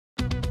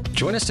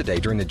Join us today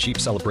during the Jeep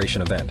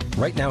Celebration event.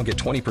 Right now, get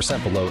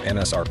 20% below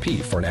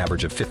MSRP for an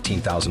average of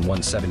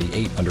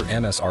 $15,178 under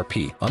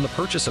MSRP on the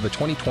purchase of a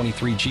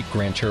 2023 Jeep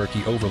Grand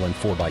Cherokee Overland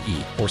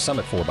 4xE or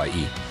Summit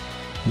 4xE.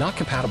 Not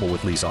compatible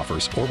with lease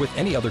offers or with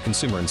any other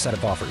consumer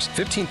incentive offers.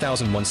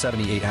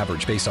 $15,178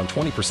 average based on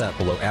 20%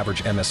 below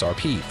average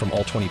MSRP from all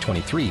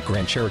 2023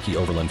 Grand Cherokee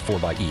Overland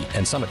 4xE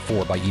and Summit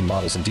 4xE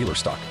models in dealer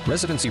stock.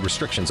 Residency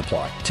restrictions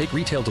apply. Take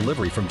retail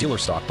delivery from dealer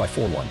stock by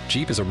 4/1.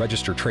 Jeep is a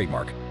registered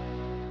trademark.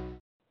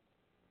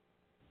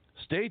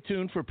 Stay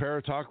tuned for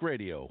Paratalk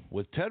Radio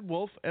with Ted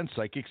Wolf and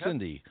Psychic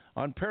Cindy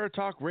on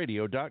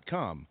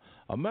paratalkradio.com,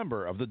 a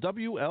member of the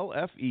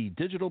WLFE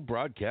digital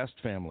broadcast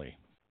family.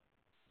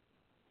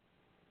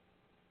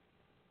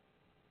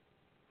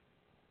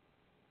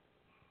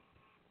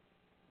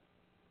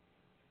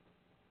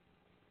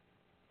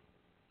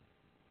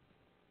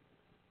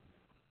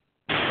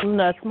 In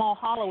a small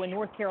hollow in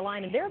North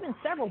Carolina, there have been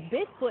several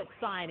Bigfoot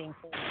sightings.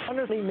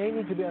 Hunters may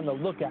need to be on the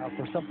lookout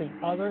for something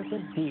other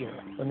than deer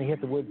when they hit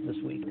the woods this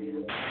week.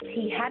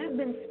 He hadn't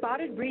been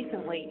spotted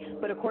recently,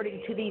 but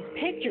according to these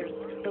pictures,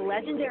 the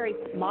legendary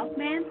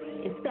Mothman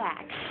is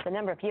back. The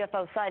number of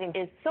UFO sightings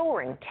is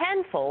soaring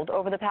tenfold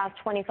over the past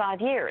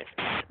 25 years.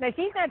 Now,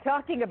 she's not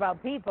talking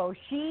about people.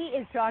 She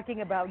is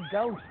talking about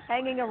ghosts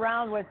hanging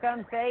around what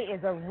some say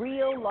is a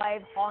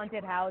real-life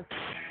haunted house.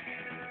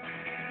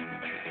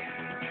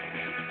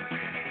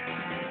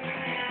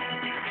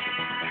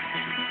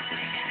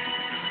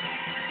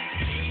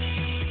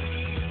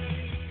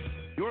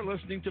 You're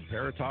listening to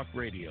Paratalk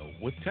Radio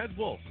with Ted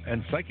Wolf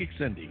and Psychic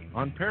Cindy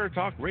on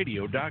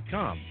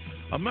paratalkradio.com,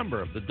 a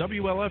member of the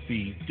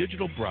WLFE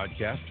digital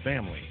broadcast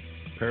family.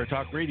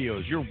 Paratalk Radio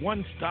is your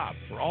one-stop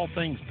for all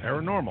things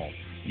paranormal,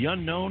 the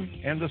unknown,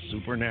 and the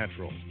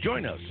supernatural.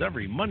 Join us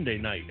every Monday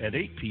night at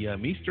 8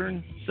 p.m.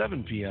 Eastern,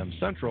 7 p.m.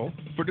 Central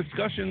for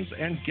discussions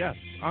and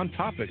guests on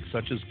topics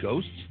such as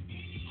ghosts,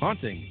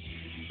 hauntings,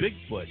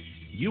 Bigfoot,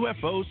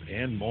 UFOs,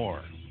 and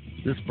more.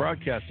 This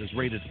broadcast is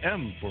rated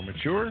M for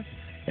mature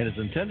and is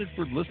intended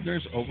for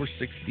listeners over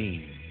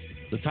 16.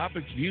 The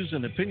topics, views,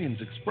 and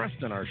opinions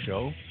expressed in our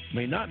show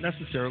may not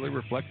necessarily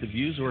reflect the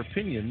views or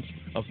opinions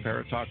of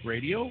Paratalk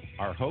Radio,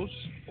 our hosts,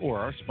 or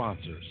our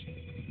sponsors.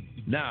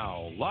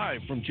 Now, live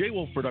from J.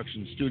 Wolf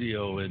Production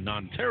Studio in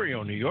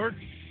Ontario, New York,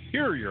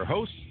 here are your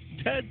hosts,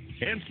 Ted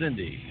and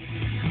Cindy.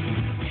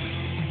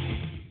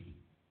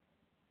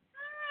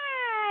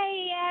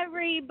 Hi,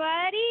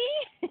 everybody.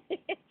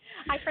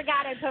 I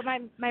forgot I put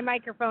my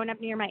microphone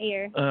up near my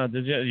ear.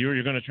 Did you?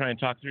 You're going to try and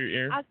talk through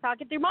your ear? I was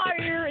talking through my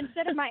ear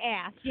instead of my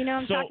ass. You know,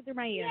 I'm talking through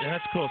my ear.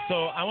 That's cool.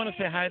 So I want to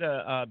say hi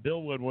to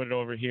Bill Woodward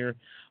over here,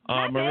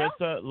 Hi,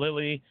 Marissa,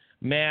 Lily,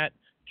 Matt,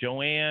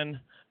 Joanne,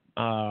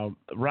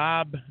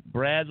 Rob,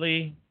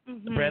 Bradley,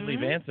 Bradley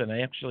Vanson.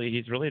 Actually,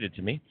 he's related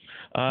to me.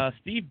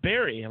 Steve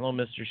Barry. Hello,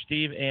 Mr.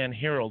 Steve, and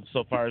Harold.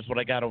 So far is what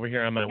I got over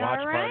here on my watch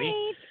party.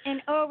 And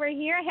over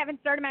here, I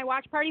haven't started my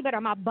watch party, but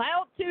I'm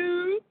about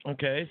to.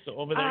 Okay, so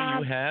over there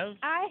you have?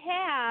 I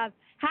have.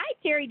 Hi,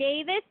 Terry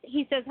Davis.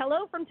 He says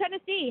hello from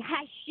Tennessee.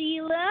 Hi,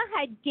 Sheila.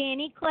 Hi,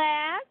 Danny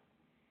Class.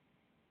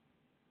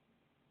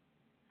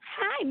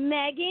 Hi,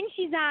 Megan.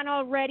 She's on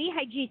already.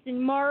 Hi,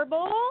 Jason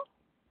Marble.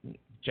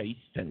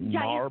 Jason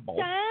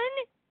Marble.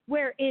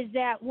 Where is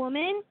that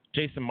woman?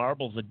 Jason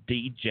Marble's a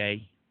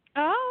DJ.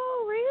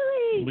 Oh,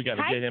 really? We got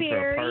to get him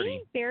for a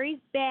party. Barry's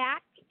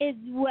back as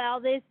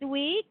well this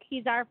week.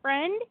 He's our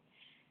friend.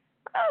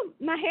 Oh,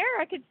 my hair!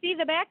 I could see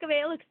the back of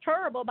it. It looks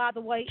terrible, by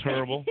the way.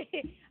 Terrible.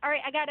 All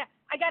right, I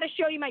gotta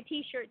show you my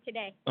T-shirt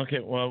today. Okay,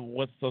 well,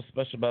 what's so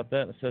special about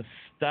that? It says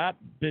 "Stop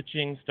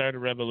bitching, start a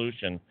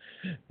revolution."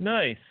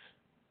 Nice.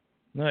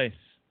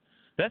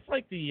 That's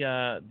like the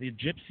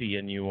gypsy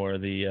in you, or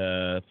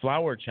the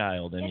flower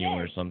child in you,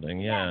 or something.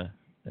 Yeah.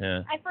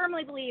 I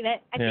firmly believe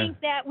it. I think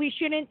that we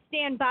shouldn't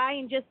stand by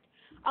and just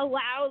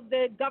allow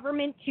the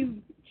government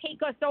to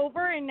take us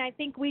over, and I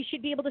think we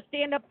should be able to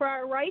stand up for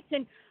our rights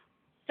and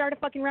start a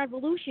fucking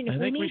revolution if we need to.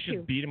 I think we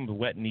should beat them with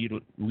wet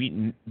noodles?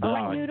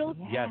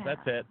 Yes,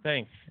 that's it.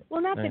 Thanks.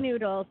 Well, not the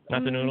noodles.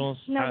 Not the noodles?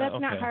 No, that's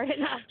not hard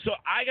enough. So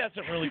I got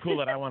something really cool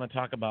that I want to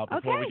talk about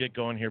before we get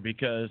going here,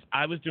 because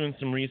I was doing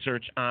some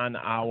research on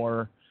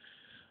our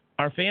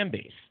fan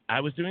base.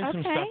 I was doing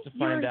some stuff to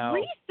find out.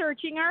 You're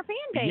researching our fan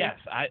base. Yes.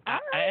 I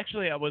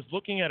was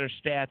looking at our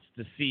stats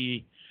to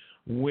see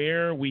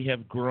where we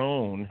have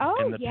grown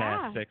in the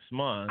past 6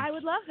 months. I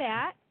would love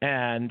that.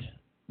 And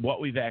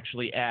what we've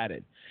actually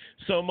added.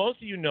 So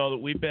most of you know that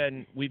we've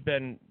been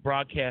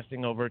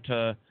broadcasting over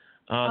to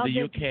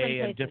the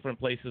UK and different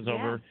places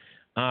over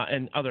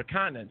and other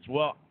continents.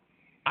 Well,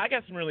 I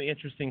got some really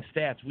interesting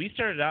stats. We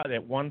started out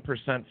at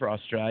 1% for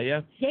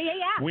Australia. Yeah.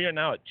 We are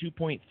now at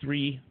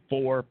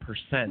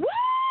 2.34%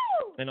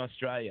 in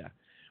Australia.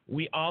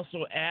 We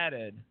also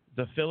added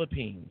the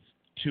Philippines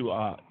to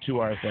our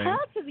thing. Hell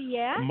to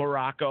the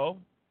Morocco.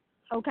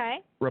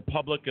 Okay.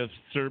 Republic of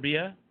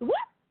Serbia. Whoop.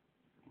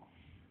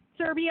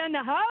 Serbia in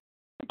the house.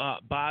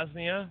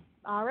 Bosnia,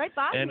 All right,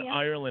 bye. And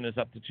Ireland is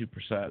up to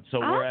 2%. So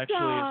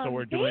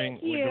we're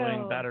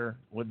doing better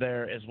with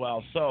there as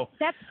well. So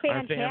that's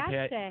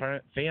fantastic.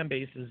 Our fan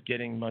base is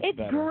getting much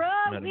better. It's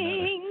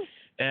growing.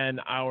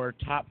 And our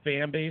top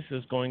fan base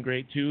is going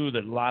great too.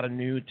 There's a lot of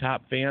new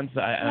top fans.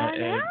 So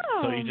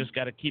you just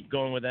got to keep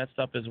going with that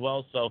stuff as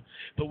well. So,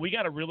 but we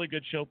got a really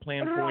good show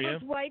planned for you.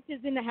 Robert's wife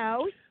is in the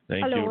house.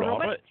 Thank Hello, you,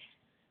 Robert.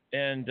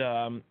 And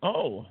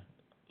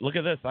look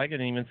at this. I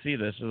didn't even see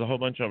this. There's a whole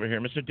bunch over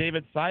here. Mr.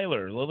 David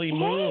Seiler, Lily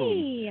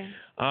Moon,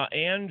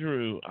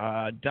 Andrew,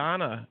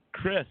 Donna,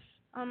 Chris.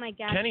 Oh, my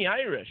God. Kenny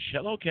Irish.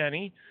 Hello,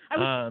 Kenny.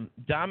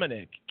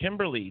 Dominic,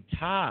 Kimberly,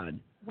 Todd.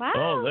 Wow.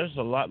 Oh, there's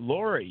a lot.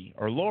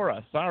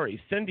 Laura,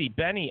 sorry. Cindy,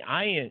 Benny,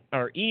 Ian.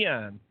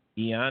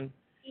 Yeah.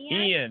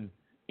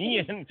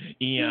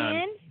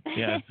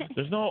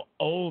 There's no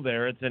O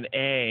there. It's an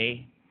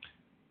A.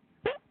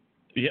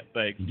 Yep,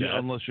 thanks. Yeah,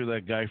 unless you're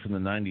that guy from the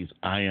 90s,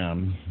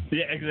 Ion.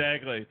 Yeah,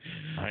 exactly.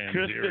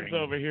 Kristen's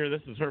over here.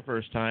 This is her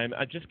first time.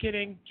 Just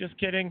kidding.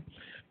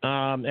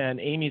 And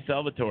Amy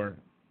Salvatore.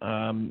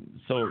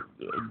 So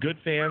good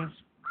fans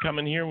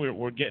coming here.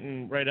 We're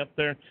getting right up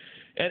there.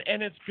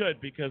 And it's good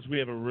because we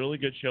have a really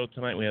good show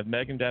tonight. We have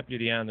Megan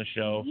Deputy on the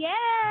show. Yeah.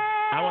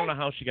 I don't know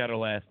how she got her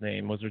last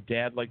name. Was her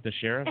dad like the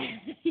sheriff?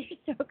 You're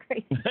so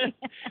crazy.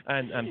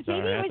 I'm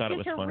sorry. I thought it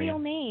was her funny. Real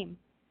name.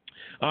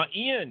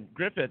 Ian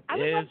Griffith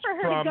is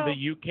from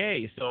the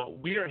UK. So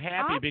we are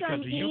happy because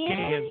the UK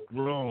has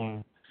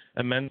grown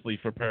immensely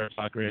for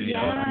Paratalk Radio.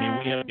 Yes. I mean,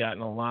 we have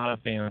gotten a lot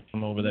of fans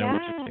from over there,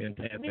 which is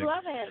fantastic. We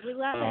love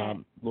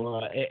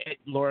it.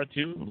 Laura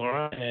too.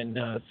 And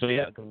so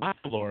yeah, lots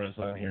of Laura's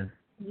on here.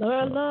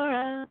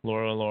 Laura.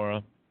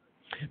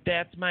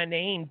 That's my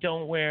name.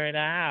 Don't wear it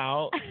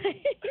out. You're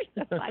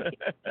so funny.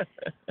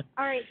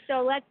 All right,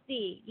 so let's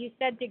see. You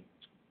said to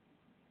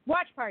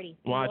watch party.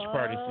 Watch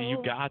party. So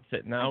you got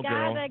it now,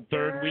 girl.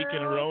 Third week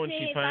in a row, and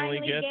she finally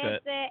gets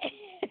it.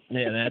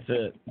 Yeah,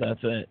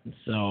 that's it.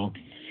 So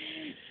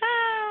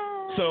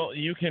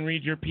you can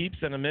read your peeps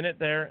in a minute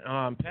there.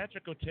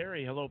 Patrick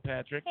O'Terry. Hello,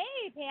 Patrick.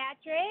 Hey,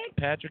 Patrick.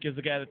 Patrick is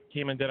the guy that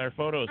came and did our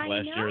photos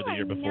last year or the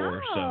year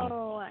before.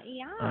 So,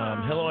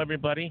 yeah. Hello,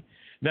 everybody.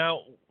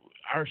 Now,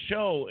 our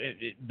show,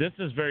 this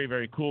is very,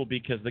 very cool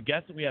because the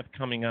guest that we have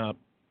coming up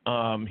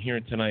here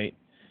tonight,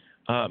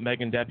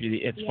 Megan Deputy,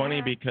 it's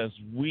funny because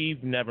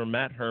we've never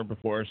met her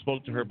before or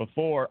spoke to her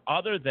before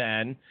other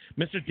than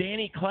Mr.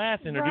 Danny Class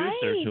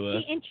introduced her to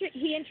us.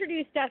 He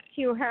introduced us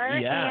to her,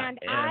 and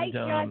I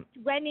just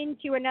went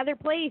into another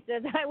place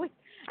as I went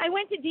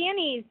to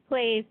Danny's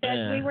place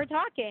as we were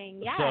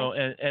talking. Yes. So,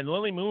 and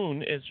Lily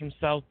Moon is from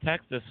South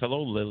Texas.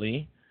 Hello,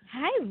 Lily.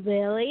 Hi,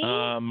 Lily.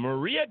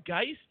 Maria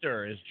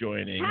Geister is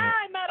joining.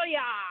 Hi,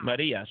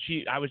 Maria.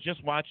 I was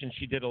just watching.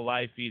 She did a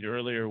live feed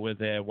earlier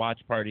with a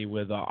watch party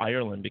with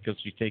Ireland because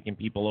she's taking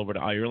people over to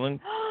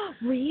Ireland.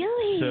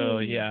 Really? So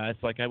yeah,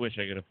 it's like I wish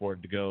I could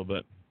afford to go,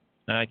 but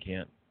I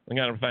can't. I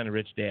gotta find a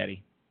rich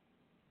daddy.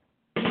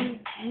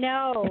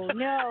 No.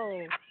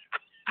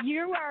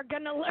 You are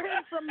going to learn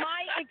from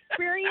my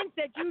experience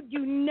that you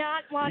do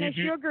not want a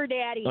sugar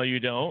daddy. Oh, you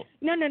don't?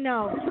 No. No,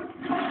 because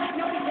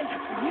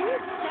you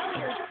sell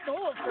your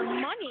soul for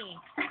money.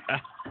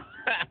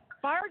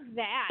 Farg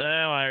that. Oh,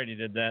 I already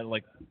did that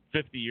like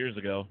 50 years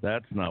ago.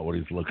 That's not what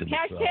he's looking to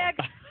sell.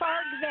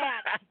 Farg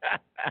that.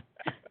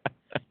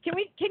 Can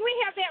we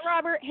have that,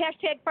 Robert?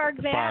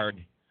 Farg that.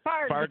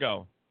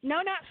 Fargo. No,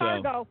 not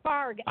Fargo.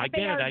 Farg. I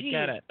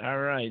get it. All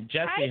right.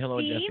 Jesse, hello,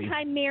 Steve. Jesse.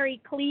 Hi, Mary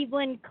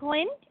Cleveland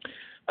Clint.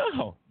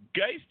 Oh,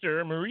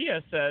 Geister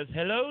Maria says,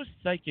 hello,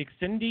 Psychic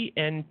Cindy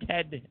and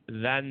Ted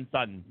Van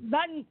Thun.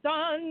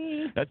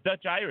 That's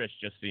Dutch Irish,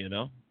 just so you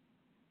know.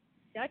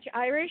 Dutch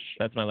Irish?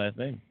 That's my last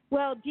name.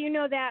 Well, do you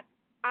know that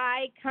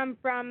I come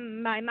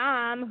from my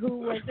mom, who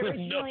was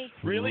originally...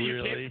 No, really?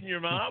 You came from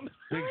your mom?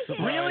 Big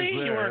surprise really?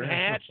 there. You weren't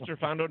hatched or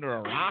found under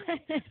a rock? I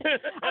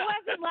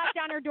wasn't left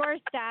on her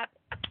doorstep.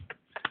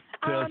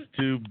 Just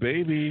two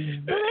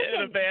babies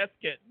in a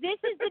basket. This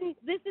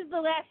is the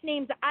last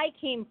names I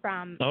came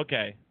from.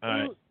 Okay, all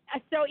right.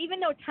 So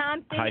even though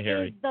Thompson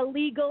is the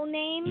legal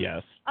name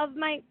of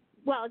my,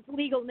 well, it's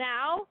legal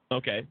now.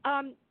 Okay.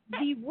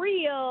 The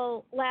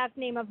real last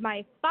name of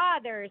my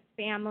father's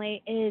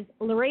family is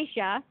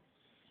Lauratia,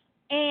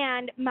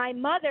 and my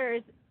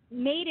mother's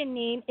maiden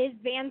name is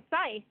Van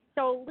Syce.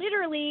 So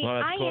literally,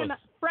 I am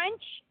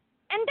French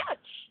and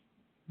Dutch.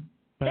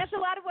 That's a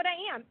lot of what I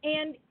am,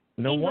 and.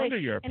 No English wonder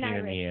you're a pain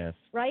in the ass.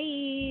 Right.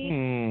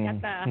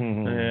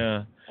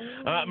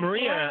 Yeah.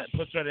 Maria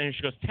puts right in and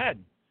she goes, Ted,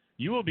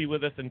 you will be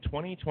with us in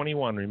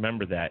 2021.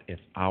 Remember that.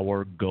 It's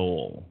our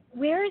goal.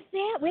 Where is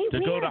that? To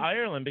go to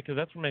Ireland because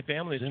that's where my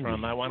family's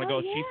from. I want to go.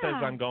 Yeah. She says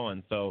I'm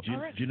going. So do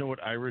you know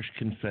what Irish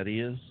confetti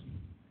is?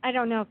 I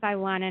don't know if I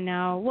want to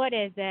know. What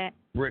is it?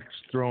 Bricks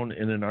thrown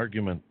in an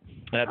argument.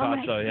 I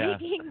thought so, yeah.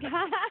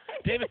 God.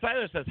 David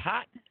Seiler says,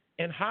 hot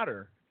and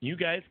hotter. You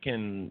guys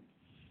can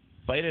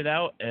fight it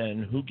out,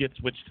 and who gets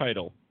which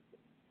title.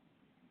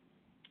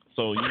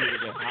 So you either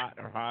get hot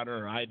or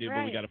hotter, or I do,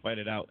 but we got to fight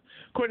it out.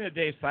 According to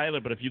Dave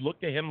Seiler, but if you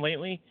look at him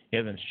lately, he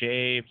hasn't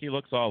shaved. He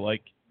looks all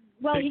like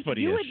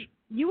Bigfoot-ish.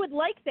 You would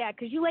like that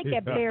because you like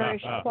that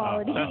bearish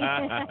quality.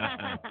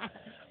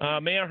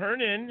 Mayor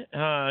Hernan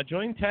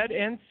joined Ted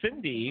and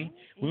Cindy.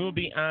 We will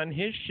be on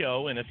his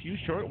show in a few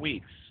short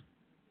weeks.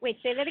 Wait,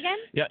 say that again?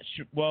 Yeah,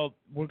 well,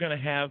 we're going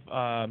to have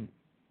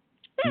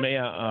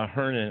Mayor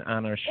Hernan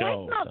on our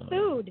show. I smell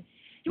food.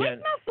 Do I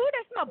smell food?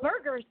 I smell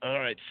burgers. All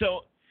right,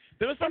 so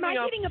there was something else.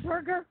 Am I getting a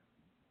burger?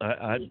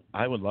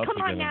 I would love to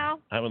get now.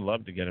 I would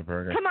love to get a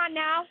burger. Come on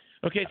now.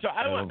 Okay, so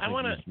I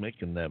want to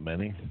making that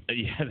many.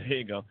 Yeah, there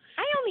you go.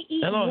 I only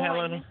eat Hello,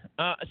 one.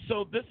 Helen.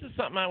 So this is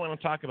something I want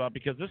to talk about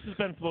because this has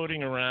been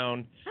floating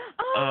around.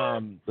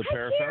 The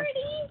Parafest. Charity.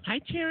 Hi,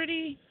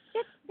 Charity.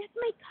 That's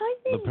my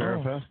cousin. The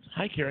Parafest.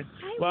 Hi, Karen.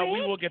 Hi, well, Rick.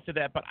 we will get to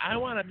that, but I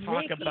want to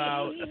talk Ricky.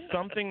 about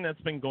something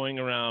that's been going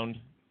around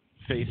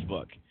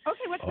Facebook.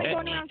 Okay, what's been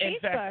going around In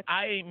Facebook? fact,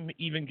 I'm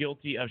even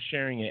guilty of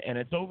sharing it, and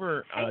it's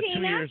over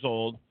 2 years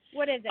old.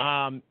 What is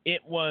it?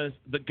 It was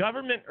the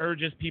government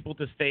urges people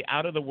to stay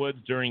out of the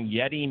woods during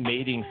Yeti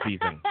mating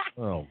season.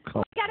 Oh,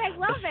 come God, I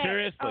love it.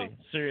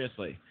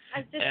 Seriously. I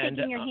was just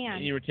taking your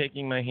hand. You were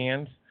taking my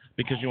hand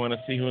because you want to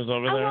see who's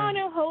over there? I want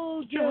to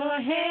hold your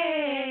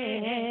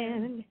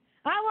hand.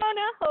 I want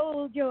to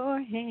hold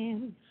your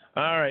hand.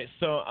 All right,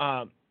 so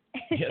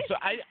so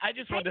I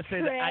just wanted to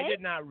say that I did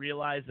not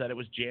realize that it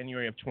was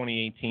January of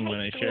 2018 when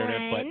I shared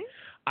it, but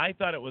I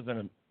thought it was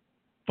a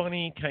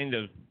funny kind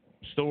of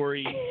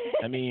story.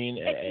 I mean,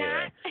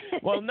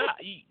 well, not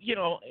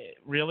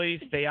really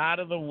stay out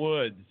of the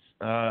woods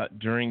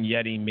during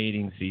Yeti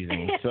mating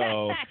season.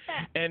 So,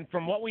 and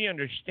from what we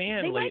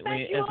understand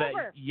lately is that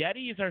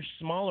Yetis are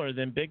smaller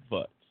than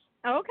Bigfoot.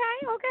 Okay.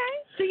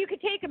 So you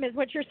could take them, is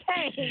what you're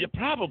saying. Yeah,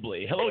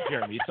 probably. Hello,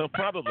 Jeremy. So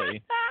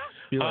probably.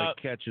 Be like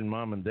catching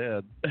mom and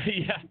dad.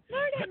 Yeah.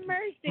 Lord have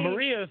mercy.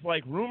 Maria is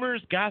like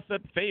rumors,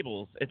 gossip,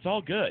 fables. It's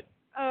all good.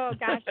 Oh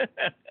gosh.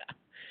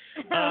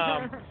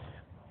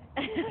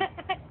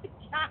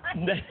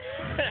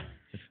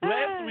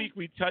 Last week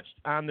we touched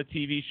on the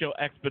TV show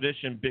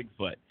Expedition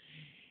Bigfoot.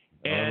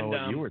 And I don't know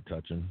what you were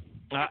touching.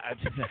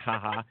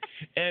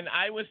 And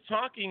I was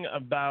talking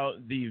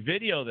about the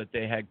video that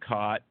they had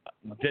caught.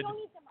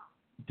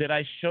 Did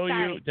I show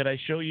you? Did I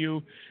show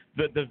you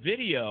the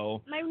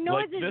video? My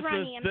nose is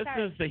running. This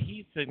is the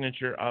heat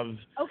signature of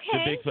the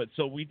Bigfoot.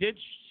 So we did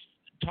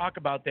talk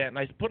about that, and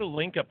I put a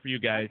link up for you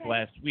guys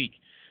last week.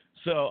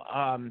 So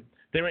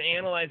they were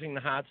analyzing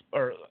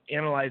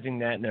analyzing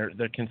that, and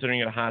they're considering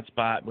it a hot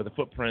spot with the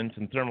footprints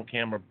and thermal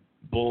camera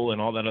bull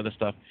and all that other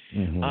stuff.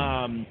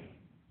 Mm-hmm.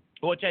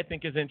 Which I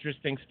think is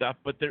interesting stuff.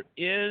 But there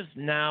is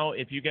now,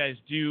 if you guys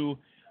do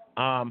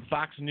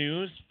Fox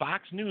News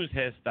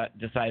has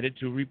decided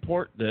to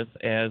report this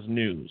as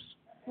news.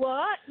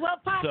 What? Well,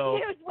 Fox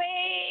News,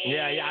 wait.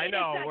 Yeah, I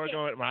know. We're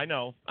going. I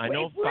know.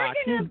 If Fox.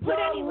 we're going to put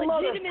any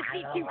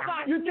legitimacy to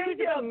Fox You News think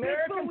the about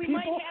American Bigfoot, we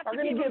people might have are to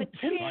going give to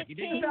them a give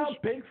tinge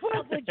about Bigfoot?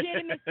 of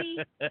legitimacy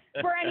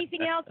for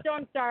anything else. So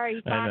I'm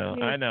sorry, Fox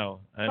News. I know.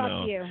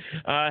 Fuck you.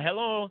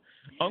 Hello,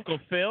 Uncle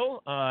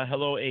Phil.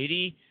 Hello,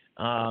 80.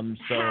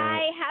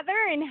 Hi,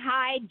 Heather, and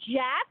hi,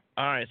 Jeff.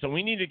 All right, so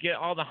we need to get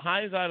all the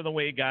highs out of the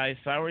way, guys.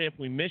 Sorry if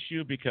we miss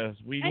you because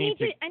I need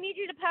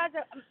you to pause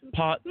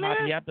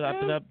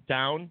up,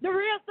 down. The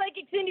real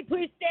Psychic Cindy,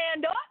 please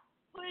stand up.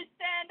 Please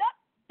stand up.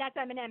 That's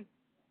Eminem.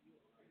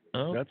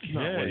 Okay. That's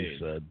not what he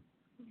said.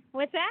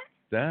 What's that?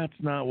 That's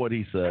not what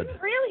he said.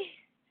 Really?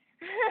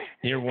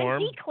 You're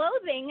warm? I'm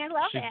declothing. I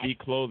love it. She's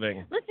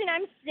declothing. Listen,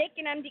 I'm sick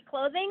and I'm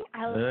declothing.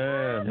 I love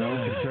it.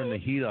 Now we can turn the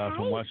heat off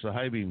and watch the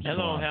high beams.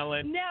 Hello,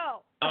 Helen.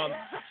 No.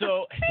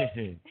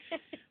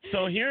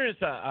 So here is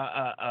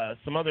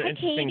some other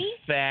interesting Katie?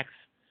 facts.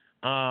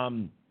 I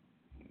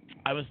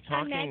was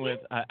talking with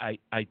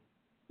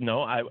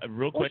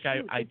real quick.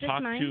 I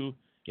talked to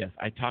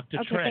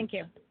Okay, Trent. thank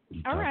you.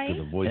 All right.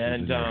 To the voices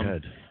in your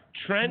head.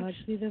 Trent,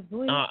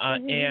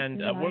 and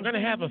we're going to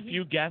have a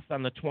few guests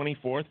on the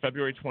 24th,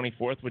 February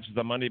 24th, which is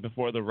the Monday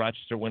before the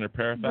Rochester Winter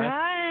Parafest.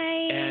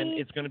 Right. And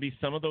it's going to be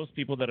some of those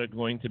people that are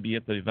going to be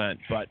at the event.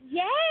 But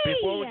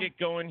before we get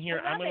going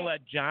here, I'm going to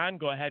let John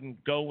go ahead and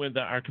go with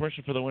our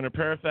commercial for the Winter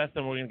Parafest,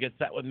 and we're going to get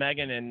set with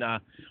Megan, and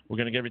we're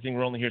going to get everything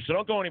rolling here. So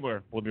don't go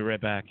anywhere. We'll be right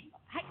back.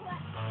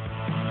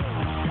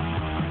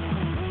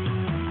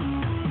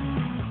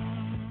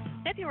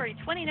 February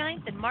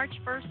 29th and March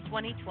 1st,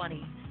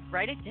 2020.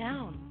 Write it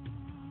down.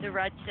 The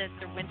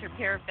Rochester Winter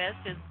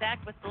Parafest is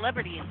back with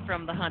celebrities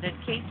from The Haunted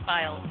Case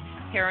Files,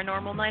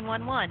 Paranormal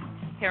 911,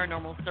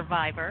 Paranormal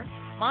Survivor,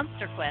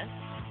 Monster Quest,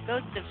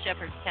 Ghosts of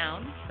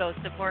Shepherdstown,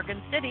 Ghosts of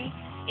Morgan City,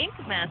 Ink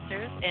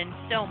Masters, and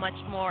so much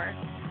more.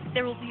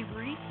 There will be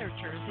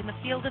researchers in the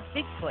field of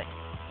Bigfoot,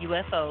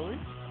 UFOs,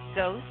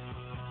 ghosts,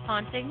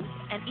 hauntings,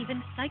 and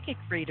even psychic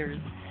readers.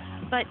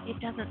 But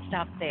it doesn't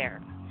stop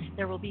there.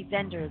 There will be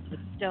vendors with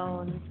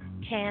stones,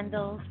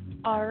 candles,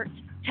 art,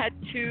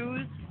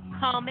 tattoos,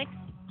 comics,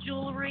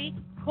 jewelry,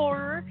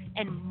 horror,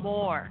 and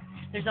more.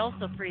 There's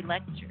also free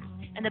lectures.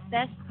 And the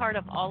best part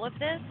of all of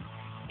this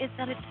is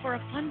that it's for a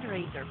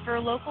fundraiser for a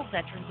local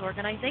veterans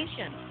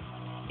organization.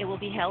 It will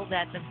be held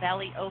at the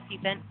Valley Oak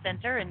Event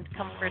Center and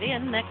Comfort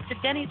Inn next to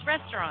Denny's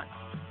Restaurant.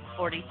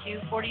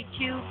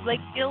 4242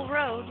 Blakefield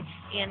Road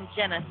in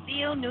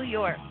Geneseo, New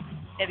York.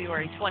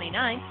 February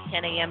 29th,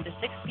 10 a.m. to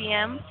 6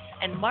 p.m.,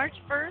 and March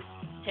 1st,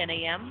 10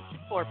 a.m. to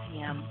 4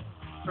 p.m.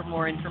 For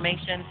more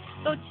information,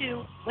 go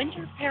to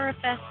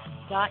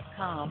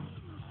winterparafest.com.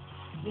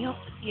 We hope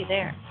to see you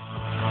there.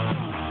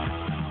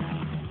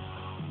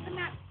 I'm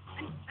not.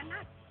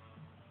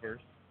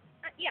 First.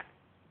 Yeah.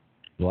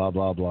 Blah,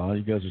 blah, blah.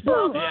 You guys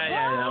are...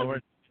 Yeah.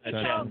 We're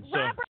Robert,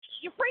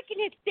 you're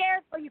freaking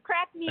hysterical. You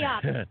cracked me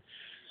up.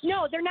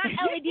 No, they're not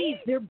LEDs.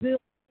 They're blue.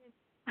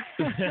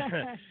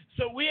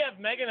 So we have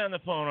Megan on the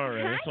phone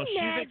already. Hi, so she's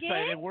Megan.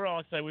 excited. We're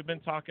all excited. We've been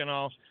talking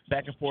all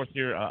back and forth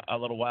here a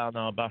little while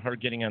now about her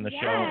getting on the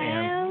show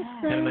and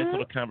had a nice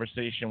little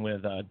conversation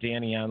with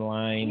Danny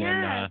online.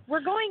 Yeah, and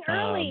we're going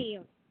early.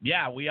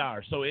 Yeah, we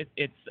are. So it's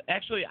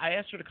actually, I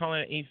asked her to call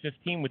in at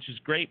 8:15, which is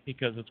great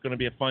because it's going to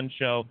be a fun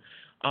show.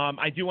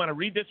 I do want to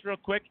read this real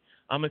quick.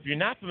 If you're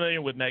not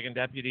familiar with Megan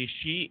Deputy,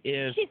 she's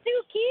so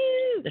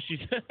cute.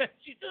 She's so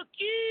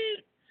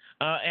cute.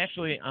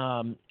 Actually,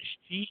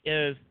 she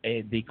is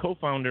the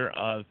co-founder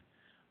of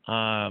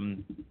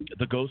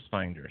the Ghost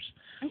Finders.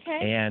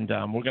 Okay. And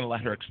we're going to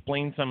let her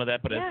explain some of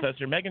that. But it says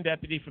here, Megan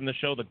Deputy from the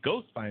show The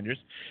Ghost Finders.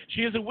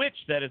 She is a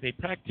witch that is a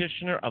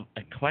practitioner of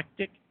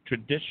eclectic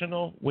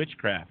traditional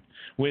witchcraft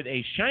with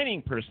a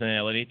shining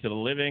personality to the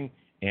living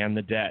and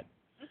the dead.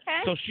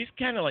 Okay. So she's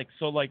kind of like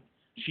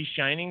she's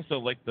shining, so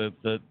like the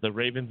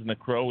ravens and the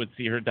crow would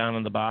see her down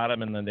on the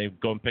bottom, and then they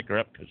go and pick her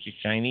up because she's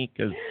shiny.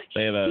 Because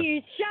they have a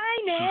she's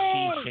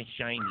shiny. She's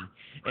shiny.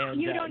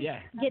 And, you don't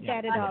get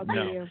that at all, do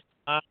you?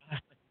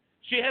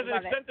 She has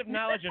an extensive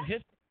knowledge of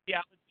history,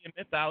 theology, and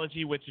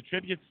mythology, which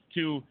attributes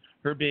to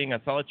her being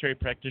a solitary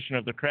practitioner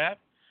of the craft.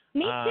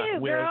 Me too,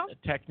 with girl.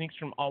 techniques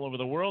from all over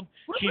the world.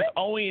 She's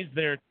always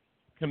there to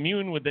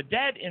commune with the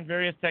dead in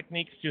various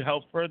techniques to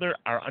help further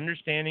our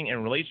understanding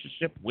and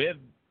relationship with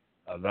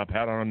the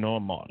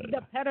paranormal.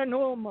 The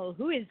paranormal.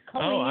 Who is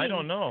calling I me?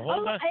 don't know.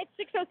 Hold on.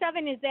 It's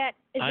 6:07. Is that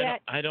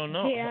I don't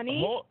know.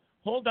 Danny?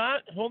 Hold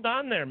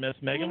on there, Miss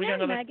Megan. We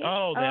got another. Megan.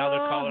 Oh, the other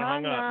caller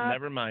hung up. up.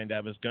 Never mind.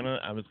 I was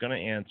gonna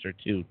answer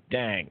too.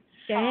 Dang.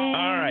 Dang.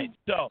 All right.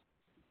 So.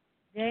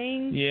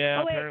 Dang.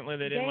 Yeah. Apparently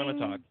they didn't want to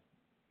talk.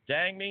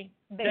 Dang me.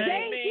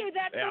 Dang you.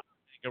 That's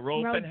Take a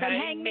rope and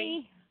hang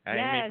me.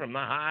 Hang me from the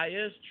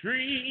highest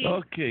tree.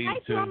 Okay. Hi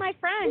to all my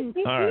friends.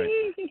 All right.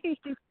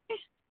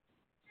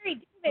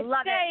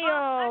 Love it.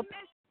 I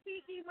miss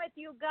speaking with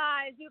you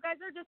guys. You guys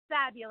are just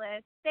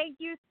fabulous. Thank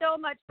you so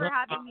much for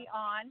having me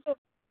on.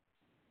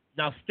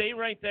 Now stay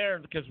right there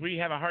because we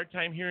have a hard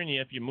time hearing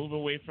you if you move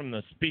away from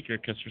the speaker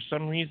because for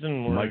some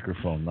reason we're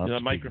microphone, not the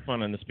speaker.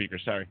 microphone and the speaker.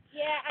 Sorry.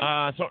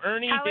 Yeah. So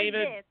Ernie, How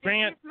David, is this?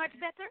 Grant. Is this much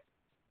better?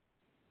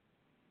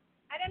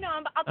 I don't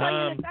know. I'll tell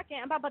you in a second.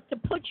 I'm about to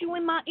put you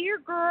in my ear,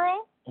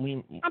 girl.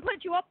 I'll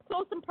put you up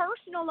close and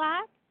personal,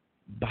 like.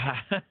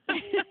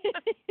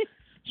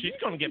 She's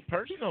going to get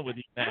personal with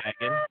you,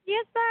 Megan.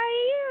 Yes, I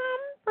am,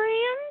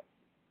 friend.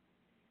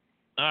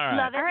 All right.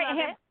 Love it. All right.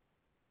 Love it.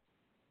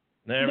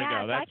 There we yes,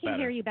 go. That's I can better.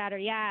 hear you better.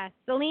 Yeah.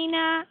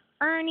 Selena,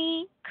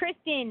 Ernie,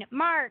 Kristen,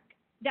 Mark,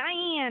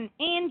 Diane,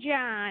 and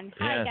John.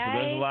 Hi, yeah, guys. so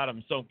there's a lot of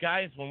them. So,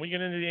 guys, when we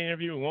get into the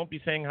interview, we won't be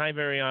saying hi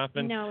very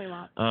often. No, we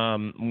won't.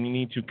 We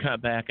need to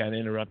cut back on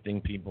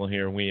interrupting people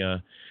here. We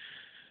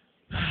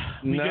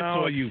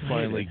now you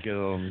finally get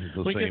on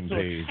the same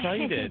page.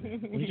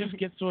 Excited. We just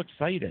get so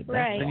excited.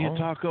 Right. And you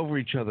talk over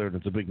each other, and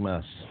it's a big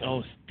mess.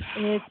 Oh, stop.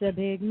 It's a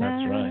big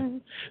mess. That's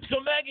right. So,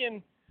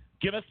 Megan,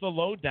 give us the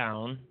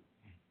lowdown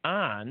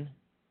on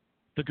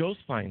the Ghost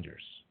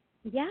Finders.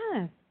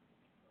 Yeah.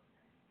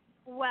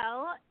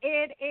 Well,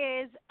 it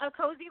is a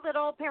cozy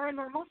little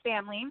paranormal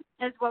family,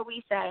 is what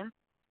we say.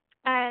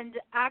 And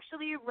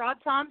actually,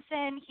 Rob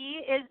Thompson,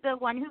 he is the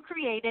one who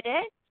created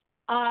it,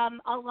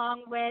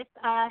 along with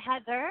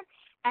Heather.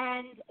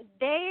 And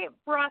they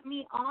brought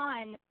me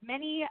on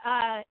many,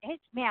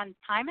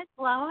 time has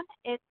flown.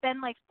 It's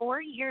been like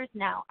 4 years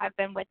now I've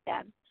been with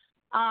them.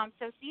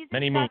 So season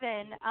 7,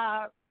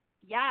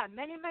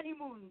 many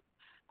moons.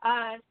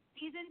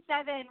 Season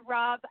 7,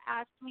 Rob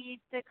asked me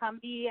to come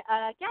be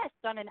a guest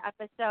on an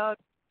episode,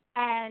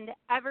 and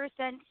ever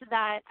since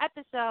that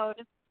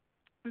episode,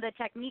 the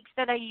techniques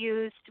that I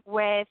used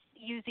with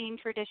using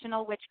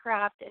traditional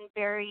witchcraft and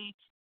very,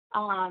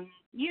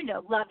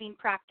 loving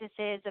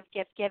practices of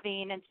gift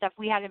giving and stuff,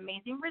 we had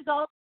amazing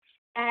results.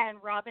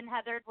 And Rob and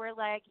Heather were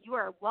like, "You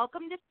are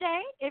welcome to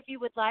stay if you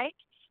would like."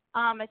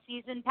 A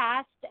season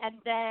passed, and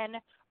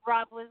then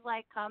Rob was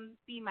like, "Come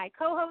be my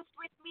co-host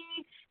with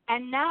me."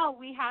 And now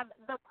we have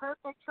the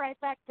perfect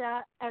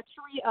trifecta, a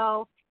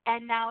trio,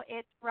 and now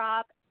it's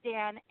Rob,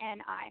 Dan,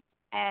 and I.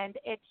 And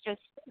it's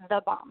just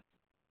the bomb.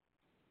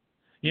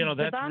 You know,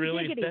 that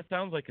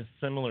sounds like a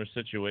similar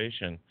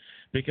situation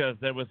because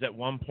there was at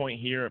one point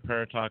here at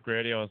Paratalk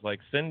Radio, I was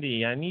like,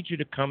 Cindy, I need you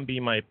to come be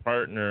my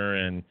partner.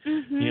 And,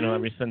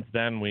 ever since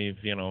then, we've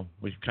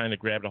kind of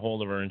grabbed a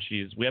hold of her and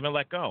we haven't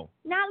let go.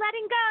 Not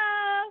letting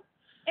go.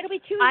 It'll be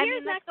 2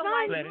 years next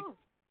month.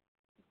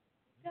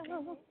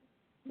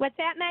 What's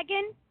that,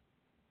 Megan?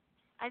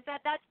 I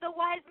said that's the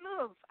wise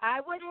move. I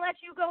wouldn't let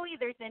you go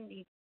either,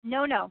 Cindy.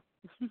 No.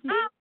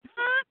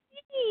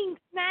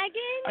 Thanks,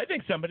 Megan. I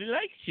think somebody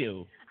likes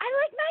you. I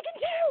like Megan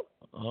too.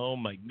 Oh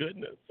my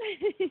goodness.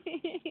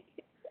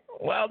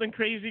 Wild and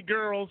crazy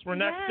girls. We're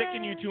not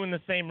sticking you two in the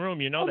same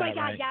room. You know that, right?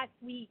 Oh my God,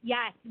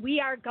 yes, we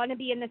are gonna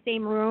be in the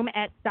same room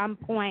at some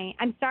point.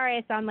 I'm sorry,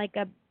 I sound like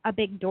a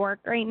big dork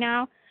right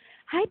now.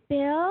 Hi,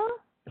 Bill.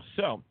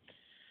 So.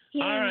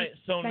 All right,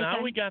 so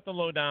now we got the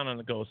lowdown on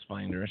the Ghost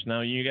Finders.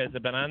 Now you guys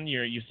have been on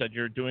you said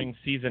you're doing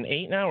season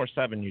 8 now or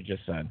 7 you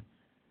just said?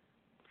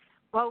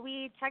 Well,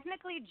 we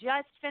technically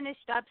just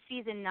finished up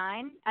season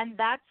 9, and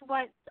that's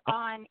what's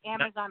on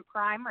Amazon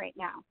Prime right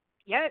now.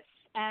 Yes,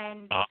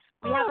 and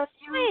we have a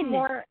few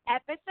more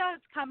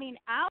episodes coming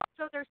out,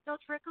 so they're still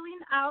trickling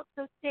out,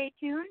 so stay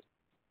tuned.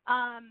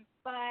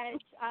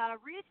 But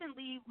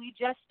recently we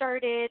just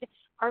started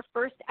our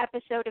first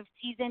episode of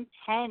season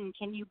 10.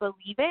 Can you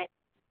believe it?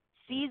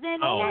 Season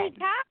 10.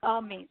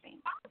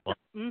 Amazing.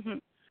 Mm-hmm.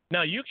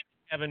 Now, you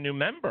have a new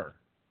member.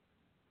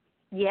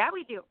 Yeah,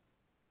 we do.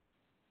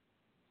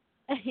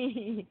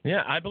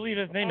 Yeah, I believe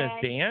his name is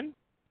Dan.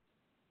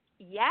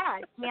 Yeah,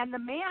 Dan the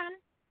Man.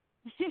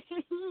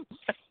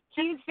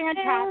 He's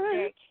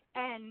fantastic.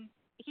 And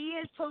he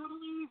is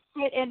totally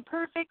fit in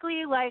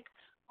perfectly. Like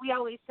we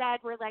always said,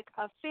 we're like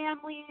a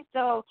family.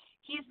 So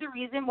he's the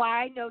reason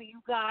why I know you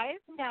guys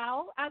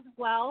now as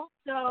well.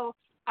 So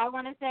I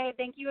want to say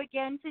thank you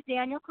again to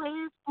Daniel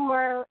Clays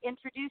for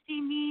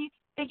introducing me.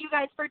 Thank you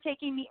guys for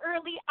taking me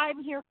early.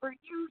 I'm here for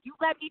you. You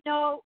let me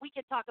know. We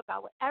can talk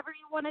about whatever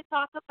you want to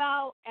talk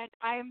about, and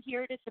I am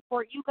here to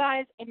support you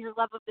guys and your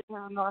love of the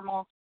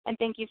paranormal. And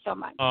thank you so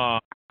much.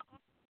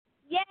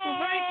 Yay! Well,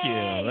 thank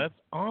you. That's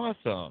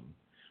awesome.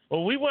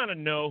 Well, we want to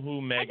know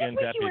who Megan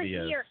Deputy you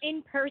were is. Here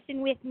in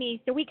person with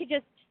me, so we could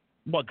just.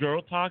 What,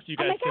 girl talks? You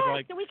guys could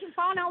like. So we can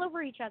fawn all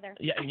over each other.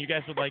 Yeah, and you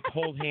guys would like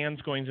hold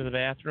hands going to the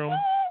bathroom.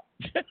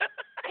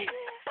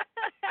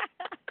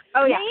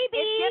 Oh, yeah. Maybe.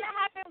 It's going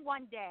to happen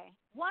one day.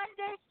 One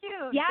day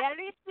soon. Yeah.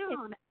 Very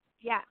soon.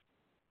 Yeah.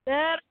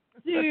 Very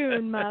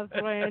soon, my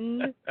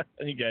friend.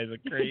 You guys are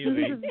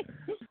crazy.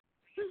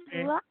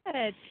 Love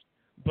it.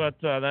 But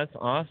that's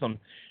awesome.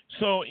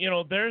 So,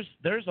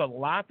 there's a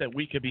lot that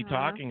we could be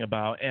talking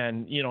about.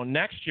 And,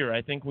 next year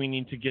I think we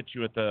need to get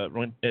you at the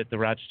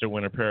Rochester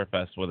Winter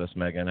Parafest with us,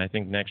 Megan. I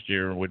think next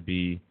year would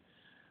be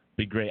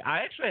great.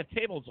 I actually have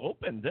tables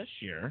open this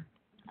year.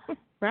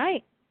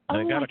 Right.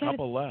 I got a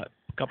couple left.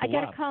 I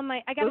gotta call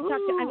my. I gotta talk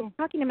to. I was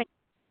talking to my.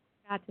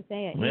 I forgot to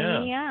say it.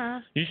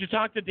 Yeah. You should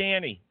talk to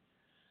Danny.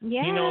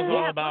 Yeah. He knows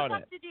all about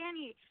talk to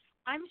Danny.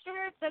 I'm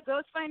sure the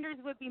Ghost Finders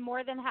would be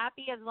more than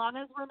happy as long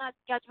as we're not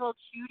scheduled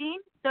shooting.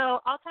 So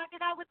I'll talk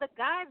it out with the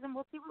guys and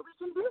we'll see what we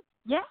can do.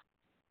 Yeah.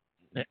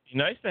 It'd be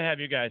nice to have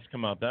you guys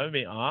come up. That would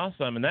be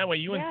awesome. And that way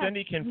you and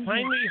Cindy can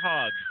finally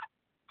hug.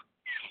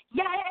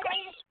 Yeah.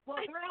 Well,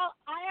 girl,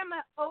 I am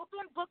an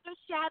open book of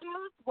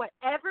shadows.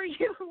 Whatever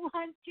you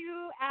want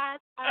to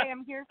ask, I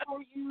am here for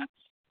you.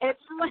 If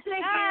you want to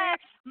hear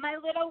my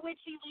little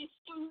witchy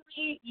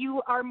story,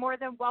 you are more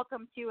than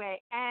welcome to it.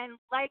 And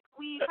like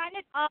we kind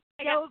of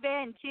dove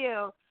in,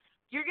 too,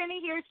 you're going to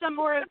hear some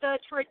more of the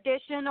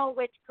traditional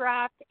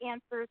witchcraft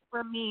answers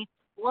from me.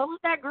 What was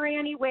that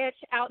granny witch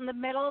out in the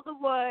middle of the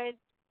woods,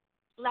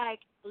 like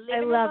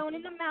living alone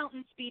in the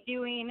mountains be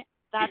doing?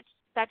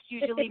 That's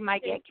usually my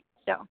gig.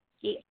 So,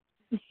 yeah.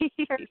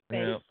 Perfect.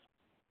 Yeah.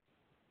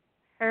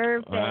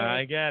 Perfect.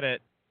 I get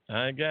it.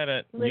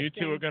 Listen. You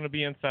two are going to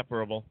be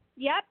inseparable.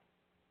 Yep.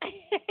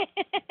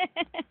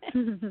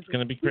 It's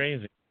going to be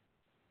crazy.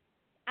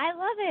 I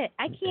love it.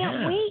 I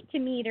can't wait to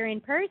meet her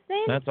in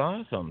person. That's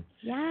awesome.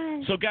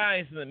 Yes. So,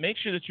 guys, make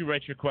sure that you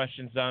write your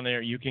questions down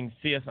there. You can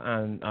see us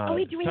on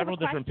several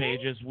different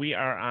pages. We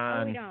are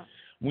on.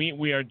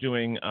 We are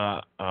doing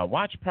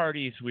watch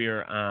parties. We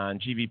are on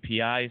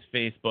GVPI's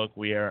Facebook.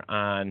 We are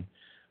on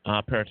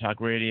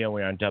Paratalk Radio.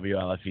 We are on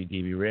WLFE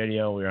DB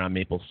Radio. We are on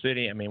Maple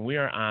City. I mean, we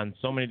are on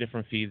so many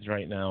different feeds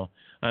right now.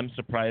 I'm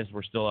surprised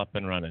we're still up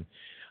and running.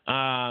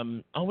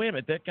 Oh, wait a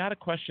minute. That got a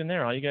question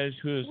there. All you guys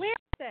who's... Where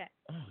is it?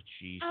 Oh,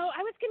 jeez. Oh,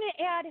 I was going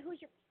to add who's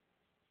your...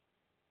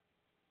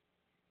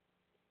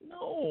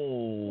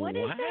 No. What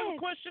is I have it? a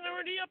question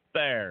already up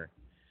there.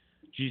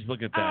 Jeez,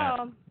 look at that.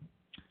 Oh.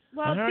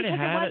 Well, it's because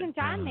it wasn't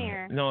on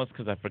there. No, it's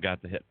because I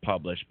forgot to hit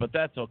publish, but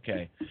that's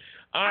okay.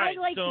 All right,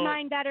 I liked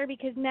mine better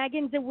because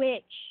Megan's a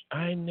witch.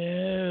 I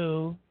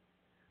know.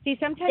 See,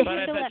 sometimes but you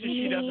have to I bet let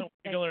me. she doesn't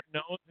wiggle her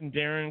nose, and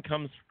Darren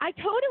comes. I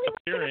totally was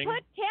going to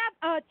put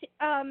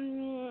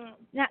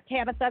not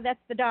Tabitha. That's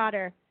the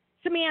daughter.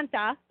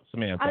 Samantha.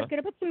 I was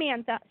going to put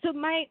Samantha. So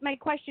my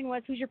question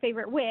was, who's your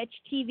favorite witch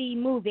TV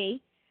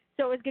movie?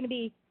 So it was going to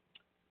be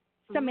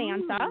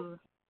Samantha. Ooh.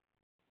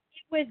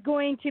 It was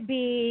going to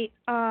be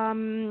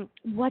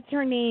what's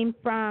her name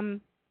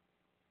from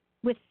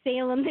with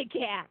Salem the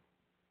Cat?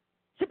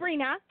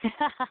 Sabrina.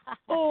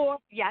 Or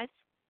yes.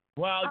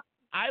 Well,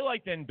 I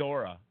liked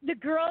Endora. The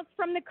girls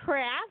from The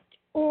Craft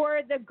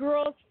or the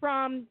girls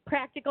from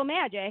Practical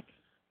Magic.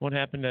 What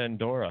happened to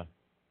Endora?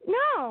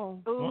 No.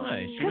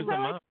 Why? She was the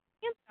mom.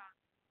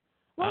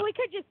 Well, we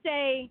could just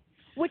say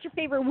what your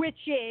favorite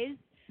witch is.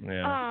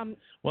 Yeah.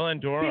 Well,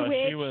 and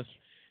Dora,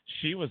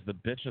 she was the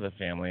bitch of the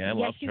family. I loved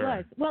her. Yes, she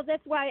was. Well,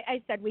 that's why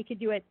I said we could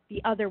do it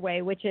the other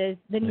way, which is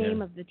the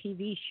name of the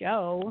TV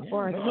show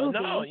or the movie.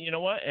 No, you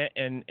know what?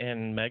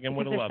 And Megan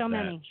would have loved that.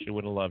 Many. She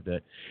would have loved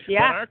it.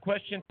 Yeah. But our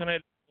question tonight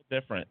is a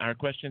little different. Our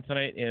question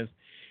tonight is,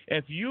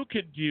 if you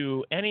could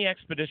do any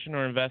expedition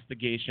or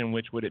investigation,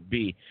 which would it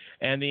be?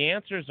 And the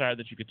answers are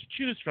that you get to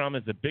choose from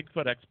is a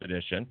Bigfoot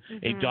expedition,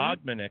 a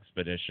Dogman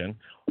expedition,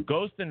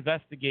 ghost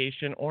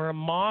investigation, or a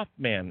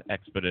Mothman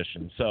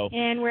expedition. So.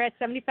 And we're at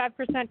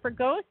 75% for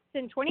ghosts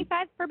and 25%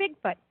 for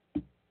Bigfoot.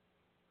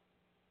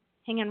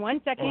 Hang on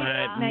one second, All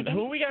right. Megan.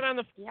 Who we got on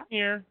the phone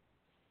here?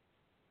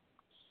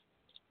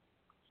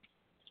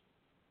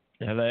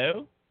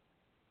 Hello?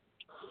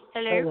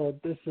 Hello,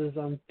 this is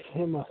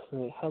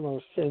Timothy. Hello,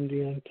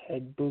 Cindy and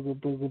Ted. Booga,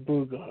 booga,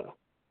 booga.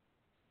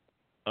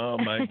 Oh,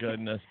 my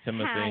goodness,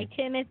 Timothy. Hi,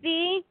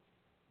 Timothy.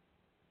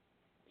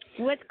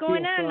 What's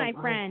going on, my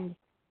friend?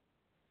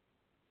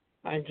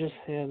 I just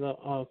had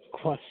a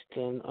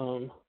question.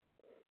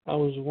 I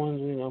was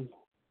wondering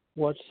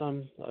what's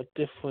a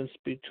difference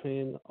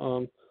between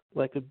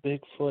like a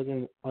Bigfoot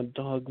and a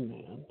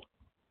Dogman?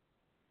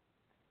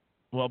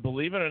 Well,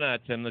 believe it or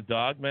not, Tim, the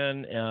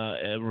Dogman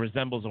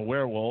resembles a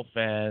werewolf,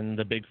 and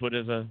the Bigfoot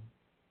is a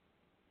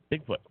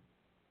Bigfoot.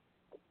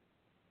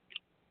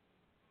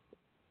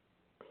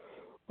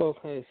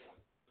 Okay.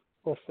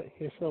 Well, thank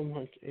you so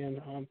much. And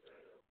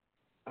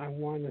I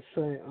want to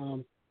say,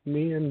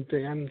 me and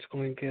Dan's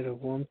going to get a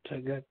room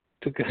together.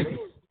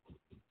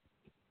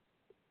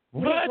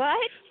 What?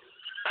 What?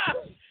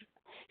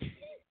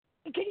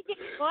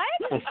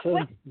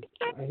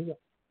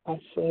 I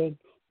said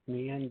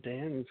me and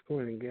Dan is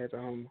going to get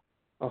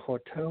a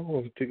hotel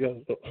room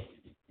together.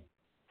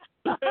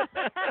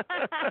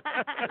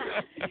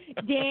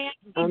 Dan,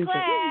 be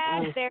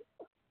glad there.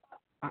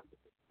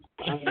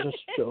 I'm just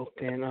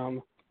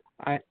joking.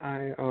 I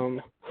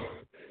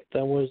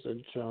that was a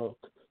joke.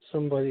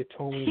 Somebody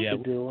told me to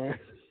do it.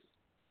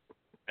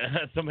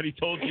 Somebody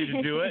told you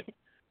to do it?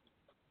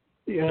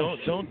 Yeah.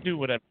 Don't do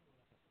whatever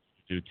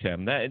you do,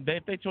 Tim.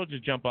 They told you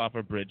to jump off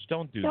a bridge.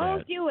 Don't do that.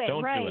 Don't do it.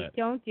 Don't right. do it.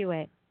 Don't do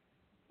it.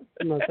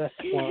 No, that's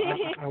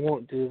why I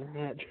won't do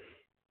that.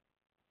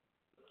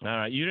 All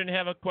right. You didn't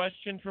have a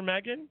question for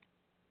Megan?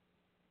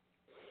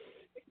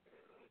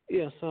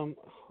 Yes. I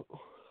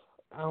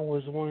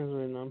was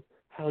wondering,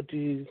 how do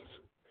you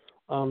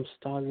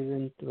started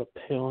into the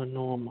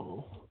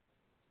paranormal?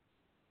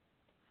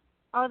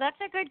 Oh, that's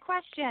a good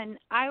question.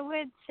 I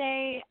would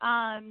say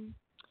I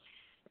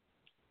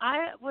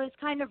was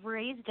kind of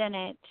raised in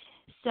it.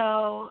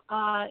 So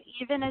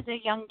even as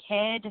a young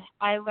kid,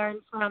 I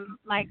learned from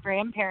my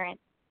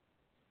grandparents,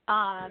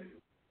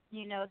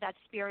 that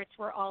spirits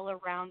were all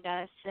around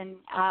us and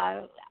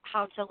how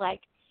to,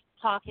 like,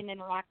 talk and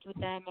interact with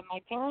them. And my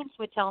parents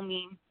would tell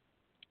me,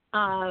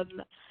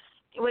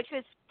 which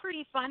was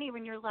pretty funny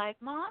when you're like,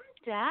 Mom,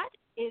 Dad,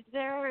 is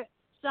there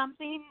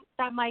something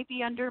that might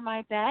be under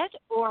my bed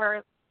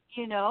or,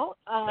 in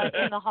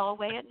the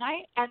hallway at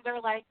night? And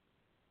they're like,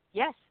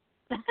 yes.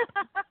 So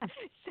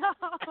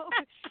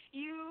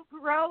you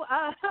grow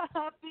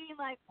up being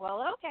like,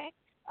 well, okay,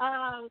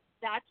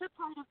 that's a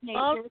part of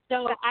nature.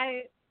 So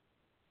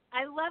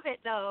I love it,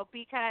 though,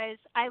 because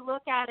I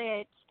look at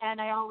it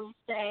and I always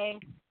say,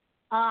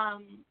 I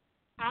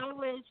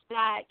was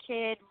that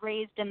kid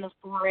raised in the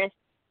forest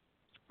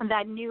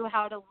that knew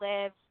how to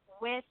live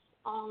with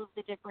all of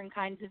the different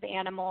kinds of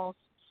animals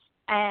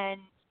and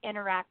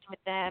interact with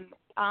them.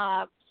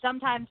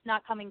 Sometimes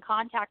not come in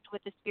contact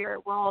with the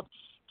spirit world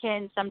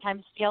can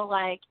sometimes feel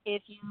like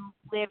if you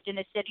lived in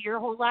a city your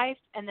whole life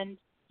and then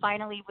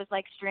finally was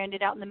like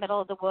stranded out in the middle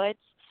of the woods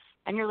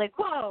and you're like,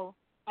 whoa,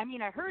 I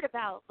mean, I heard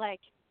about like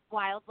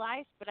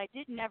wildlife, but I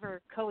didn't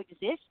ever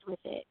coexist with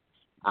it.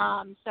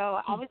 So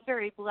I was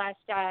very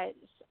blessed as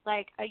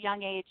like a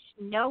young age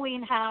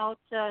knowing how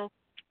to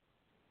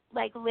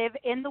like live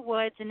in the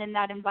woods and in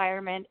that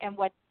environment and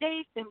what's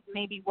safe and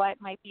maybe what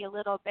might be a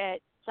little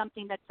bit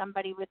something that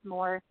somebody with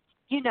more,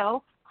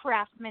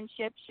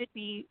 craftsmanship should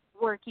be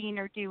working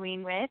or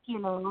doing with,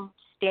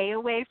 stay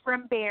away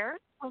from bears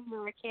when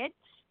you're a kid.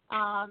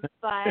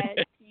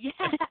 But yeah,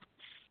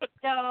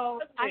 so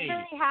I'm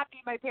very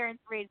happy my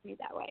parents raised me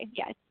that way.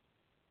 Yes.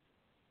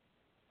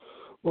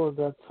 Well,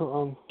 that's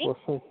well,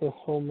 thank you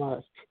so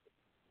much.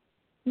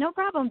 No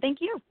problem.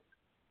 Thank you.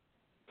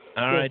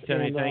 All right,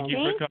 Timmy. Thank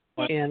you for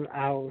calling.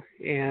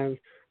 And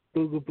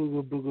booga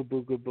booga booga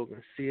booga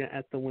booga. See you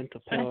at the Winter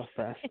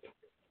Parafest.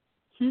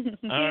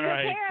 All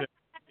right.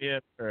 Yeah,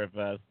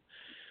 Parafest.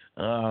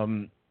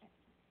 I'm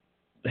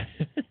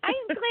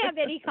glad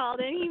that he called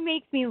and he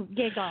makes me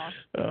giggle.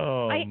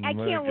 Oh, I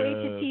can't wait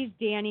to tease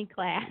Danny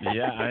class.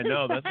 Yeah, I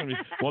know. That's gonna be.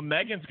 Well,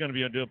 Megan's gonna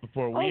be able to do it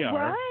before we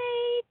are.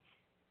 Right.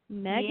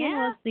 Megan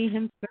will see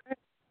him first.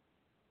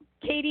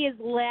 Katie is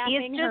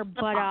laughing her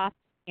butt off.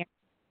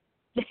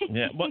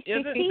 Yeah. Well,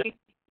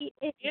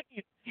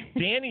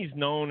 Danny's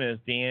known as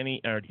Danny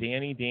or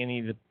Danny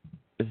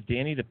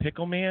the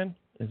Pickle Man.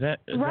 Is that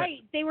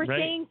right? They were right?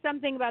 saying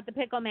something about the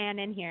pickle man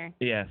in here.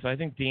 Yeah, so I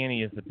think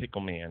Danny is the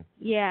pickle man.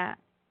 Yeah.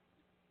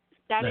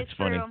 That's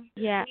funny. true.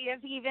 Yeah. We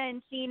have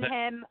even seen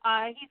him.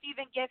 He's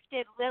even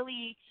gifted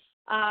Lily,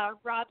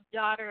 Rob's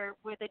daughter,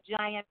 with a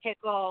giant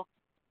pickle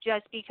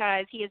just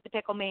because he is the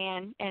pickle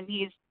man and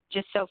he's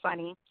just so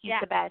funny. He's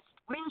the best.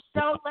 We're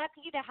so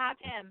lucky to have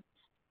him.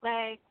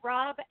 Like,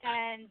 Rob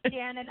and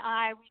Dan and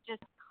I, we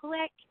just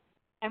click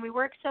and we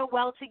work so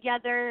well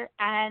together.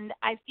 And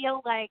I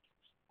feel like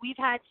we've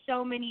had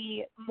so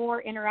many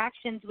more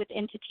interactions with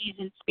entities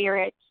and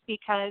spirits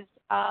because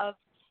of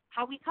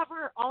how we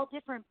cover all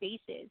different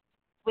bases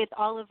with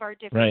all of our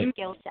different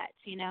skill sets,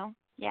 you know?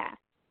 Yeah.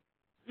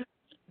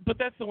 But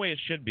that's the way it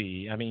should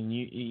be. I mean,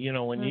 you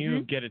know, when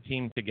you get a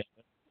team together,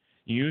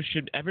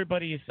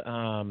 everybody's,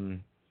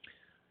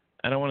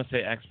 I don't want to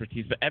say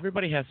expertise, but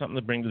everybody has something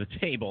to bring to the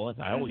table.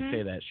 I always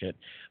say that shit.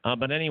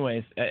 But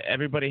anyways,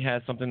 everybody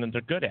has something that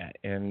they're good at.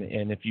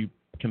 And if you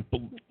can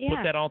put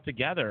that all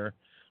together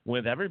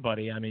with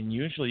everybody, I mean,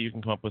 usually you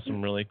can come up with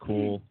some really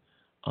cool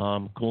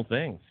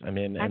things. I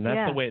mean, and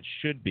that's the way it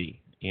should be,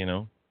 you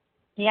know?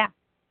 Yeah.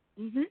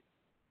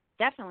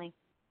 Definitely.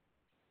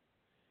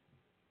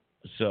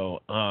 So,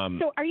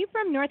 So are you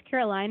from North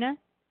Carolina?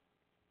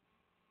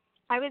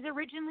 I was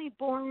originally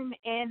born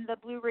in the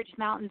Blue Ridge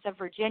Mountains of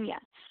Virginia.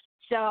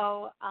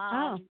 So,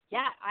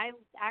 yeah, I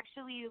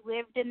actually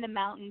lived in the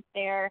mountains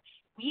there.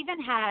 We even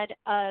had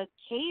a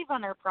cave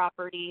on our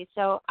property.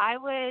 So I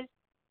was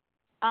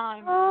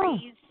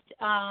raised,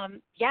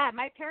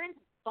 my parents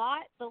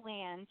bought the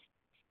land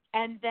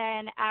and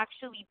then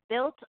actually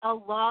built a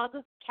log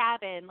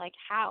cabin, like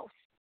house.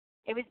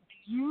 It was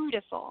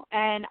beautiful.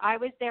 And I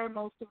was there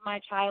most of my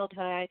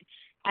childhood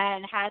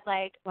and had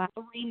like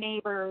 3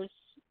 neighbors.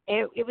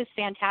 It was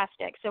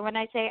fantastic. So when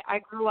I say I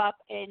grew up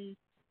in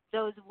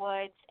those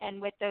woods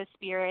and with those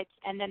spirits,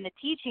 and then the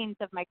teachings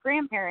of my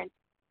grandparents,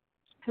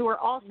 who were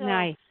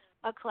also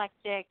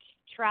eclectic,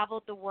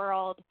 traveled the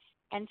world,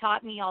 and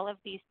taught me all of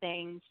these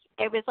things,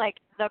 it was like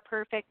the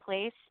perfect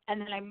place. And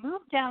then I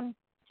moved down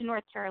to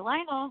North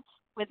Carolina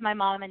with my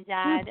mom and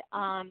dad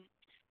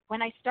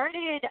when I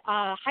started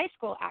high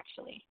school,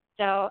 actually.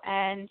 So,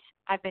 and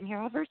I've been here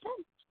ever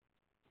since.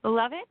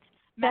 Love it.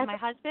 Met my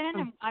husband,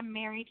 and I'm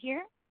married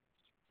here.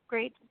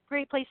 Great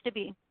place to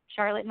be,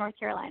 Charlotte, North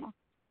Carolina.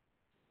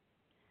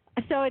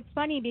 So it's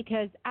funny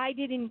because I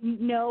didn't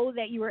know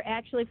that you were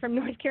actually from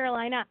North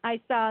Carolina. I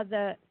saw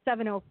the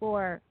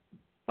 704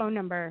 phone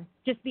number,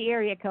 just the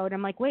area code.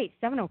 I'm like, wait,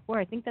 704,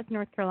 I think that's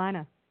North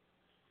Carolina.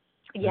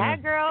 Yeah,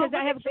 girl. Because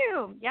I have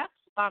you. Yep,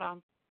 spot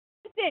on.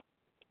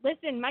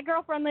 Listen, my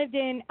girlfriend lived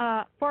in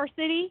Far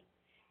City,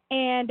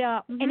 and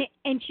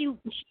she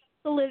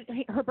lived.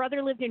 Her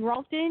brother lived in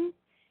Ralston,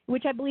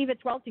 which I believe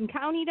it's Ralston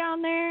County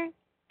down there.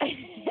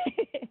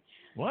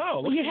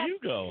 Wow, look at you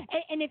go.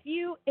 And if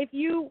you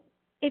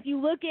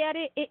look at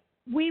it,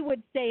 we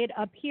would say it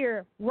up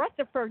here,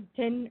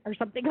 Rutherfordton or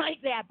something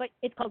like that, but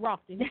it's called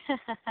Ralston.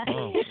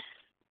 Oh. Look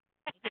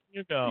at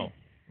you go.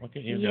 Look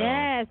at you go.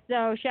 Yeah,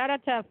 so shout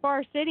out to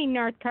Far City,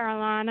 North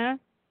Carolina.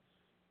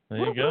 There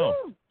you go.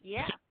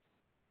 Yeah.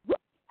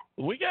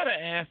 We got to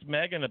ask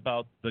Megan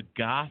about the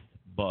goth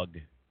bug.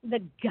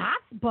 The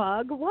goth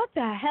bug? What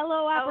the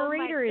hello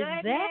operator is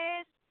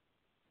that?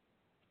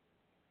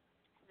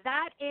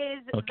 That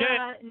is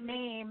the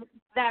name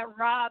that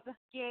Rob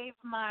gave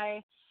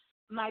my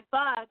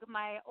bug,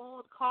 my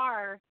old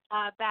car,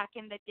 back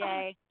in the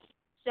day.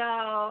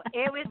 So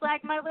it was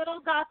like my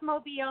little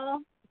gothmobile.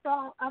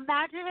 So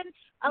imagine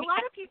a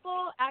lot of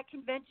people at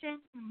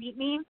conventions who meet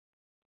me,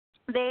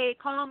 they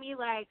call me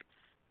like,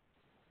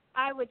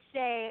 I would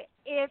say,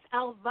 if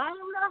Elvira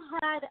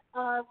had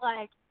a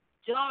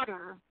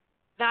daughter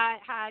that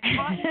had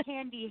cotton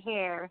candy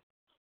hair,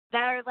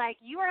 that are like,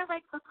 you are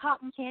like the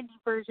cotton candy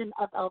version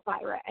of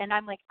Elvira. And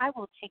I'm like, I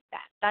will take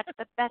that. That's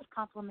the best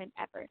compliment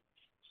ever.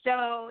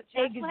 So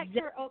just like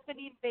your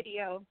opening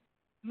video,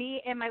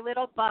 me and my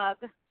little bug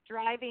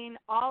driving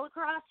all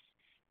across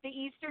the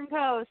Eastern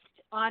Coast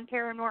on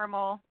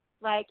paranormal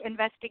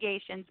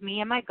investigations, me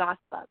and my goth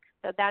bug.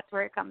 So that's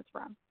where it comes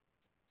from.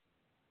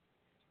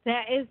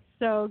 That is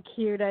so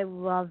cute. I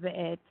love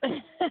it.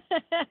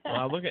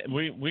 Well, look at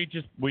we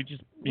just we're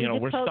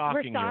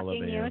stalking you,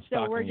 Olivia.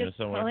 So we're just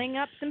pulling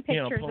up some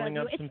pictures pulling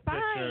up some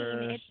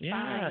pictures.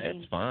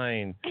 It's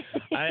fine.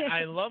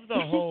 I love the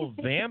whole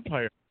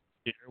vampire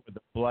here with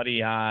the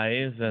bloody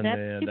eyes,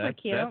 and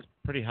that's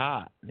pretty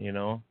hot, you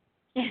know.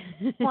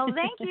 Well,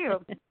 thank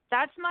you.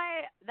 That's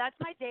my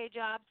day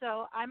job.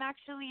 So I'm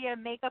actually a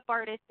makeup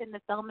artist in the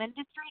film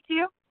industry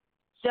too.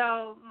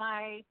 So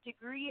my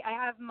degree, I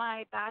have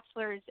my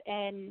bachelor's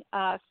in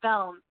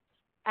film,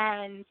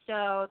 and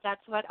so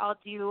that's what I'll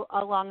do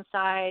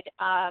alongside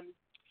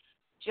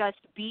just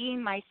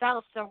being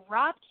myself. So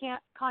Rob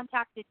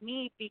contacted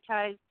me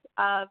because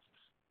of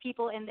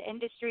people in the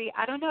industry.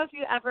 I don't know if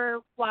you ever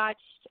watched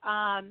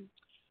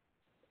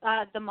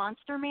The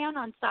Monster Man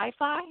on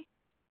Sci-Fi.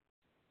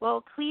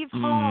 Well, Cleve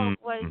Hall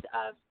was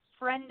a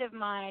friend of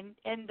mine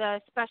in the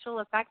special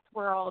effects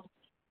world.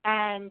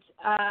 And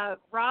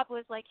Rob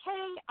was like,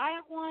 hey,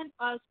 I want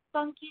a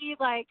spunky,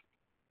 like,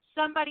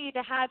 somebody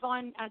to have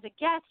on as a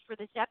guest for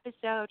this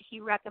episode. He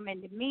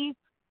recommended me.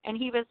 And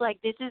he was like,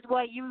 this is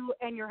what you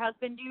and your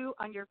husband do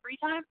on your free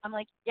time? I'm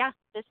like, yeah,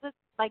 this was,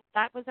 like,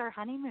 that was our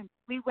honeymoon.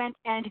 We went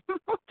and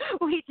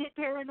we did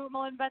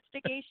paranormal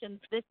investigations.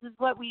 This is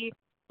what we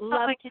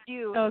love to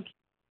do. Okay.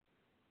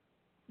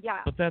 Yeah.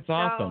 But that's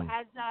awesome.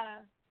 So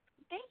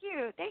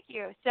thank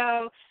you.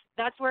 So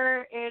that's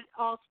where it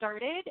all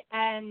started.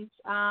 And,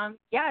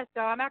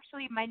 so I'm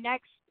actually, my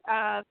next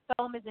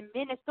film is in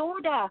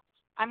Minnesota.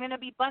 I'm going to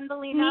be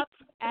bundling up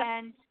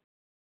and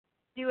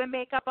doing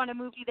makeup on a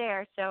movie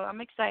there, so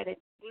I'm excited.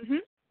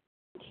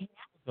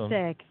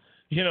 Sick.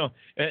 You know,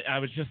 I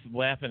was just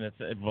laughing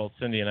at both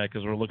Cindy and I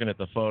because we're looking at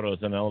the photos,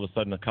 and all of a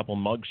sudden a couple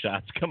mug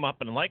shots come up,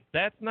 and I'm like,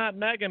 that's not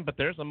Megan, but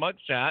there's a mug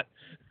shot.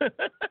 Oh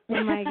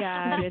my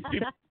God!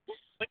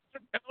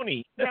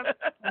 County.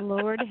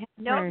 Lord have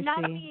no, mercy.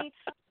 not me.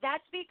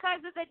 That's because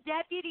of the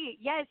deputy.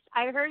 Yes,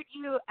 I heard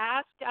you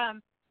asked.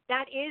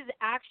 That is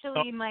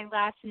actually my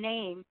last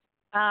name.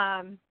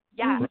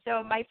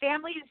 So my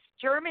family's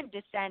German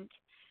descent,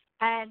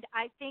 and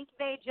I think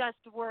they just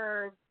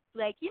were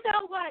like, you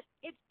know what?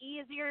 It's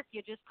easier if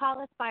you just call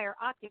us by our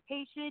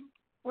occupation.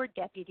 We're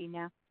deputy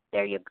now.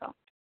 There you go.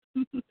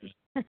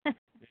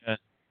 Yeah.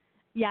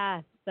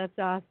 Yes, that's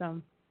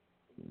awesome.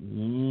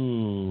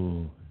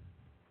 Ooh.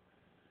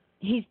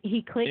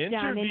 He clicked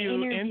on an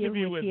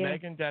interview with you.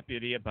 Megan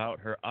Deputy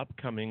about her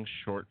upcoming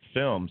short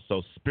film.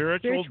 So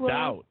Spiritual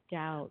Doubt.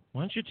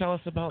 Why don't you tell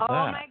us about that?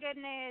 Oh my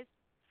goodness.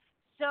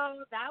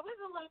 So that was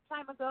a long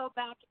time ago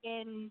back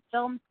in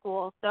film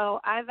school. So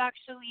I've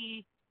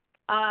actually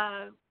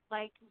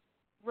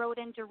wrote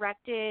and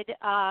directed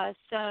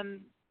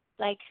some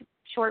like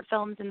short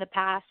films in the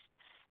past.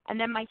 And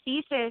then my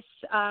thesis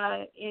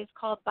is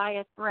called By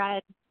a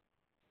Thread,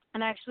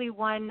 and I actually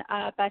won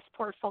Best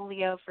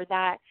Portfolio for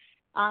that.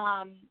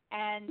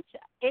 And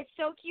it's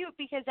so cute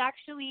because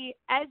actually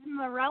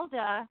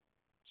Esmeralda,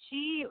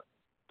 she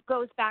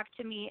goes back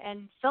to me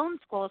in film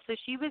school. So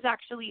she was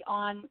actually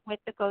on with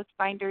the Ghost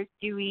Finders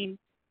doing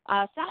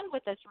sound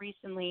with us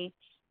recently.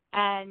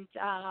 And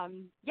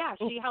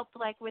she helped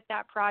like with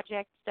that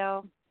project.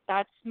 So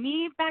that's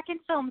me back in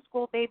film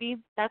school, baby.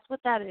 That's what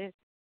that is.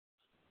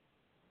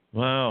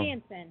 Wow.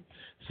 Dancing.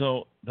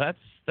 So that's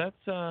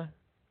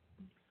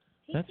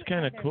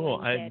kind of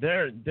cool.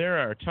 There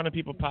are a ton of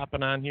people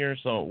popping on here.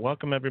 So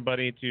welcome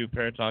everybody to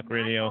Paratalk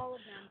Radio.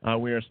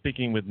 We are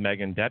speaking with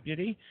Megan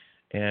Deputy.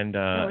 And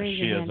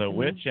she is a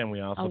witch, and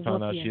we also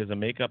found out she is a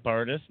makeup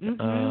artist.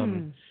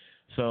 Mm-hmm.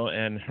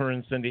 And her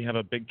and Cindy have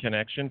a big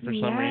connection for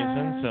some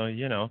reason. So,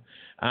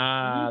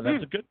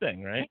 that's a good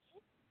thing, right?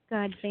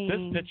 Good thing.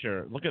 This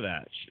picture, look at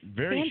that.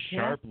 Very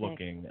sharp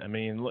looking. I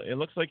mean, it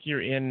looks like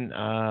you're in...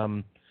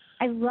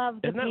 I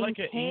love the Isn't that like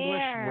pink an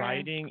hair.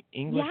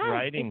 English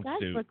writing it does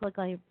suit? Look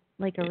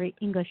like a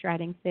English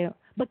writing suit,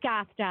 but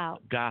gothed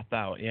out. Gothed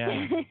out,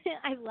 yeah.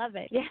 I love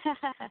it. Yeah.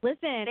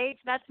 Listen.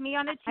 That's me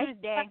on a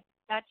Tuesday.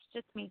 That's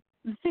just me.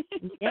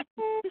 I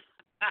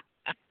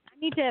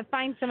need to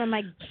find some of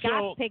my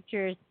goth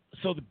pictures.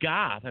 So the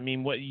goth, I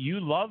mean, you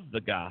love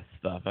the goth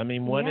stuff. I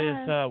mean, what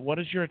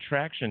is your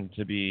attraction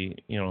to be,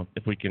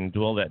 if we can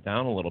duel that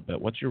down a little bit,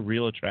 what's your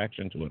real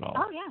attraction to it all?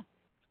 Oh, yeah.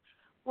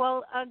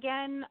 Well,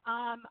 again,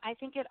 I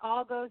think it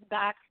all goes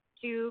back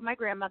to my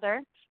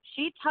grandmother.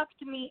 She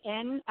tucked me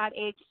in at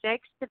age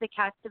 6 to the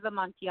cast of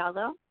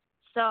Amontillado.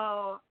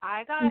 So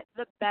I got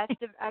the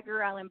best of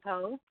Edgar Allan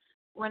Poe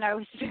when I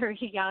was very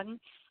young.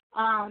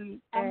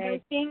 And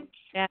I think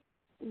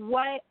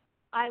what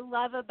I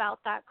love about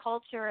that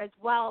culture as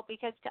well,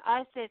 because to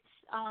us it's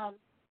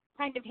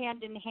kind of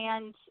hand in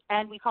hand,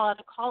 and we call it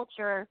a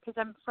culture because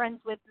I'm friends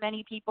with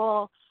many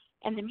people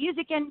in the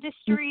music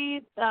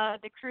industry.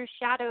 The Crew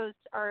Shadows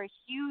are a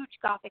huge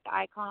Gothic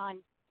icon,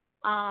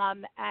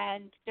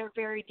 and they're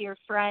very dear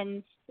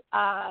friends.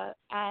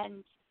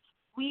 And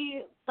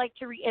we like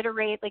to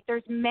reiterate, like,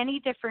 there's many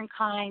different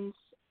kinds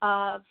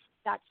of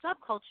that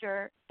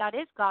subculture that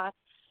is goth,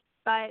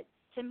 but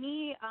to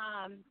me,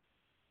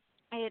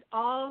 it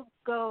all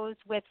goes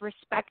with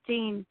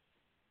respecting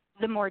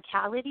the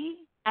mortality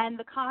and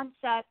the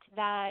concept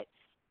that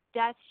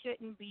death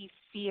shouldn't be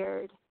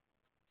feared,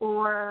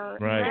 or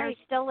there's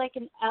still like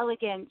an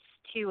elegance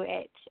to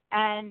it,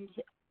 and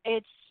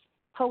it's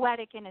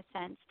poetic in a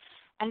sense.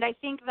 And I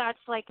think that's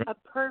like a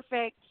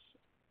perfect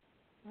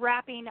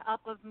wrapping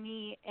up of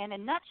me in a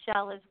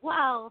nutshell as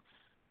well.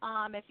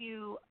 If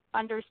you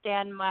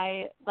understand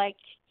my like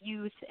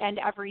youth and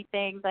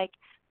everything, like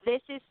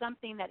this is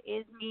something that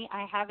is me.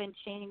 I haven't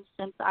changed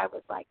since I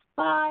was like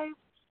 5,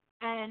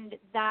 and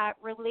that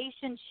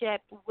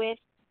relationship with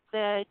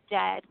the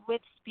dead,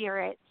 with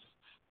spirits,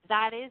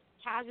 that is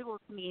casual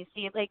to me.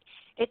 See, like,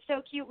 it's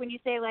so cute when you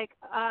say like,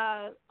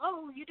 I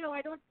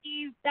don't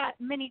see that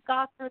many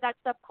goths or that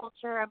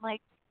subculture. I'm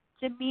like,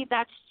 to me,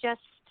 that's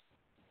just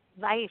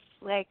life.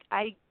 Like,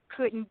 I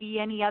couldn't be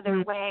any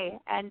other way.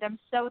 And I'm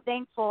so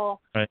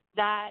thankful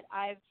that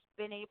I've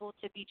been able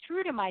to be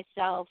true to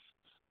myself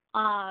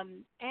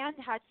and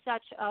had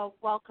such a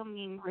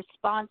welcoming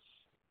response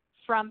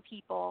from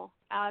people,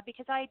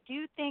 because I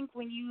do think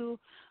when you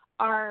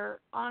are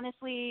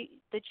honestly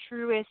the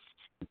truest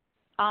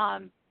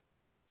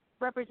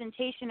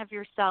representation of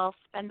yourself,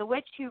 and the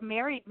witch who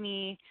married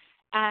me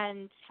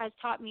and has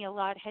taught me a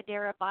lot,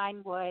 Hedera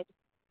Binewood,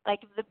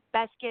 like the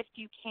best gift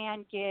you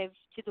can give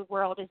to the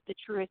world is the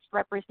truest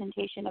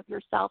representation of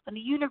yourself. And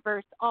the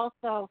universe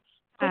also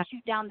puts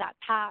you down that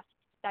path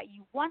that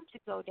you want to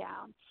go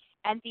down.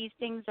 And these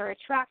things are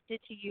attracted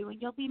to you, and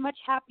you'll be much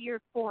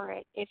happier for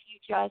it if you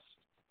just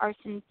are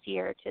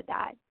sincere to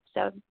that.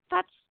 So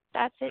that's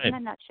it in a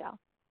nutshell.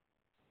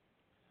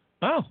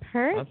 Oh,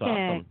 perfect. That's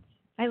awesome.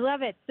 I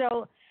love it.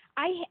 So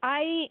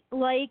I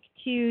like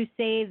to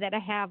say that I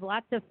have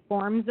lots of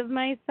forms of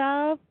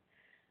myself.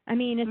 I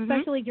mean,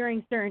 especially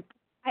during certain,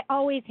 I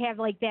always have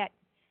like that.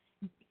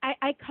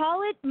 I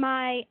call it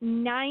my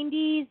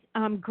 90s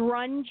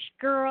grunge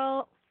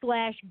girl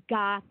 /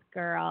 goth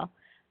girl.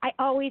 I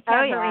always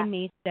have her in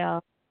me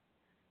still.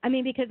 I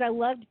mean, because I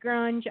loved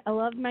grunge, I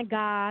loved my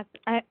goth.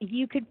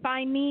 You could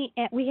find me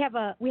at we have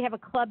a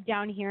club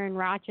down here in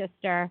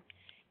Rochester,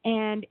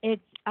 and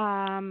it's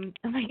oh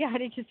my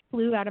God, it just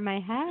flew out of my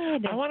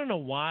head. I want to know,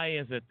 why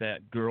is it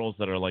that girls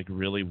that are like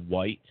really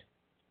white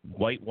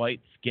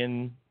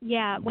skin,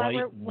 why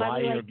are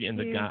like in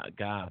the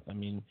goth? I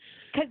mean,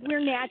 because we're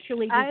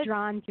naturally just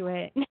drawn to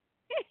it. Just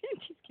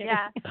kidding.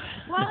 Yeah.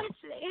 Well,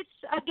 it's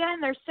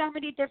again, there's so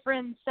many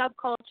different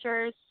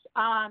subcultures.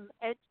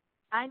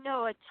 I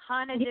know a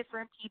ton of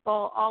different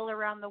people all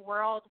around the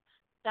world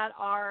that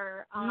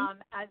are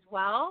as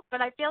well.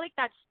 But I feel like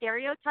that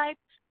stereotype,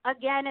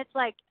 again, it's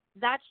like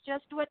that's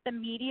just what the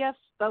media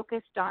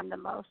focused on the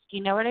most.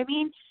 You know what I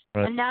mean?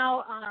 Right. And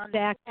now,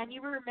 and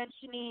you were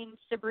mentioning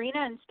Sabrina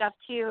and stuff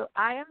too.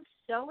 I am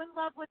so in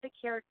love with the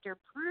character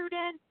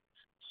Prudence.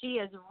 She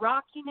is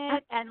rocking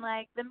it, and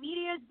like the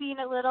media is being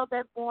a little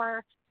bit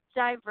more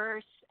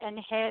diverse and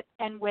hip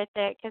and with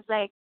it, because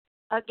like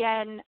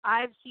again,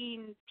 I've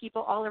seen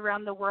people all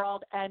around the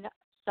world, and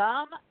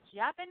some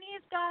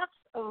Japanese goths,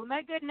 oh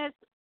my goodness,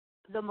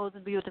 the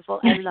most beautiful.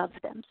 I love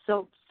them.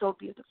 So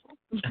beautiful.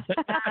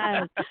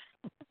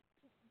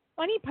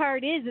 Funny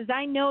part is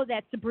I know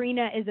that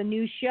Sabrina is a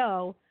new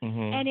show,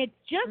 and it's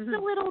just a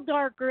little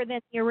darker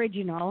than the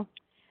original.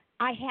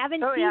 I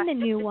haven't seen the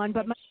new one,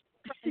 but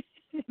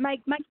my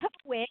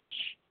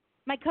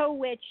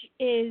co-witch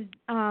is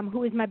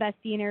who is my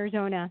bestie in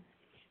Arizona.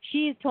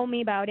 She's told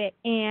me about it,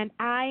 and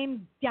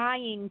I'm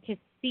dying to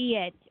see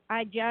it.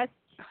 I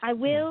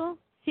will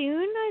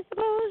soon, I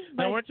suppose.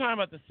 But now we're talking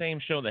about the same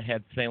show that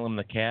had Salem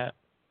the Cat.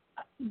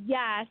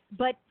 Yes,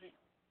 but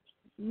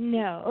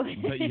no.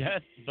 But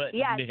yes, but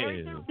yeah, no.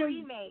 There's a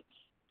remake.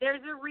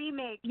 There's a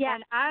remake. Yeah.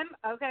 And I'm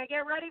okay.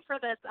 Get ready for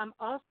this. I'm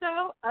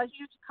also a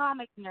huge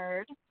comic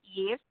nerd.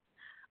 Yes.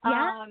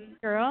 Yeah,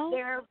 girl.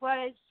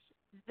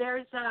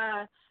 There's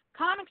a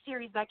comic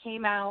series that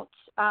came out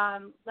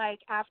like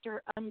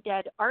after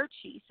Undead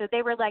Archie. So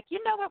they were like,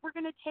 you know what, we're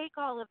going to take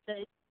all of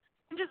this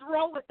and just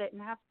roll with it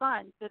and have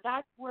fun. So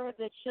that's where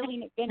the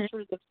Chilling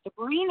Adventures of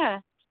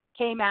Sabrina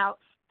came out.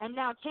 And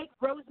now take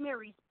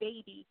Rosemary's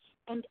Baby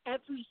and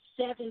every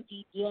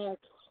 70 dark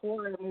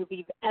horror movie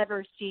you've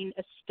ever seen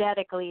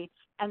aesthetically,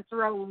 and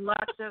throw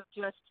lots of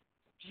just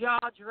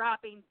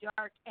jaw-dropping,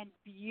 dark, and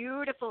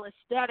beautiful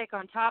aesthetic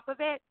on top of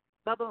it.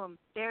 Ba-boom.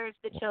 There's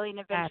the Chilling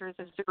Adventures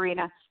of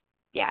Sabrina.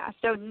 Yeah,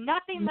 so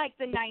nothing like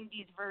the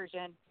 90s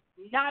version.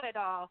 Not at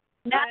all.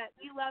 But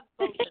we love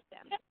both of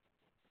them.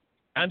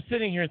 I'm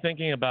sitting here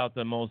thinking about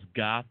the most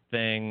goth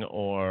thing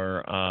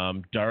or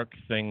dark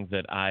thing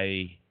that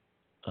I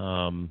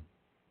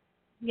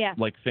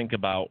like think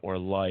about or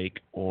like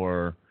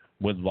or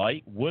would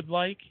like.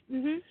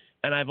 Mm-hmm.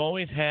 And I've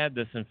always had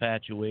this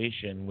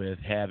infatuation with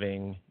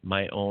having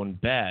my own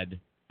bed,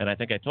 and I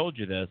think I told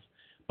you this,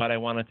 but I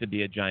want it to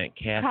be a giant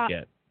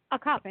casket. A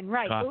coffin,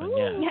 right. Coffin,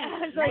 Ooh,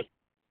 yeah. Like,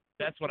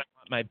 that's what I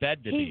want my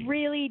bed to be. He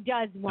really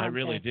does want I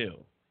really this.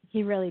 do.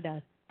 He really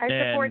does. I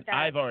support that.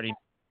 I've already...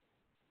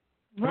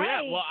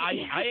 Right. Yeah, well,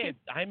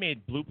 I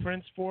made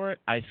blueprints for it.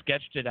 I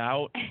sketched it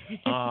out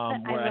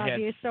where I had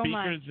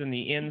speakers in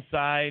the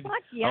inside, a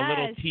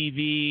little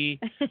TV,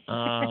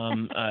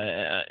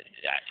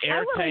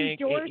 air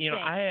tank.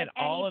 I had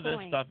all of this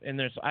stuff in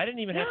there, so I didn't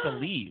even have to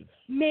leave.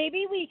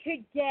 Maybe we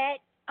could get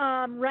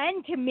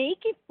Ren to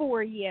make it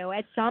for you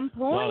at some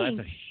point. Well,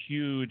 that's a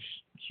huge.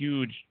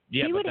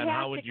 Yeah, but then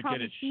how would you get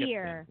it shipped?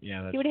 Here.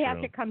 Yeah, that's he would true.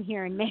 have to come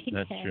here and make it.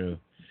 That's true.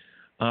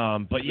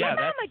 But yeah,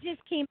 my mama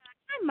just came.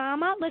 Hi,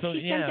 Mama. Look,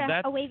 she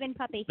sent a waving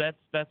puppy.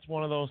 That's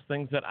one of those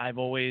things that I've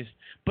always.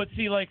 But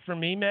see, like for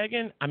me,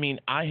 Megan, I mean,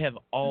 I have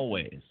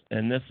always,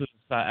 and this is,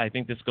 I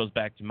think this goes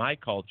back to my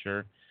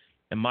culture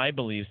and my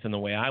beliefs and the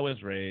way I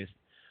was raised.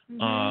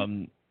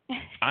 I'm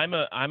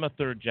a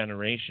third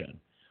generation.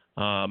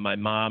 My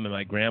mom and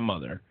my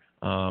grandmother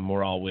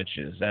were all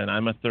witches, and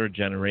I'm a third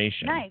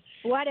generation. Nice.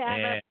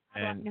 Whatever.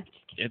 And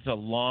it's a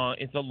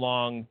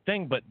long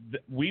thing, but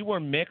we were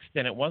mixed,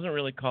 and it wasn't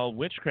really called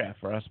witchcraft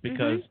for us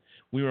because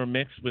we were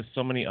mixed with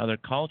so many other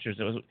cultures.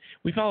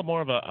 We followed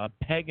more of a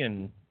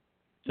pagan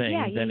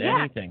thing than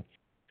anything.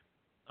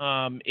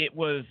 It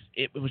was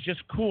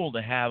just cool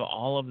to have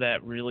all of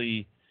that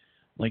really,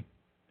 like,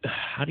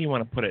 how do you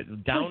want to put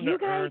it? Down to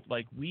earth,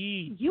 like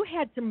we. You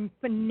had some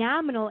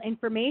phenomenal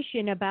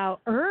information about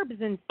herbs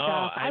and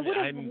stuff. I would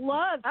have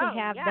loved to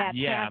have that.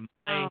 Yeah,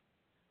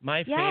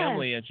 my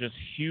family is just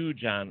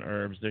huge on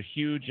herbs. They're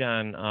huge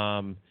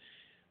on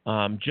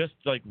just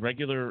like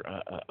regular.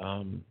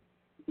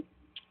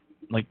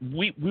 Like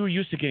we were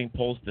used to getting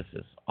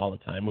poultices all the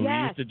time. We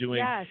were used to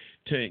doing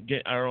to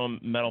get our own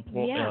metal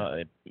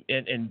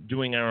and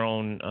doing our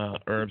own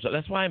herbs.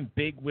 That's why I'm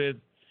big with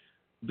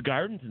the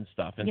gardens and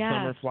stuff and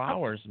summer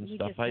flowers and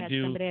stuff. I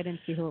do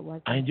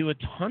a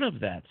ton of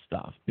that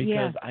stuff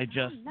because I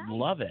just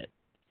love it.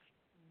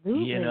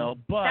 Absolutely. You know,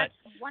 but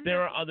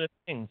there are other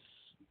things.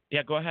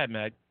 Yeah, go ahead,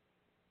 Meg.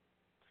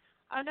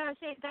 I was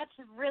saying that's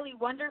really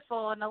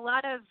wonderful, and a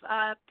lot of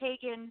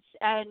pagans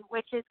and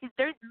witches, because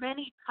there's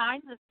many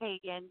kinds of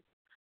pagans,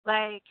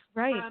 like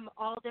from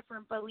all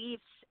different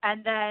beliefs,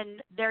 and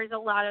then there's a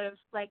lot of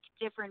like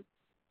different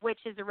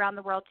witches around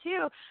the world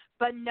too.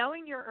 But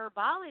knowing your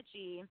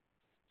herbology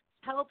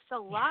helps a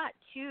lot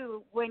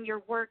too when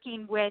you're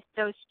working with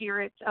those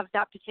spirits of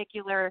that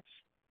particular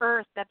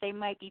earth that they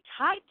might be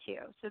tied to.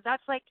 So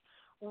that's like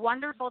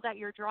wonderful that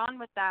you're drawn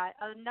with that.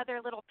 Another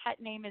little pet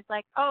name is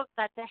like, oh,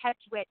 that's a hedge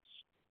witch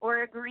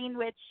or a green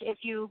witch if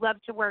you love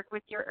to work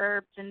with your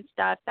herbs and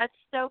stuff. That's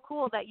so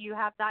cool that you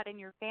have that in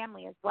your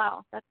family as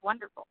well. That's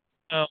wonderful.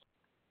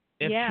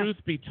 If truth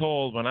be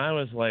told, when I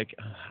was like,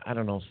 I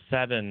don't know,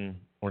 7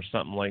 or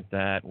something like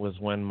that, was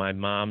when my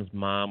mom's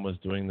mom was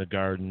doing the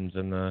gardens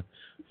and the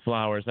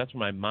flowers. That's where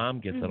my mom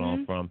gets it all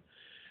from.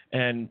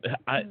 And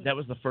that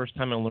was the first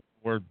time I learned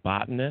the word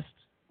botanist.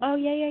 Oh,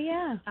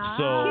 yeah.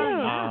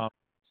 So,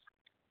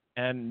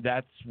 and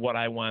that's what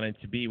I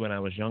wanted to be when I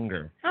was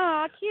younger.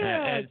 Oh, cute.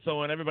 And so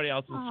when everybody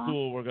else in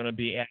school were going to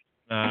be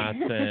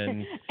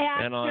astronauts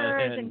and all,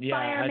 and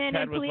firemen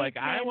Ted and was policemen. like,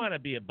 I want to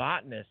be a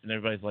botanist. And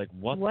everybody's like,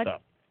 what the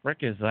frick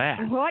is that?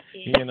 What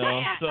is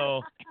that?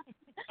 So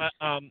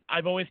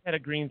I've always had a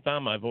green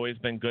thumb. I've always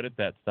been good at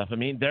that stuff. I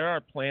mean, there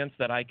are plants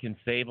that I can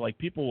save. Like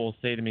people will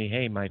say to me,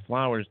 hey, my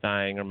flower's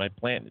dying or my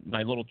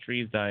little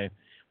tree's dying.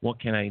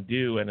 What can I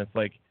do? And it's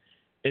like,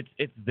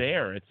 it's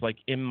there. It's like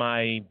in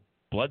my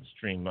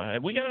bloodstream.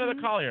 We got another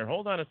call here.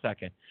 Hold on a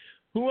second.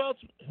 Who else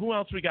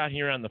we got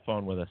here on the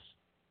phone with us?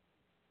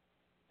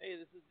 Hey,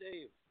 this is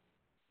Dave.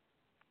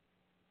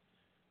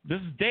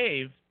 This is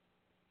Dave.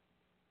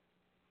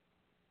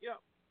 Yeah,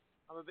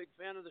 I'm a big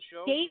fan of the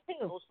show. Dave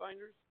who? Ghost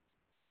Finders.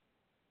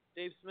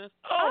 Dave Smith.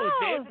 Oh,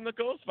 Dave from the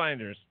Ghost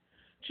Finders.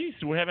 Jeez,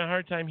 we're having a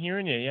hard time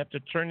hearing you. You have to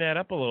turn that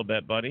up a little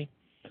bit, buddy.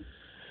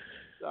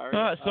 Sorry.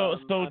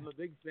 I'm a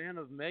big fan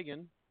of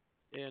Megan,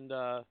 and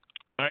I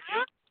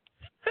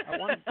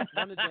wanted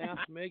to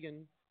ask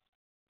Megan.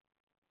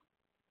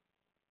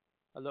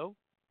 Hello?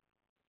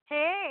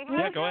 Hey.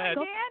 Yeah, go ahead.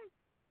 Dan?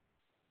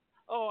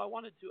 Oh, I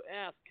wanted to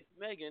ask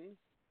Megan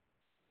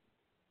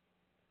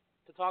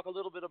to talk a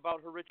little bit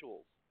about her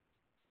rituals.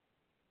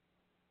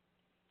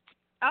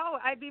 Oh,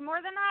 I'd be more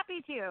than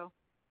happy to.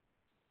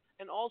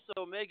 And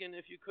also, Megan,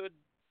 if you could,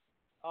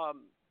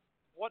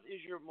 what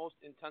is your most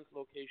intense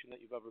location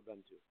that you've ever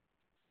been to?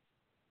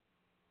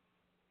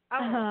 Oh,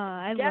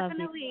 I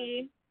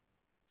definitely.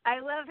 I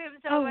love him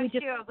so much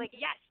too. I'm like,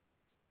 yes.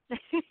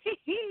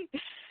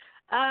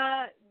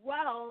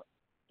 Well,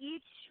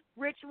 each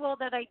ritual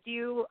that I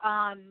do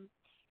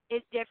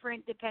is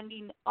different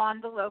depending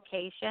on the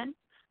location.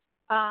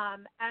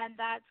 And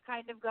that's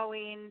kind of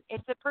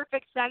it's a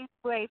perfect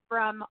segue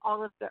from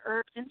all of the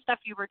herbs and stuff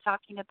you were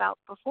talking about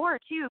before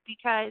too,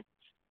 because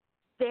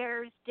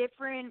there's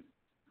different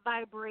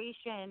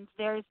vibrations,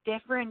 there's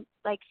different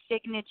like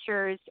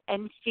signatures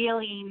and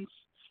feelings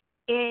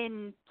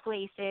in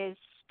places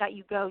that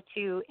you go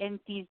to in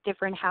these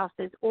different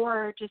houses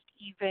or just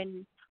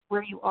even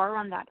where you are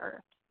on that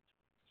earth.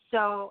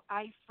 So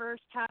I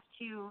first have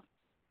to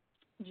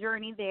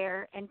journey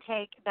there and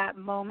take that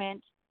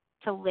moment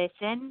to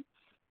listen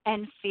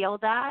and feel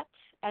that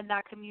and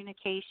that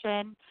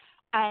communication.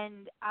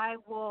 And I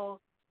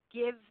will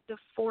give the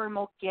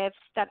formal gifts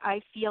that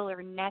I feel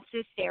are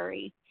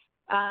necessary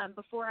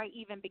before I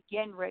even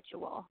begin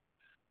ritual.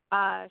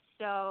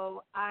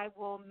 So I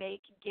will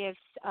make gifts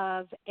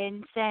of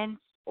incense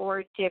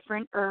or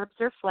different herbs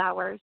or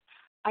flowers.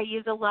 I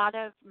use a lot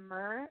of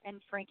myrrh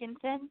and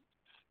frankincense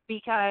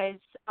because,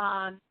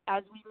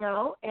 as we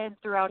know, and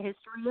throughout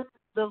history,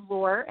 the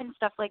lore and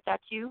stuff like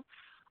that too,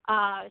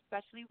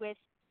 especially with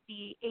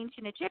the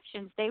ancient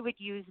Egyptians, they would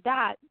use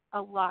that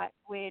a lot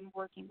when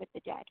working with the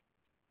dead.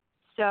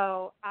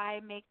 So I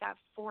make that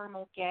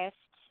formal gift.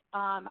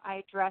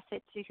 I address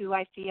it to who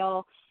I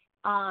feel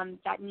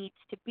that needs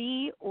to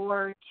be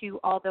or to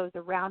all those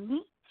around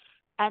me.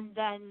 And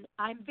then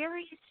I'm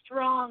very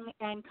strong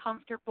and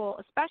comfortable,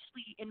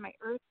 especially in my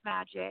earth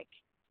magic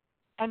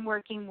and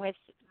working with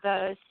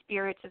the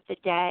spirits of the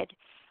dead.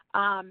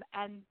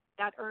 And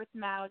that earth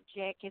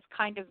magic is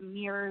kind of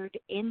mirrored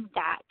in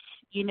that.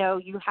 You know,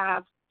 you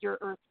have your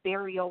earth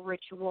burial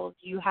rituals,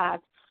 you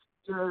have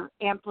your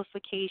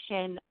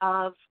amplification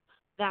of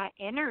that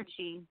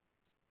energy.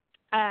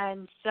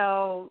 And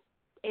so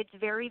it's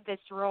very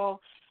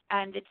visceral,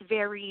 and it's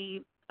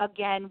very,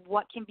 again,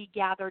 what can be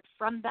gathered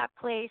from that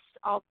place.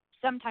 I'll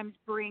sometimes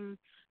bring,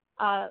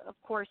 of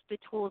course, the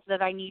tools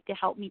that I need to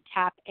help me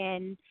tap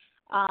in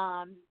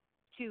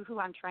to who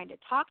I'm trying to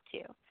talk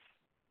to.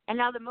 And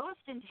now the most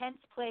intense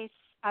place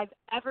I've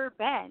ever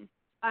been,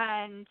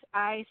 and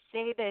I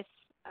say this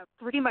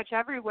pretty much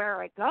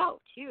everywhere I go,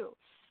 too,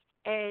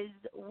 is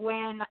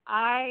when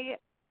I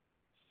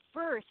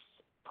first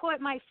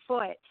put my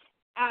foot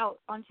out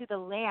onto the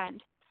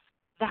land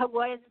that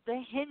was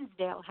the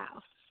Hinsdale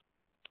house.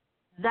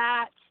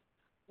 That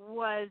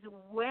was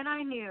when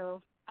I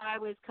knew I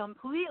was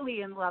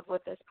completely in love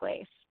with this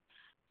place.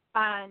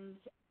 And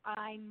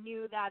I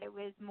knew that it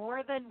was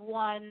more than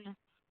one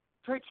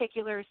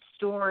particular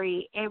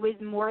story. It was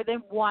more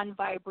than one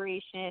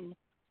vibration.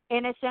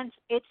 In a sense,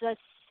 it's a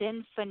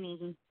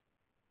symphony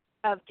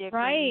of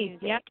different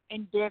music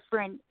and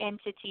different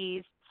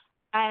entities.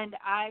 And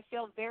I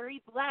feel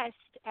very blessed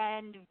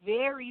and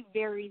very,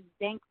 very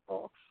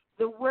thankful.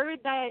 The word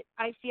that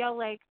I feel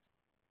like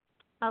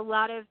a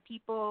lot of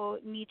people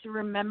need to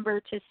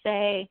remember to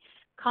say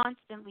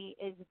constantly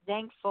is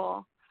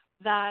thankful,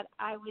 that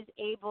I was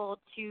able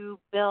to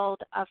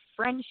build a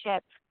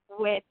friendship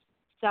with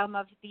some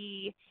of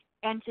the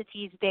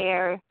entities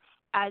there,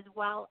 as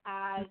well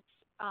as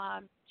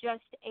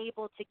just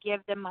able to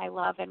give them my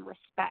love and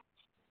respect.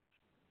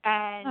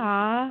 And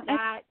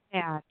that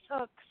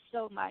took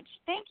so much.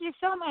 Thank you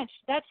so much.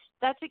 That's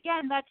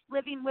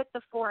living with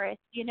the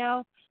forest, you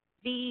know.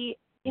 The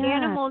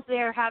animals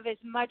there have as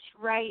much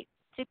right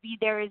to be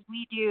there as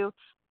we do.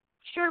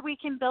 Sure, we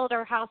can build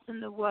our house in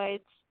the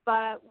woods,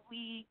 but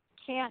we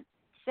can't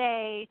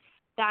say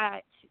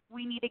that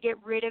we need to get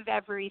rid of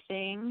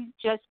everything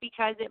just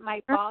because it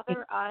might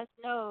bother us.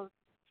 No,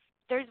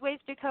 there's ways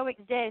to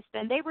coexist,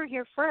 and they were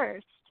here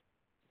first.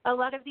 A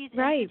lot of these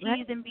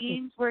entities and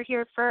beings were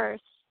here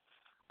first.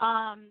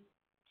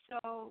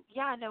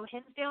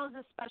 Hinsdale is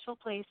a special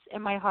place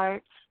in my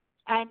heart,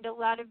 and a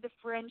lot of the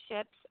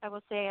friendships I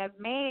will say I've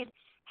made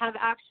have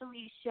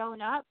actually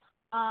shown up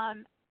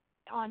on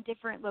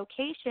different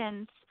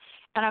locations,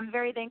 and I'm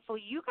very thankful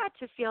you got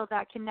to feel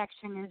that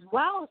connection as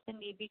well,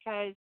 Cindy,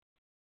 because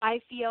I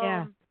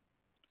feel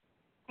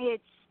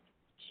it's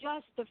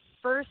just the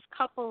first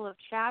couple of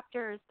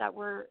chapters that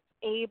we're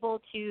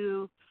able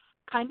to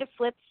kind of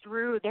flip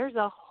through. There's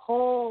a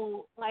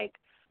whole,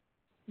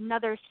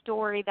 another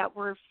story that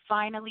we're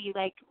finally,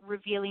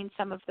 revealing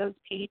some of those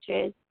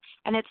pages,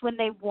 and it's when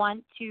they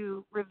want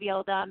to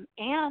reveal them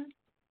and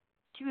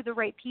to the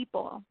right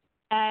people.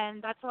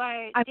 And that's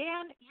why,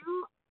 Dan,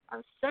 you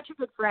are such a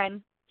good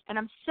friend, and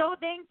I'm so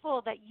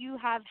thankful that you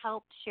have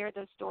helped share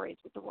those stories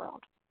with the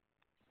world.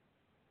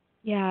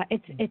 Yeah,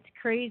 it's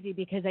crazy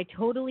because I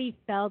totally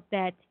felt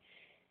that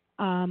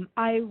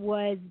I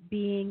was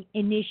being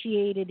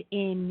initiated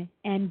in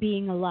and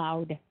being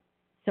allowed.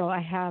 So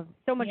I have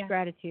so much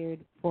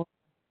gratitude for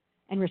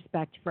and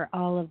respect for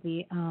all of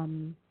the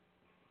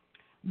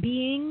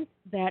beings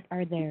that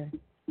are there.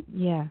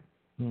 Yeah.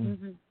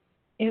 Mm-hmm.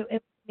 It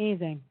was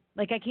amazing.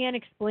 I can't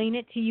explain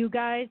it to you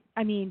guys.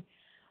 I mean,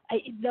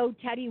 though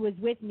Teddy was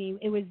with me,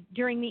 it was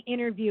during the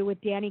interview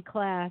with Danny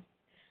Class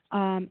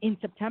in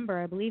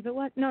September, I believe it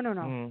was. No.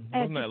 Wasn't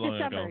that long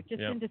December,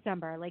 ago. in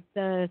December,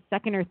 the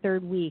second or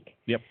third week.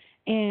 Yep.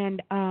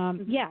 And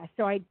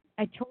so I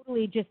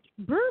totally just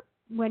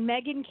when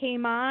Megan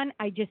came on,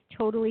 I just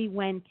totally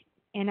went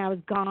and I was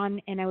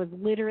gone, and I was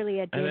literally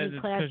at Danny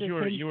Class's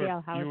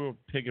Hinsdale house. You were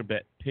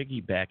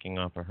piggybacking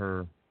off of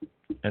her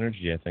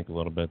energy, I think, a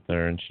little bit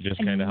there, and she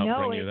just kind of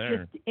helped bring you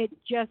there.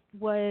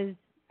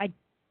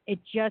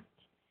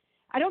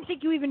 I don't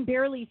think you even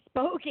barely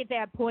spoke at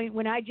that point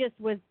when I just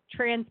was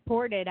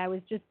transported. I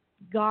was just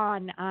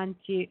gone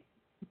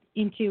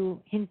into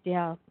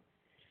Hinsdale.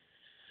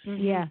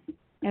 Mm-hmm. Yeah,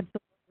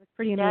 absolutely. It was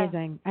pretty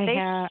amazing.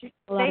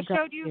 They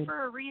showed you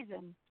for a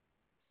reason.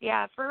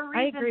 Yeah, for a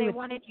reason they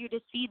wanted you to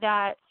see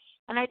that.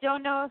 And I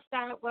don't know if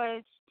that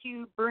was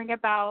to bring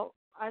about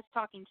us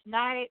talking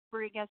tonight,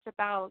 bring us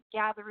about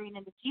gathering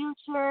in the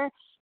future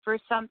for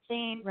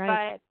something.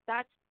 Right.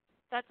 But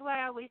that's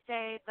why I always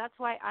say that's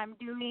why I'm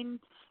doing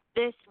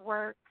this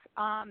work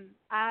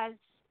as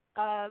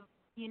I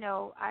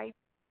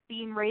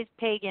being raised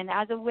pagan,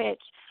 as a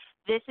witch.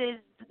 This is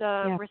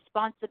the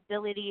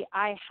responsibility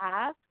I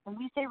have. And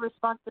we say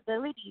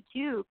responsibility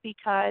too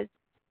because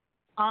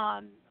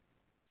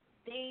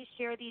they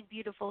share these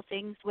beautiful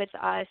things with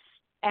us,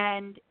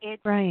 and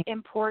it's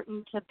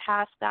important to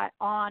pass that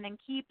on and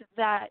keep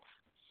that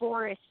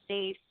forest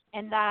safe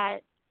and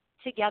that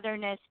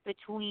togetherness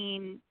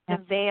between the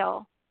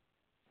veil,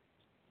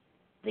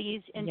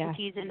 these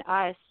entities and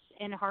us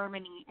in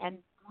harmony, and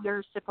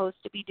we're supposed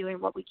to be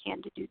doing what we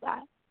can to do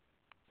that.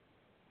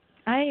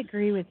 I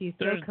agree with you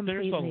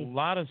completely. There's a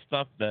lot of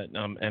stuff that,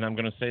 and I'm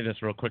going to say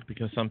this real quick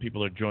because some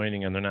people are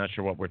joining and they're not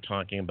sure what we're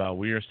talking about.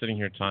 We are sitting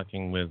here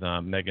talking with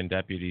Megan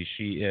Deputy.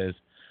 She is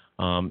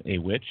a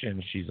witch,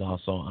 and she's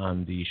also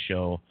on the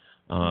show,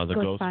 The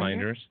Ghost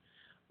Finders.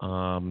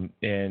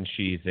 and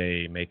she's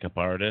a makeup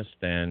artist,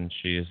 and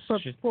she's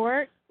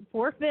for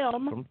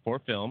film. For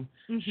film.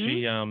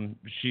 Mm-hmm.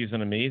 She's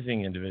an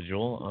amazing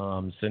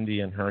individual. Cindy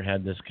and her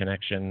had this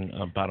connection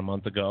about a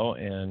month ago,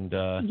 and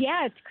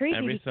yeah, it's crazy.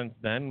 Ever since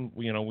then,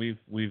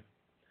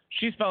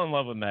 she's fell in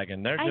love with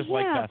Megan. They're just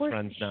like best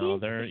friends now.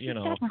 They're she's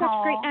got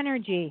such great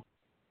energy.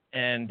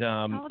 And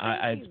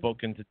I had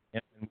spoken to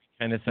Dan, and we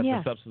kind of set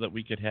this up so that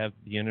we could have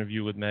the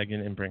interview with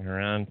Megan and bring her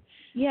on.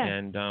 Yeah.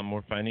 And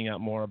we're finding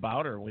out more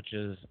about her, which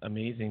is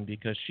amazing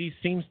because she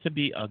seems to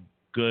be a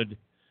good.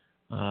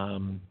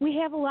 We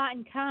have a lot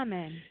in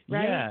common,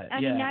 right? Yeah,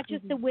 I mean, not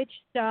just the witch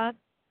stuff,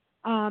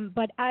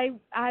 but I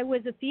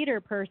was a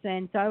theater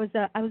person, so I was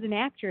an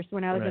actress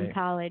when I was in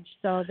college.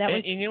 So that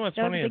was. And you know what's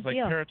funny? It's like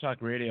Paratalk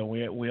Radio.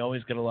 We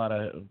always get a lot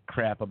of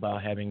crap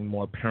about having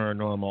more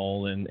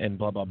paranormal and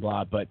blah blah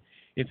blah, but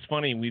it's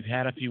funny, we've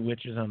had a few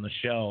witches on the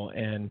show,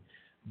 and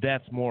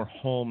that's more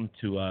home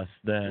to us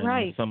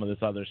than some of this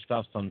other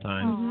stuff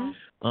sometimes.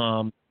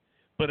 Mm-hmm.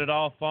 But it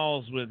all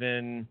falls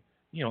within,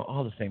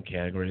 all the same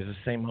categories, the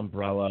same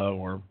umbrella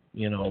or,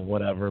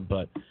 whatever.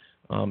 But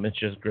it's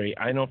just great.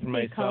 I know for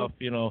myself,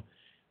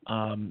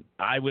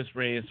 I was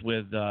raised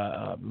with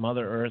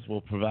Mother Earth will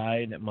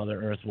provide,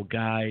 Mother Earth will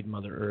guide,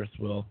 Mother Earth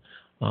will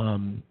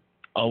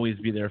always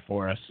be there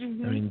for us.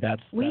 Mm-hmm. I mean,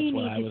 that's what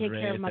I was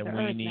raised, and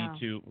we need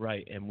to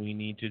and we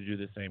need to do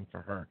the same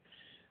for her.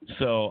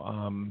 So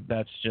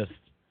that's just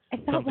I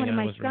thought one of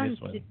my sons.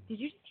 Did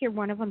you just hear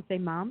one of them say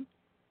 "mom"?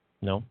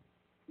 No.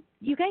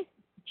 You guys,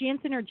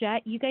 Jansen or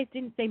Jet, you guys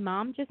didn't say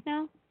 "mom" just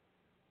now?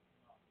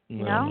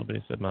 No,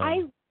 nobody said "mom."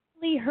 I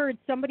really heard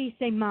somebody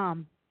say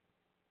 "mom."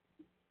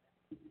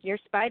 Your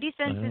spidey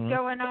sense is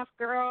going off,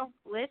 girl.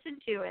 Listen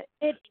to it.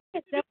 That's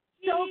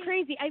so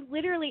crazy. I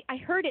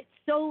heard it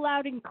so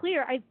loud and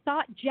clear. I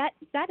thought Jet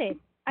said it.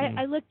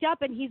 I looked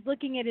up, and he's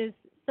looking at his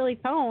silly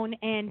phone,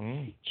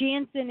 and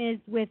Jansen is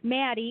with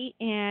Maddie,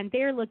 and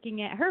they're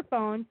looking at her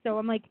phone. So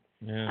I'm like,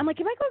 am I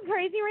going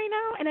crazy right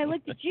now? And I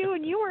looked at you,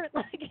 and you weren't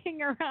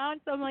looking around.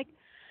 So I'm like,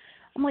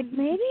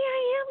 maybe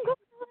I am going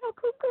a little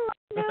cuckoo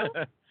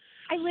now.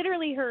 I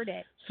literally heard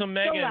it. So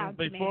Megan,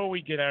 before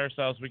we get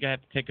ourselves, we have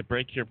to take a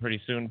break here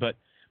pretty soon. But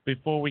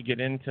before we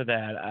get into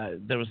that,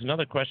 there was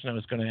another question I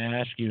was going to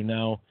ask you.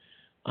 Now,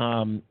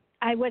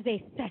 I was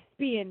a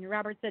thespian.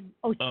 Robert said,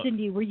 "Oh,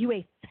 Cindy, were you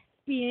a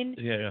thespian?"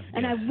 Yeah.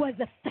 And I was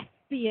a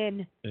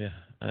thespian. Yeah,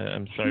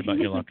 I'm sorry about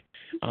your luck.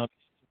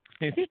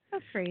 It's so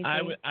crazy.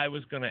 I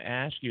was going to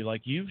ask you,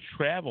 you've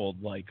traveled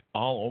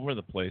all over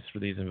the place for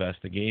these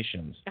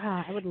investigations.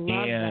 I would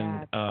love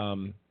that.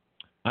 And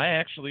I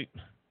actually,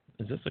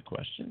 is this a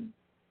question?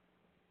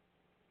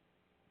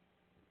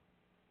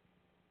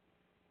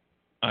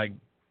 I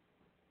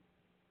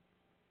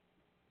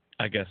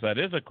guess that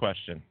is a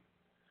question.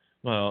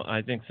 Well,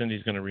 I think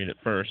Cindy's going to read it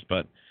first,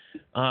 but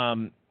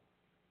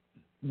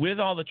with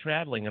all the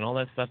traveling and all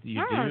that stuff that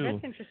you do,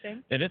 that's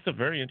interesting. And it's a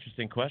very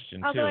interesting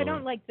question, Although too. I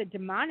don't like the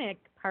demonic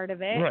part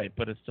of it. Right,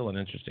 but it's still an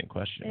interesting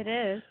question. It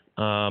is.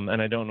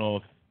 And I don't know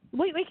if...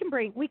 We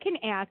can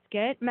ask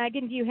it.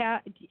 Megan,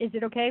 is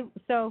it okay?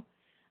 So,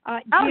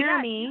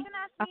 Jeremy... you can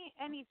ask me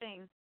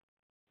anything.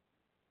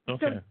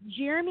 Okay. So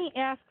Jeremy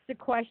asks a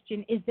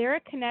question, is there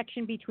a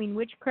connection between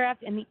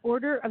witchcraft and the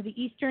Order of the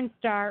Eastern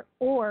Star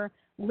or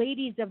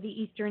Ladies of the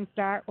Eastern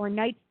Star or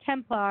Knights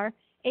Templar,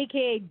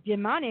 a.k.a.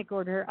 Demonic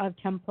Order of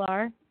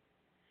Templar?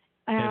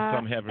 As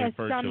some have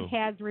referred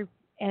to.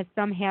 As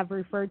some have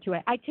referred to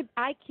it. I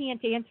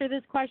can't answer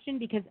this question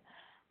because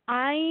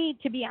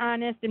to be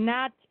honest, am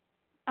not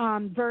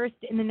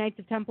versed in the Knights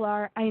of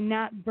Templar. I am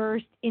not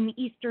versed in the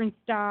Eastern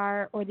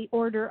Star or the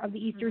Order of the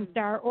Eastern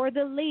Star or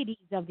the Ladies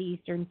of the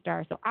Eastern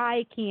Star. So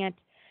I can't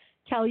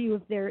tell you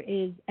if there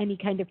is any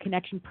kind of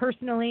connection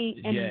personally.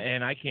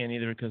 And I can't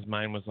either because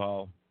mine was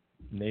all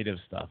native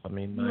stuff. I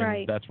mean,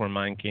 that's where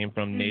mine came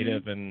from,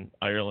 native and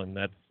Ireland.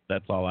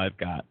 That's all I've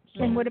got.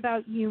 So. And what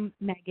about you,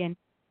 Megan?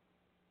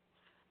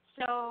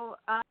 So,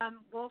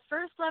 well,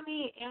 first let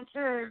me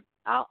answer.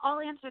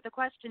 I'll answer the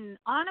question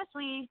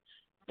honestly.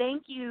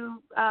 Thank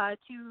you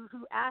to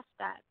who asked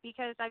that,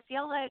 because I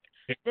feel like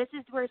this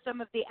is where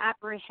some of the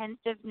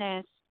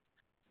apprehensiveness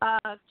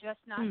of just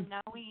not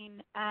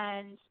knowing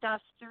and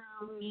stuff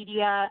through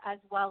media as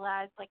well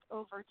as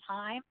over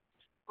time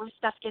where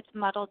stuff gets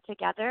muddled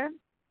together.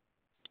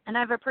 And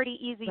I have a pretty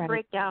easy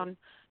breakdown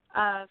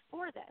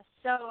for this.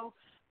 So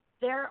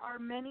there are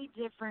many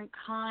different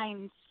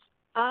kinds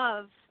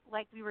of,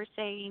 like we were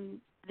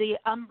saying, the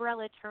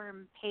umbrella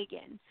term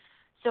pagan.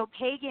 So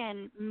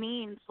pagan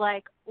means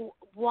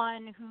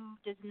one who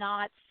does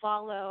not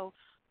follow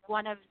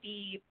one of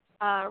the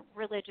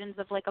religions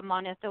of a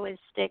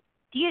monotheistic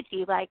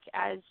deity,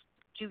 as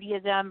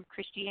Judaism,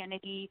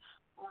 Christianity,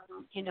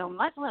 or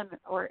Muslim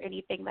or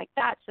anything like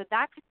that. So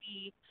that could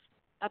be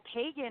a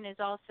pagan is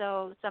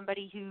also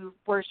somebody who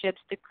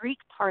worships the Greek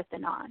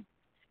Parthenon.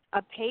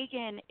 A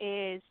pagan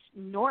is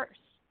Norse.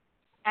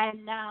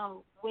 And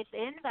now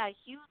within that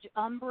huge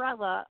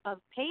umbrella of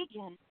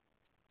pagan,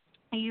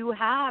 you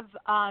have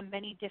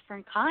many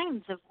different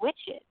kinds of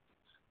witches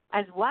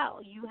as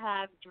well. You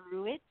have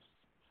druids,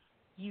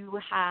 You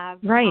have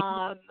right.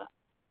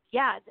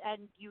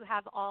 And you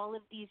have all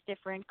of these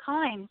different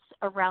kinds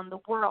around the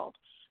world.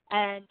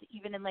 And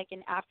even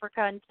in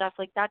Africa and stuff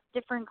like that,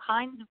 different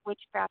kinds of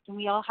witchcraft, and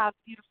we all have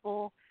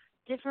beautiful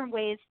different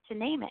ways to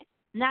name it.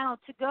 Now,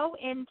 to go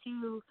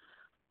into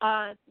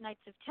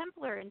Knights of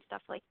Templar and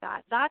stuff like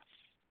that,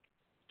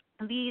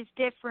 these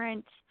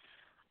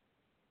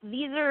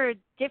are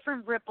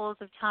different ripples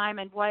of time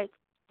and what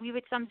we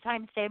would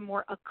sometimes say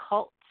more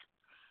occult.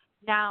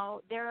 Now,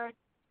 there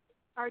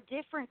are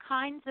different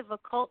kinds of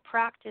occult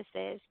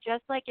practices,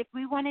 just like if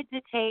we wanted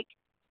to take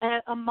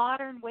a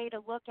modern way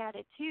to look at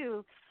it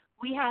too,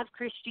 we have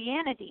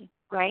Christianity,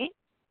 right?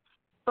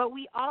 But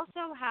we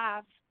also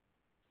have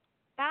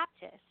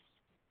Baptists.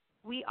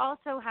 We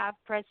also have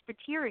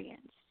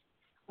Presbyterians.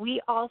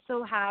 We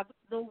also have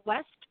the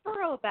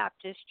Westboro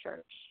Baptist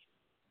Church.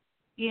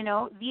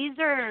 These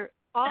are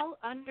all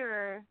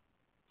under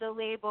the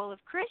label of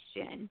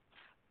Christian,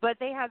 but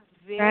they have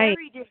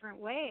very different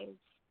ways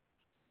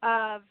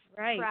of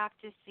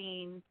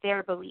practicing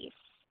their beliefs.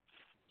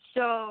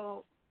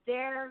 So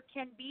there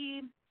can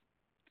be,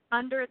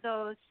 under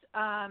those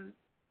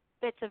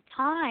bits of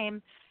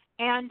time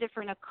and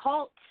different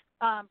occult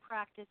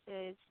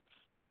practices,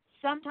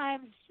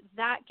 sometimes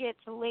that gets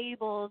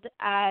labeled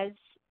as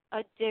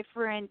a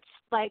different,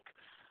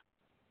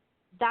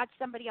 that's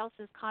somebody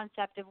else's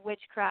concept of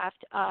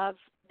witchcraft of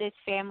this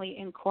family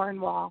in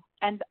Cornwall,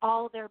 and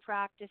all they're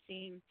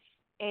practicing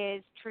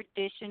is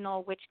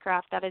traditional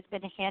witchcraft that has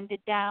been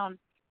handed down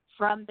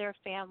from their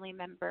family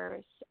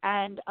members.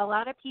 And a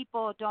lot of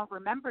people don't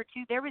remember,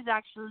 too, there was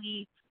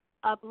actually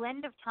a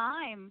blend of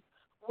time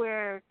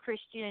where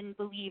Christian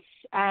beliefs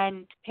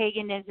and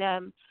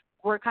paganism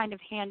were kind of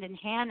hand in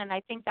hand. And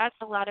I think that's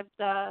a lot of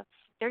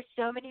there's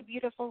so many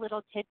beautiful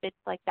little tidbits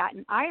like that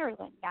in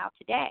Ireland now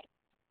today.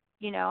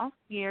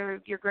 Your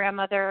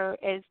grandmother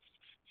is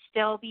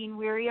still being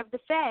weary of the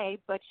Fae,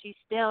 but she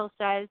still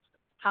says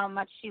how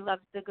much she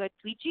loves the good,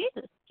 sweet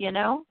Jesus,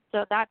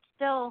 So that's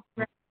still,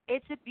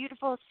 it's a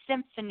beautiful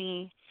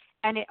symphony,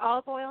 and it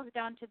all boils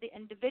down to the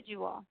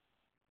individual.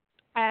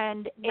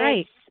 And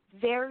it's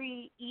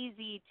very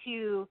easy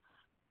to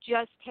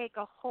just take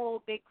a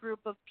whole big group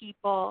of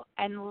people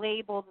and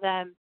label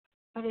them,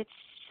 but it's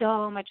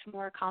so much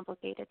more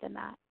complicated than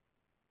that.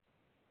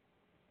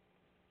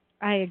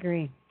 I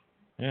agree.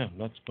 Yeah,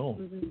 that's cool.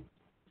 Mm-hmm.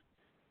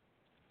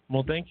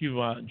 Well, thank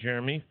you,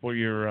 Jeremy, for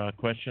your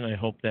question. I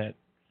hope that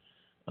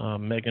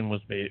Megan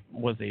was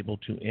able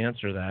to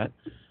answer that.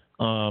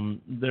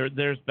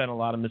 There's been a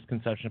lot of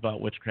misconception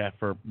about witchcraft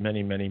for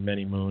many, many,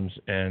 many moons,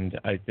 and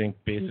I think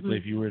basically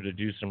if you were to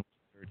do some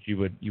research,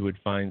 you would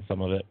find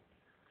some of it.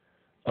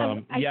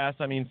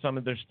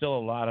 There's still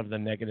a lot of the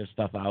negative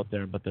stuff out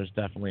there, but there's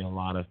definitely a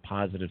lot of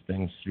positive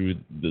things through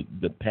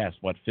the past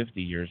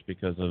 50 years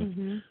because of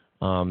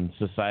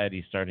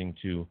society starting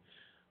to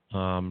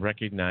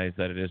recognize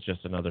that it is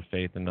just another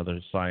faith, another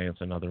science,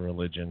 another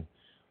religion,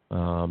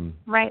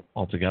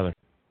 altogether.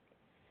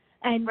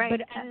 And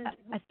but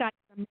aside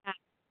from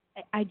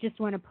that, I just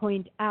want to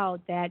point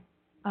out that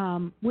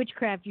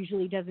witchcraft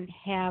usually doesn't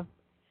have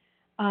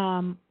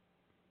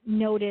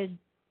noted.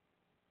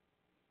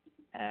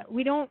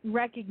 We don't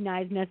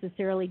recognize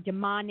necessarily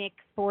demonic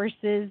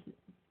forces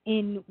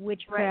in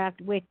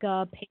witchcraft,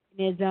 Wicca,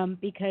 paganism,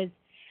 because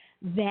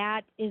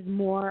that is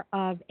more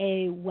of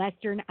a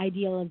Western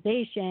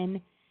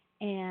idealization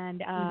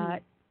and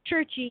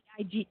churchy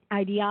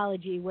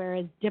ideology,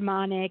 whereas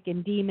demonic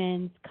and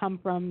demons come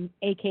from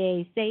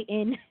AKA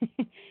Satan.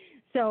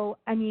 So,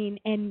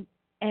 and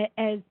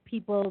as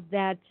people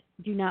that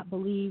do not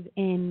believe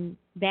in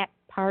that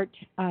part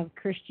of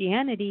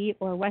Christianity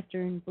or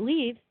Western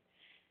beliefs,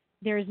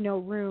 there's no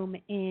room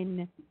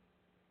in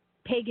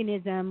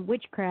paganism,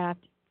 witchcraft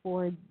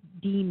for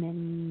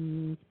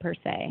demons per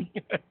se.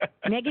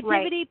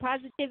 Negativity,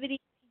 positivity,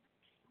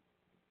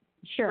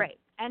 sure. Right.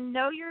 And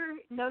know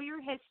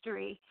your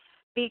history,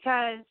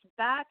 because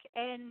back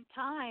in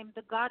time,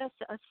 the goddess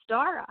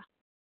Astara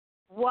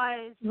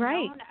was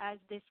known as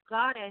this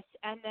goddess,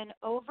 and then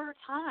over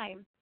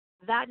time,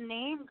 that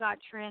name got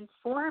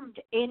transformed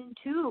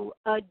into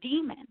a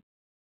demon.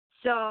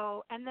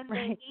 So, and then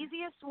the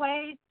easiest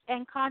way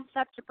and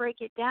concept to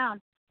break it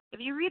down, if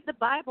you read the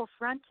Bible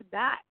front to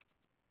back,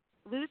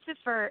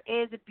 Lucifer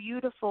is a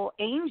beautiful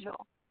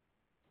angel.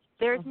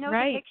 There's no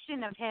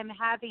depiction of him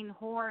having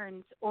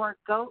horns or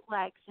goat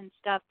legs and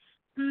stuff.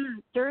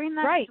 During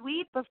the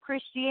sweep of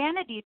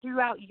Christianity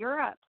throughout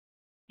Europe,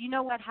 you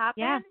know what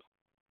happened?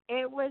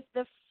 Yeah. It was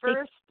the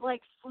first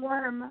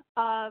form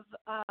of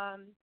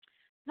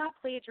not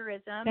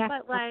plagiarism,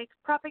 but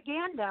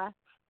propaganda.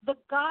 The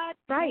god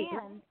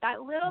Pan,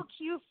 that little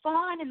cute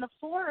fawn in the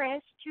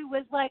forest who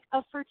was like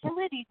a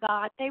fertility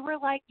god, they were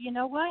like, you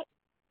know what?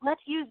 Let's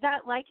use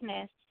that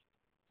likeness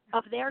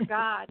of their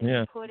god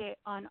and put it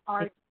on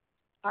our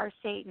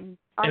Satan,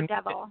 our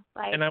devil.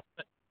 And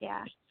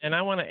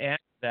I want to add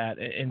that,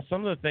 and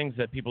some of the things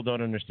that people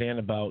don't understand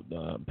about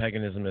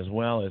paganism as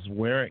well is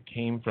where it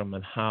came from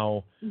and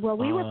how. Well,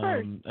 we were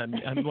first.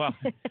 Well,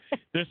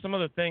 there's some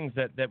other things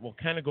that will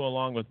kind of go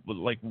along with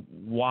like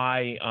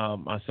why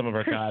some of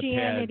our gods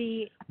had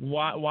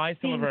why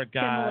some of our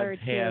gods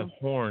have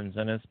horns,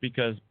 and it's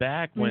because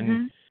back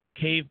when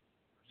caves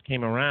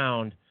came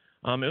around,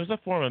 it was a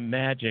form of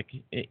magic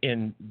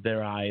in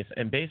their eyes,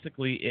 and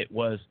basically it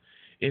was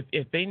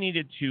if they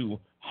needed to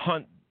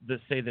hunt the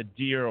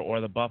deer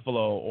or the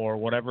buffalo or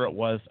whatever it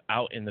was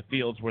out in the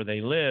fields where they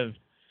lived,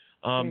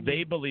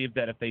 they believed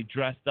that if they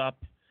dressed up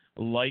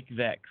like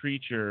that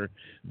creature,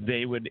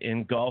 they would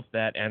engulf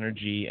that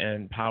energy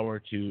and power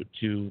to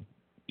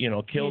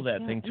kill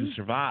that thing to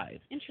survive.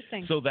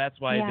 Interesting. So that's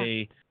why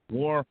they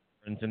wore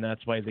horns, and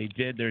that's why they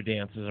did their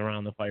dances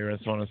around the fire and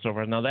so on and so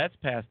forth. Now that's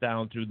passed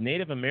down through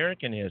Native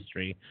American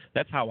history.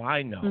 That's how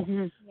I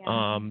know.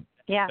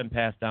 It's been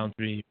passed down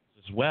through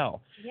as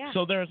well.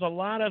 So there's a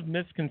lot of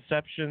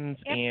misconceptions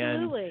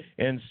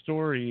and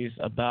stories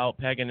about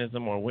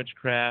paganism or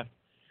witchcraft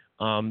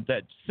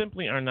that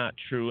simply are not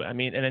true. I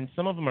mean, and then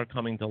some of them are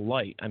coming to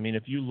light. I mean,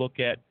 if you look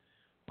at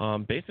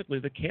basically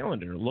the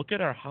calendar, look at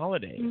our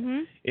holidays.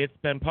 It's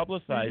been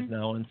publicized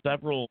now in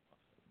several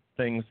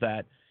things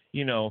that,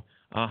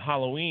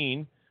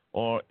 Halloween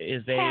or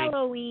is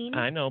Halloween.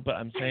 I know, but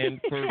I'm saying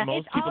for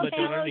most people that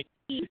don't understand,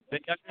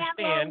 they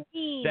understand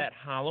that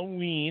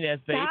Halloween, as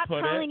they put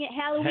it. Stop calling it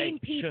Halloween,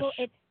 people.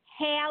 It's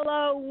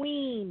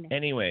Halloween.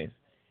 Anyways,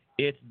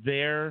 it's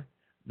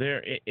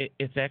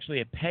it's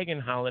actually a pagan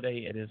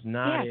holiday. It is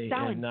not.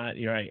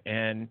 You're right.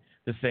 And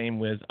the same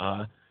with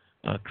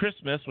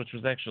Christmas, which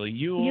was actually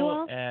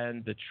Yule.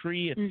 And the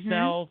tree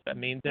itself. I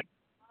mean,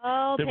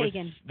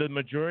 pagan. The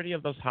majority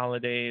of those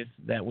holidays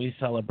that we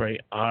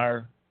celebrate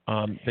are.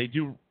 They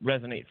do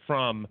resonate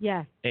from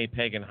a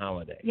pagan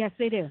holiday. Yes,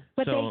 they do.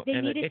 But they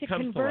needed to to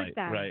convert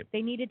them. Right.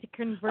 They needed to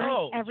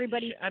convert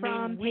everybody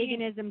from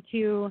paganism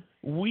to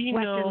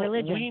Western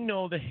religion. We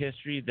know the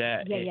history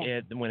that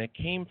when it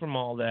came from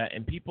all that,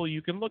 and people,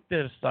 you can look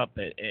this up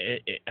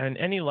in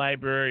any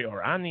library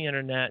or on the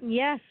internet.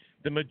 Yes.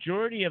 The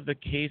majority of the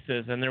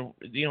cases, and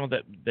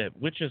that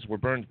witches were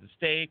burned at the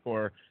stake,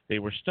 or they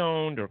were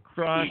stoned, or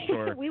crushed,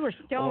 or we were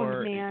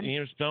stoned, man.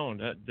 You were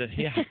stoned,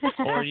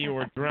 or you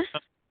were drowned.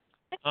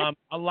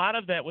 A lot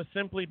of that was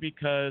simply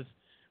because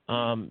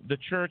the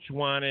church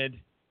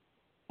wanted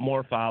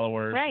more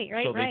followers. Right.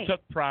 So they took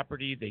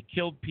property, they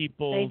killed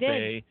people,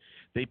 they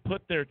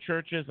put their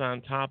churches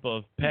on top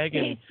of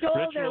pagan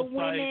ritual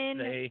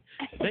sites.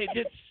 They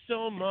did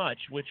so much,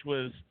 which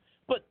was.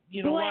 But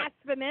you know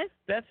blasphemous.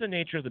 That's the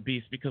nature of the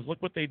beast, because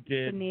look what they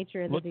did. The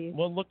nature of the beast.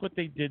 Well, look what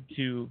they did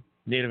to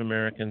Native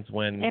Americans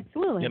when.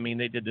 Absolutely. I mean,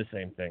 they did the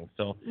same thing.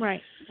 So.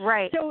 Right.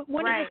 So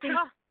one of the things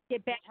to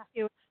get back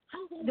to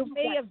the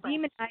way of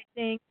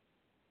demonizing,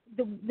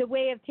 the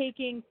way of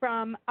taking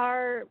from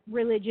our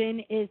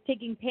religion is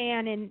taking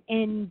Pan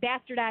and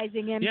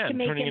bastardizing him to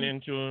make him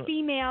into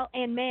female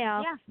and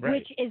male,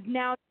 which is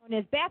now known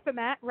as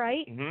Baphomet,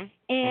 right?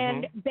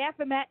 And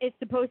Baphomet is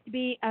supposed to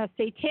be a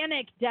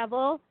satanic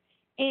devil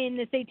in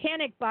the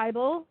Satanic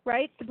Bible,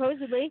 right?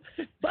 Supposedly.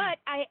 But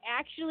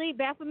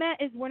Baphomet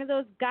is one of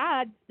those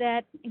gods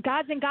and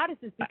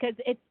goddesses, because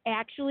it's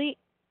actually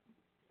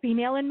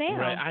female and male.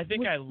 Right. I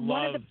think I love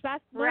one of the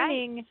best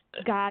running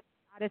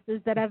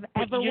goddesses that I've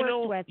ever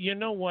worked with. You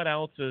know what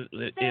else is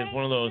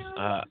one of those?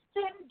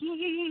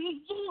 You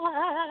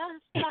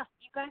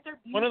guys are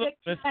music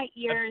to my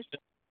ears.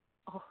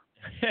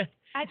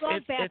 I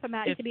love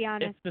Baphomet, to be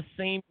honest. It's the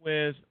same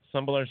with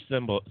some of our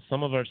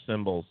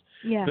symbols.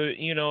 Yeah.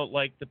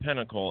 Like the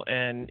pentacle,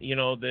 and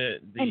the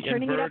and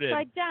turning inverted. it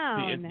upside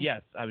down.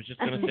 Yes, I was just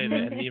going to say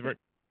that. And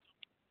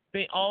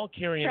they all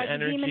carry an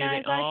energy.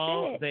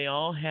 They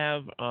all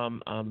have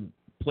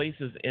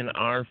places in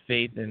our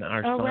faith, in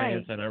our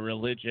science, and our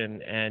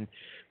religion, and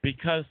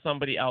because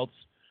somebody else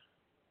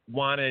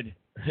wanted,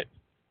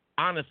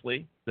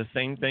 honestly, the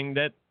same thing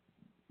that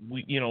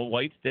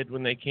whites did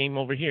when they came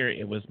over here.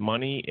 It was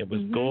money, it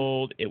was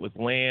gold, it was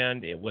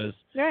land, it was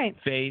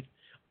faith,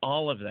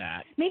 all of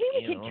that. Maybe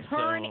we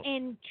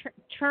can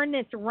turn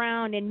this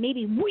around, and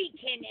maybe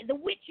the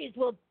witches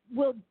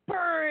will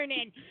burn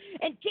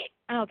and get.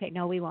 Okay,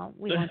 no, we won't.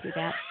 We won't do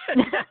that.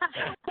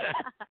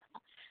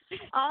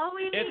 All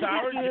we need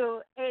to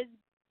do is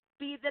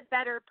be the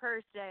better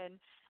person,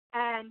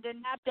 and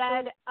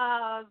instead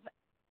of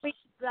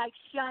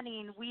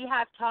shunning, we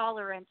have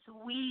tolerance.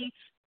 We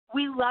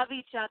love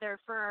each other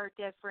for our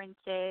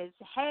differences.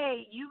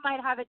 Hey, you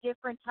might have a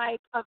different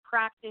type of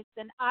practice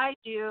than I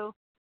do.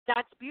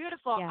 That's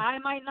beautiful. Yeah. I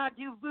might not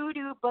do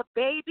voodoo, but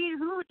baby,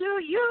 who do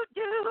you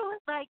do?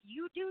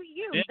 You do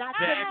you. That's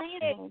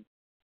amazing.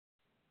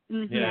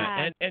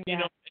 Yeah, and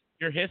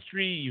your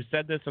history, you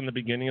said this in the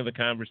beginning of the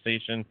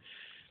conversation,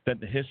 that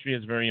the history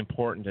is very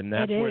important, and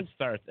that's where it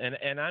starts.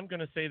 And I'm going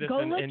to say this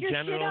in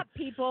general, shit up,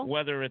 people.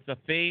 Whether it's a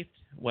faith,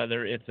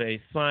 whether it's a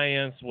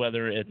science,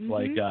 whether it's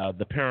like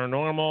the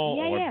paranormal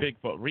or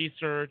Bigfoot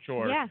research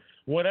or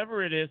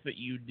whatever it is that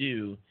you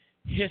do,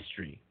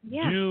 history.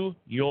 Yeah. Do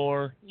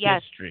your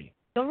history.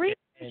 Don't read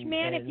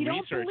man, if you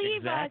don't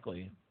believe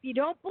exactly. us, if you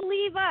don't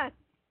believe us,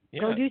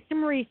 go do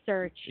some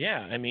research. Yeah,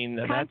 I mean,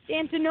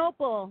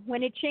 Constantinople,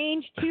 when it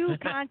changed to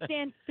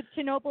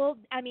Constantinople,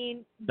 I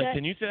mean...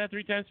 Can you say that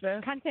 3 times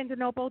fast?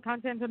 Constantinople.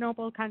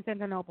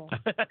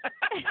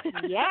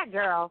 Yeah,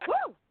 girl.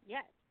 Woo!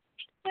 Yes.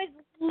 It was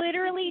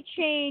literally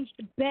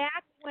changed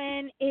back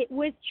when it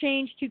was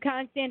changed to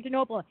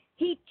Constantinople.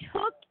 He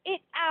took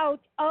it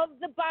out of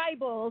the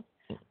Bible.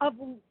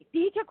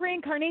 He took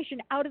reincarnation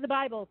out of the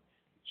Bible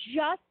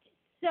just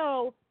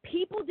so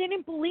people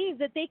didn't believe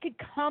that they could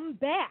come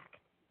back.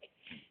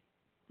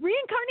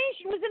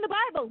 Reincarnation was in the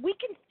Bible. We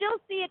can still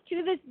see it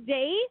to this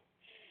day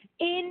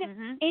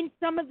in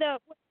some of the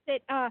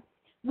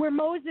where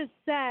Moses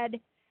said,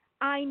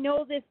 I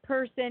know this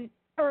person,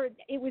 or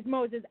it was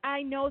Moses,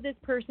 I know this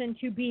person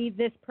to be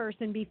this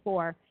person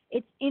before.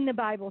 It's in the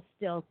Bible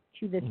still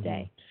to this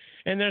day.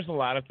 And there's a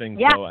lot of things,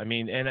 though. I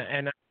mean,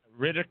 and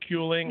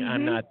ridiculing,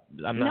 I'm not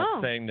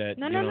saying that.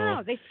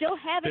 No. They still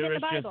have it in the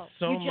Bible.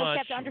 So you just much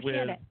have to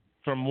understand it.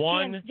 From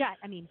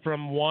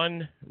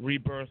one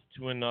rebirth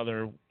to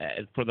another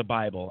for the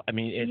Bible. I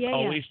mean, it's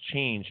always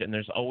changed, and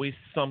there's always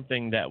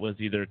something that was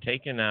either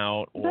taken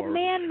out or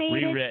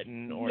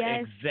rewritten or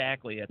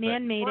exactly.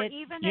 Man made or it.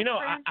 even a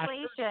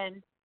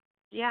translation.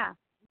 Yeah.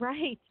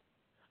 Right.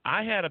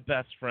 I had a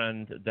best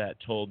friend that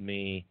told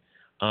me,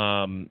 who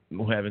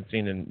I haven't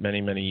seen in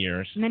many, many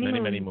years,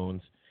 many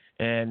moons,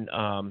 and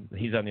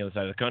he's on the other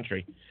side of the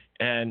country,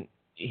 and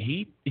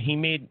he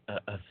made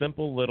a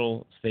simple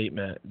little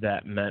statement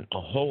that meant a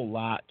whole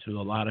lot to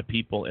a lot of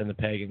people in the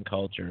pagan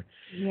culture,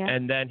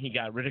 and then he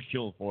got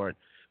ridiculed for it.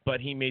 But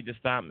he made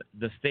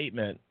the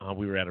statement.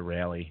 We were at a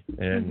rally,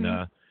 and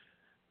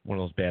one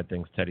of those bad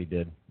things Teddy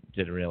did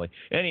a rally.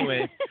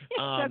 Anyway,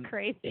 so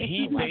crazy.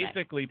 He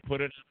basically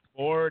put it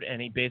forward, and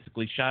he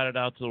basically shot it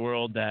out to the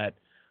world that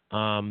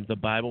the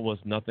Bible was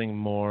nothing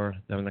more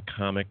than a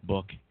comic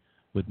book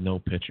with no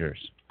pictures.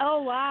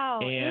 Oh,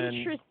 wow.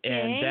 Interesting.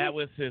 And that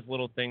was his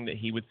little thing that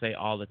he would say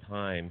all the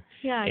time.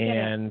 Yeah,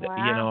 and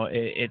wow.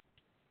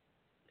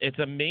 It's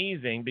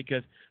amazing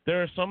because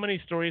there are so many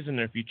stories in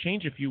there. If you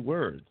change a few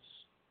words.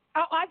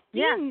 Oh, I've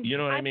seen. You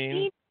know what I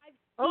mean?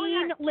 I've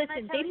seen.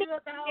 Listen, they make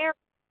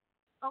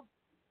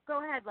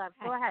go ahead, love.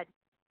 Go ahead.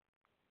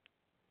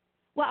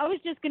 Well, I was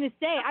just going to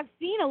say, I've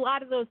seen a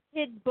lot of those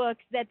kids'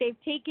 books that they've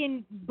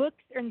taken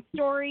books and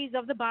stories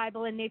of the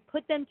Bible and they've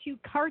put them to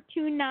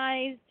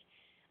cartoonized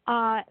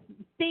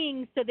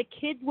things so the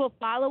kids will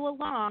follow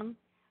along,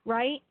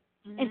 right?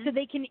 And so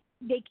they can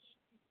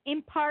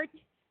impart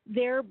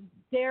their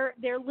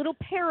little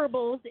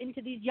parables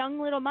into these young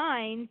little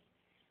minds,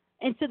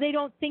 and so they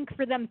don't think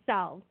for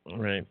themselves.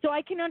 Right. So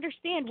I can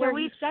understand where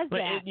he says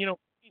that.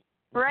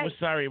 Right. We're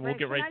sorry, we'll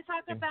get right. Can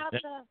I talk about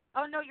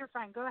Oh no, you're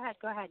fine. Go ahead.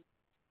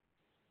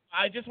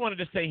 I just wanted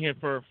to say here,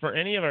 for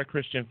any of our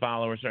Christian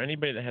followers or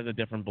anybody that has a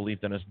different belief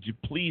than us,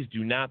 please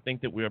do not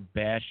think that we are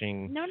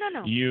bashing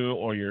you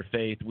or your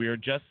faith. We are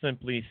just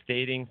simply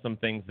stating some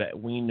things that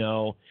we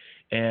know.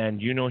 And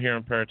here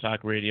on Paratalk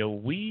Radio,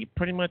 we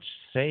pretty much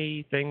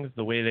say things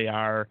the way they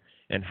are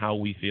and how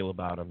we feel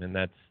about them, and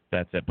that's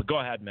it. But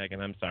go ahead,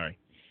 Megan. I'm sorry.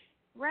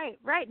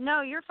 Right.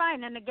 No, you're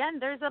fine. And again,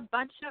 there's a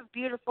bunch of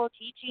beautiful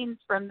teachings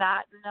from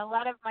that. And a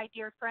lot of my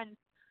dear friends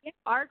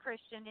are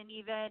Christian, and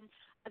even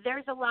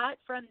there's a lot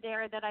from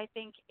there that I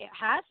think it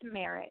has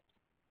merit.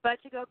 But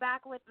to go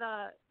back with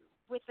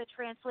the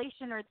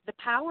translation or the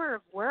power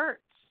of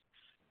words,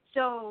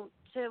 so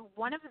to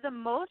one of the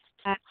most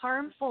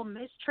harmful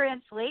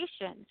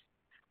mistranslations,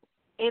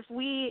 if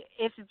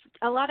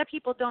a lot of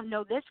people don't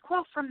know this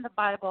quote from the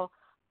Bible,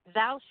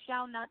 "Thou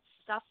shalt not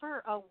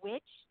suffer a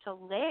witch to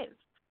live."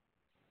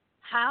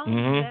 How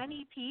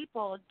many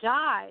people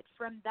died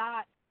from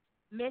that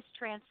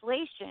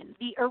mistranslation?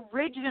 The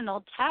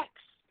original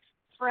text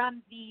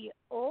from the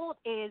old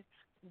is,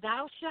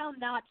 "Thou shalt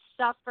not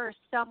suffer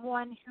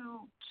someone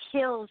who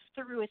kills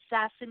through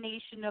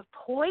assassination of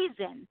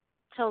poison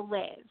to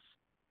live."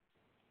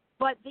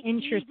 But the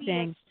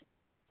easiest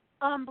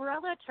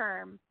umbrella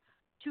term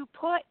to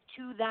put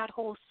to that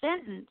whole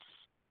sentence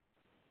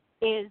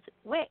is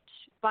witch,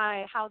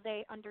 by how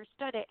they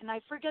understood it. And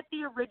I forget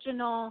the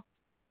original,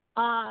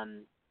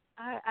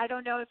 I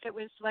don't know if it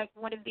was like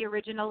one of the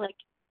original like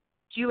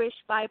Jewish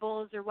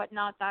Bibles or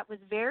whatnot that was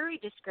very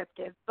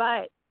descriptive,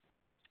 but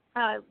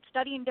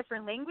studying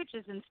different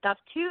languages and stuff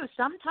too,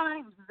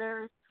 sometimes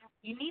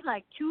you need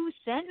like 2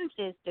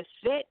 sentences to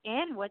fit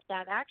in what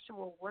that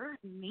actual word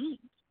means.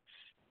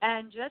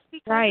 And just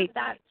because of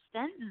that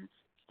sentence,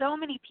 so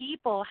many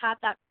people had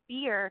that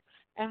fear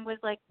and was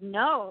like,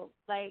 no,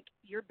 like,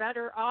 you're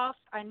better off.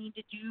 I need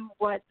to do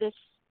what this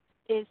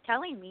is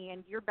telling me,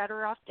 and you're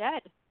better off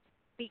dead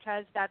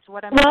because that's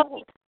what I'm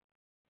told.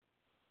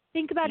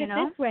 Think about it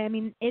this way. I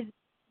mean, is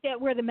that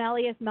where the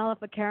Malleus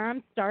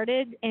Maleficarum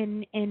started,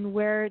 and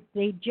where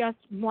they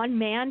one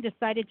man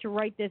decided to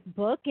write this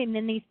book, and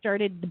then they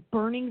started the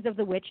burnings of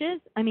the witches?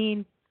 I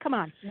mean, come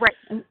on.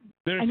 Right.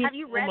 There's have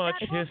you read so much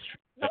that book? history.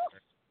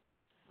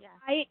 Yeah.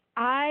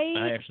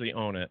 I actually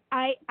own it.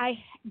 I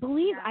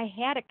believe I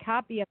had a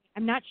copy of it.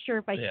 I'm not sure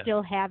if I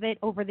still have it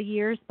over the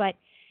years, but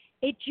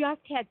it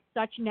just had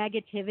such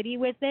negativity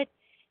with it,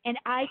 and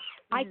I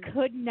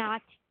could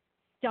not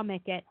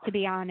stomach it, to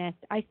be honest.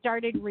 I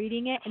started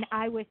reading it, and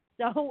I was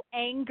so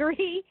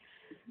angry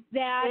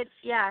that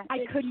I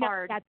could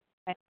not get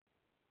it.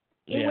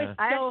 It was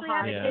so I actually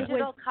hard. have a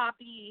digital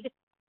copy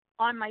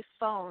on my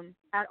phone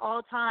at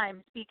all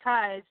times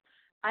because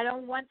I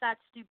don't want that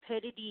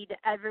stupidity to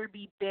ever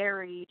be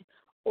buried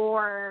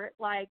or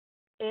like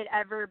it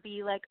ever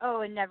be like,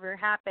 oh, it never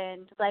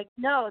happened. Like,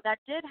 no, that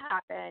did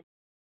happen.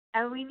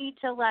 And we need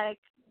to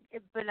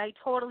but I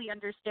totally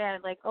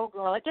understand, like, oh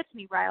girl, it gets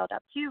me riled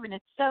up too, and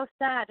it's so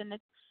sad, and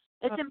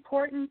it's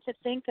important to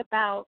think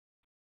about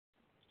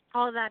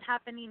all of that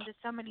happening to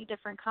so many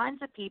different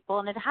kinds of people,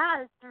 and it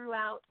has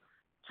throughout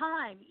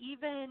time,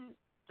 even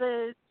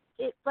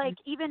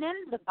even in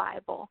the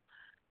Bible.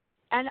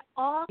 And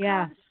all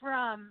comes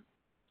from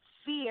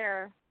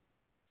fear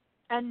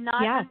and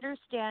not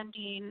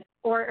understanding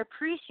or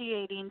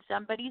appreciating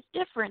somebody's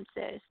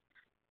differences.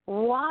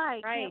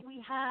 Why can't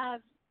we have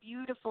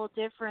beautiful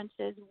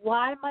differences?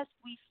 Why must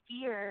we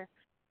fear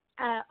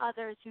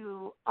others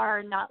who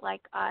are not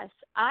like us?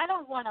 I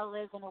don't want to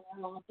live in a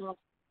world of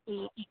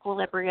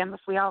equilibrium, if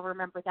we all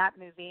remember that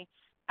movie.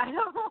 I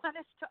don't want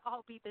us to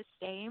all be the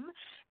same.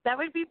 That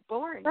would be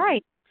boring.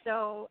 Right.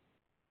 So,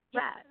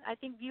 I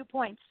think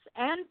viewpoints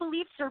and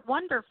beliefs are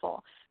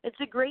wonderful. It's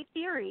a great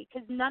theory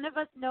because none of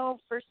us know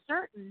for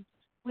certain.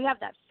 We have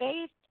that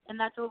faith, and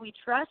that's what we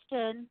trust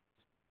in.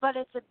 But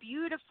it's a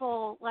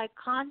beautiful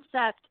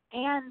concept,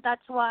 and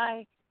that's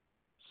why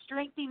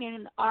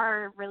strengthening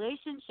our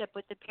relationship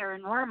with the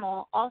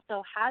paranormal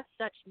also has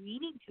such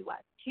meaning to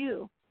us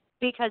too,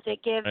 because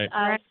it gives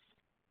us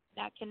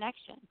that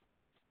connection.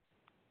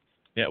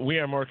 Yeah, we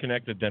are more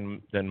connected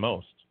than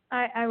most.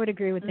 I would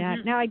agree with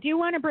that. Now, I do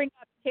want to bring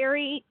up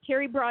Terry.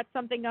 Terry brought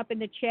something up in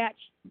the chat.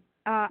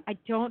 I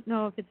don't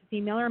know if it's a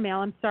female or male.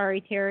 I'm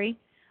sorry, Terry.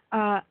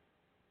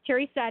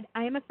 Terry said,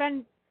 I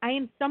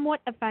am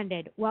somewhat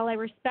offended. While I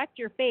respect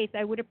your faith,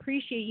 I would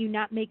appreciate you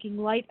not making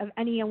light of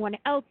anyone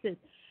else's.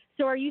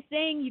 So are you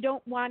saying you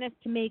don't want us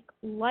to make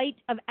light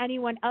of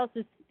anyone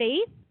else's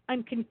faith?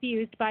 I'm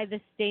confused by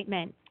this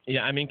statement.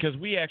 Yeah, I mean, because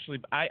we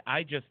actually,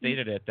 I just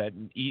stated it, that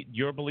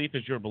your belief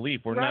is your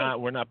belief. We're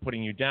not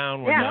putting you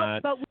down. We're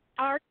not. But we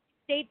are to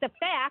state the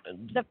facts.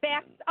 The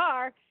facts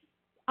are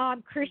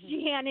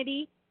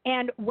Christianity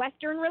and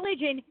Western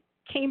religion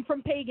came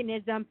from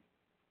paganism.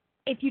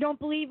 If you don't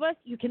believe us,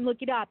 you can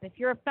look it up. If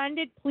you're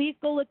offended, please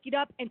go look it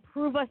up and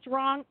prove us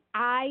wrong.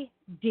 I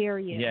dare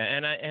you. Yeah,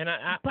 and I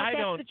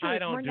don't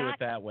do it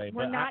that way.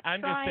 But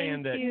I'm just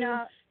saying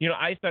that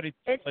I studied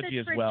theology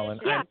as well, and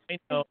I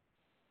know.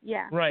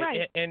 Yeah.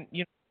 Right. And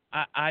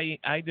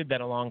I did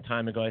that a long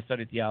time ago. I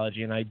studied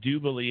theology, and I do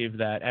believe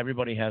that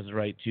everybody has the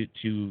right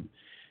to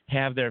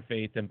have their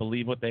faith and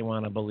believe what they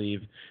want to believe.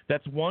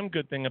 That's one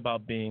good thing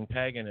about being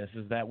paganist,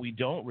 is that we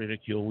don't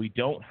ridicule, we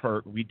don't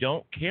hurt, we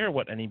don't care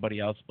what anybody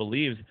else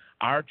believes.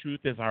 Our truth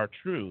is our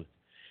truth.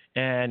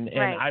 And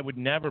I would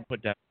never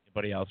put down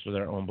anybody else for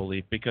their own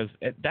belief, because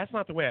that's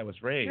not the way I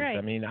was raised. I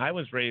mean, I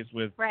was raised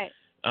with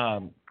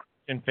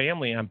Christian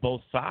family on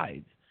both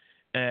sides.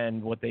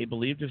 And what they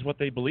believed is what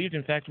they believed.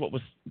 In fact,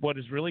 what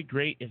is really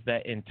great is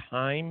that in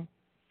time,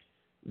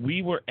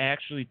 we were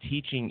actually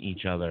teaching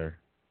each other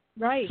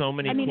so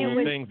many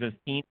cool things as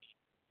teens.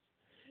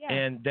 Yeah.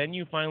 And then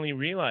you finally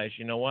realize,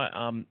 you know what?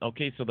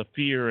 Okay, so the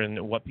fear and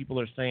what people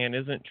are saying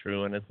isn't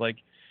true. And it's like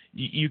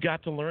you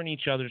got to learn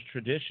each other's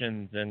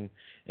traditions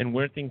and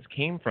where things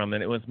came from.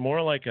 And it was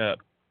more like a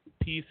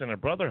peace and a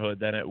brotherhood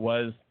than it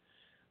was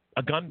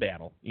a gun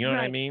battle. You know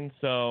what I mean?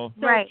 So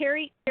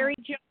Terry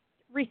just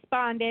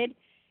responded.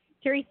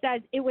 Terry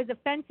says, it was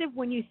offensive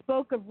when you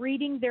spoke of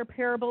reading their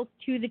parables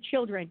to the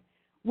children.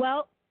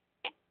 Well,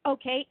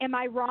 okay, am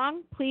I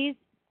wrong? Please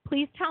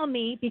tell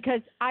me,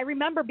 because I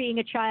remember being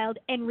a child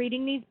and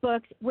reading these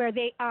books where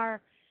they are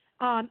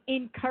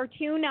in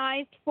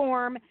cartoonized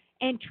form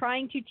and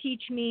trying to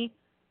teach me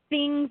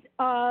things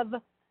of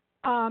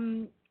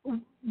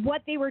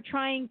what they were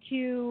trying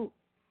to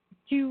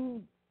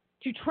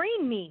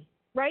train me,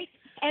 right?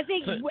 As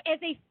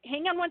a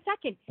hang on one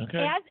second. Okay.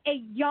 As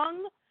a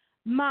young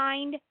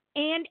mind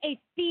and a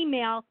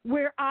female,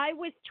 where I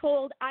was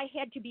told I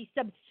had to be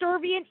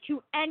subservient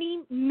to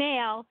any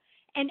male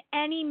and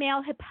any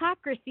male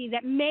hypocrisy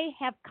that may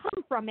have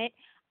come from it,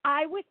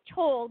 I was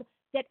told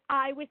that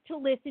I was to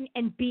listen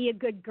and be a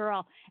good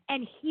girl.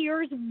 And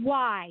here's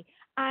why.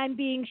 I'm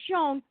being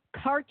shown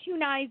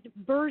cartoonized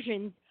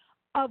versions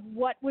of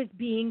what was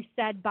being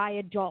said by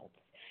adults.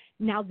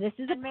 Now, this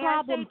is a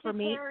problem for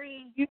me.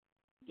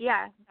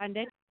 Yeah.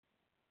 Offended.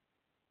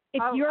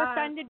 If you're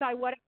offended by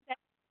what I said,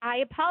 I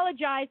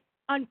apologize.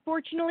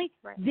 Unfortunately,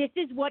 this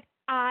is what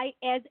I,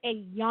 as a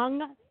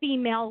young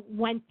female,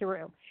 went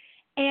through.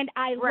 And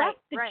I left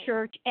the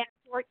church at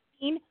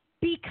 14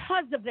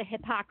 because of the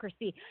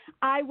hypocrisy.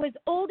 I was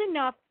old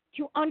enough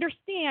to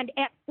understand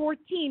at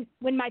 14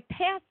 when my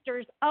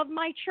pastors of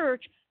my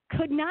church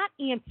could not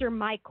answer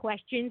my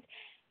questions.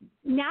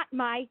 Not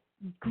my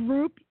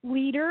group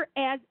leader,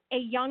 as a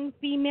young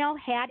female,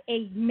 had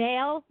a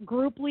male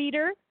group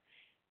leader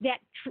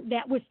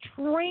that was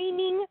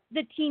training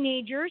the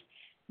teenagers.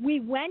 We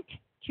went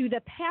to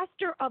the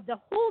pastor of the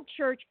whole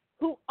church,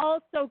 who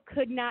also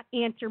could not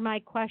answer my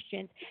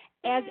questions.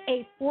 As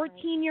a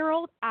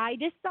 14-year-old, I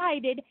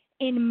decided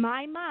in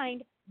my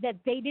mind that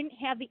they didn't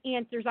have the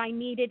answers I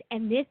needed,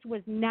 and this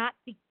was not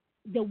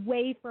the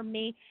way for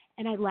me,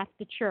 and I left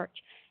the church.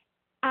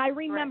 I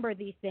remember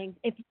these things.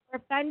 If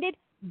you're offended,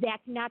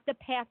 that's not the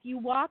path you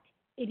walked.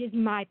 It is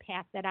my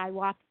path that I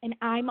walked, and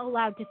I'm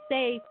allowed to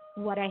say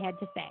what I had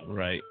to say.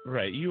 Right.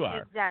 You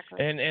are. Exactly.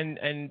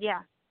 And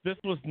yeah. This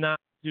was not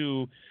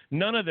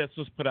none of this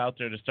was put out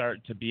there to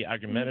start to be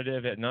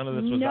argumentative. None of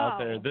this was out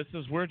there.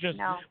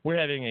 We're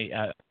having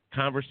a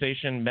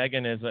conversation.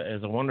 Megan is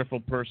a wonderful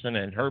person,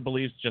 and her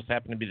beliefs just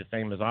happen to be the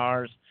same as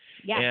ours.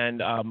 Yeah.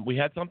 And we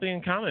had something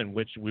in common,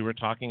 which we were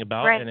talking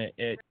about, and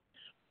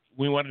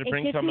we wanted to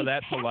bring some of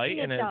that to light.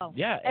 And may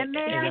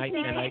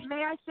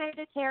I say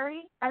to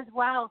Terry as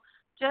well,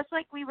 just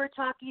like we were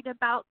talking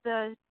about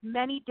the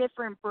many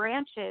different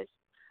branches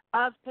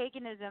of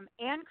paganism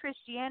and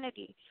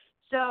Christianity.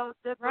 So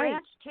the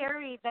branch,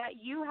 Terry,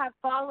 that you have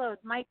followed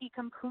might be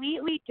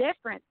completely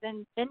different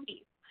than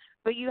Cindy's,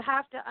 but you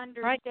have to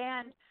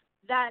understand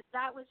that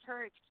was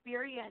her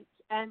experience,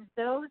 and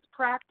those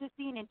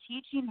practicing and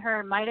teaching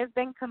her might have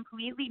been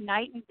completely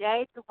night and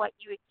day to what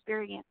you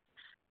experienced.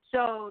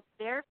 So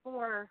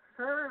therefore,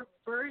 her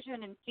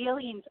version and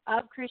feelings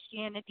of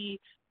Christianity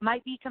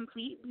might be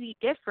completely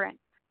different,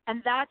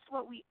 and that's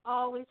what we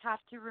always have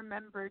to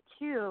remember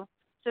too.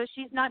 So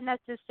she's not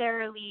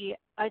necessarily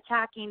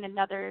attacking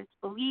another's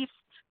beliefs.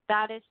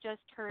 That is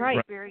just her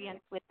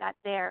experience with that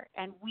there.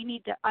 And we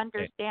need to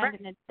understand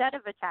and instead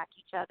of attack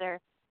each other,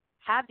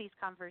 have these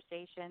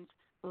conversations,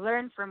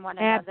 learn from one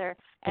another,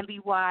 and be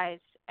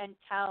wise and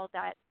tell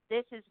that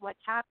this is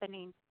what's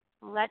happening.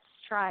 Let's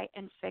try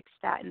and fix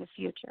that in the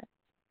future.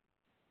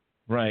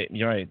 Right,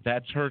 you're right.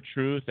 That's her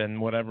truth,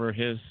 and whatever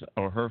his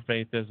or her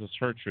faith is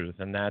her truth,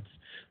 and that's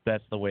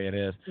the way it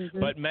is. Mm-hmm.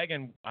 But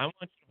Megan, I want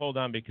you to hold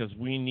on because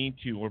we need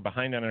to. We're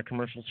behind on our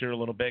commercials here a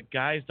little bit.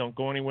 Guys, don't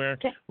go anywhere.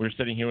 Okay. We're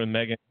sitting here with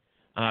Megan,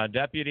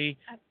 Deputy,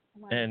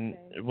 and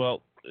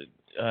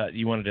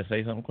you wanted to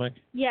say something quick?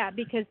 Yeah,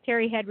 because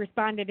Terry had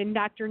responded,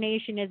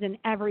 indoctrination is in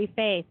every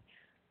faith.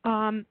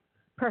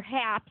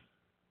 Perhaps,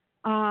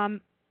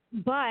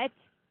 but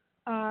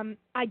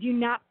I do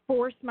not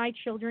force my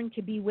children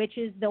to be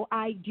witches, though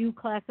I do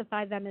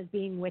classify them as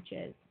being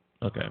witches.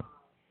 Okay.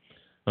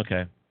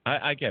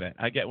 I get it.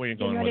 I get where you're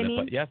going with it,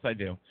 but yes, I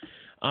do.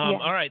 Yeah.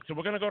 All right, so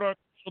we're going to go to our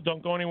commercial.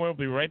 Don't go anywhere. We'll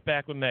be right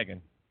back with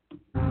Megan.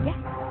 Yeah.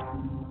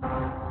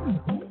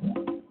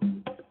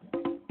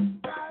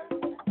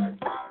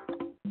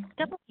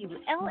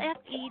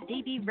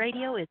 WLFE-DB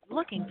Radio is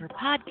looking for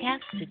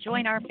podcasts to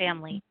join our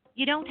family.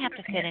 You don't have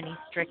to fit any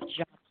strict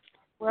genres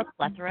or a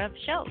plethora of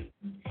shows.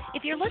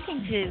 If you're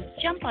looking to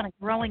jump on a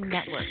growing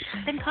network,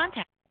 then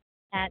contact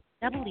us at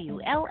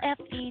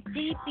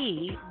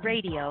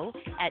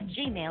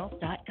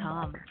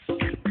WLFEDBradio@gmail.com.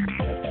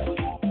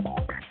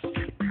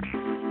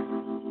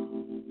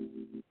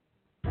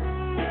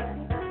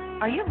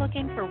 Are you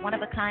looking for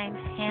one-of-a-kind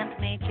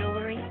handmade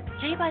jewelry?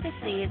 G by the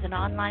Sea is an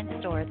online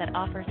store that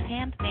offers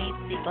handmade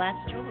sea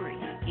glass jewelry.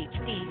 Each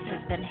piece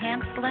has been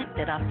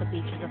hand-selected off the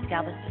beaches of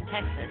Galveston,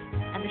 Texas,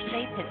 and the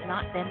shape has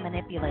not been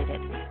manipulated.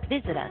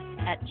 Visit us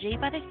at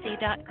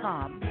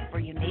gbythesea.com for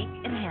unique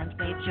and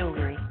handmade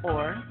jewelry,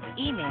 or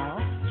email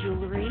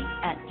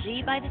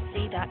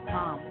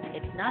jewelry@gbythesea.com.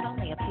 It's not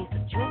only a piece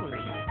of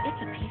jewelry,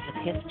 it's a piece of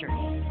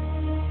history.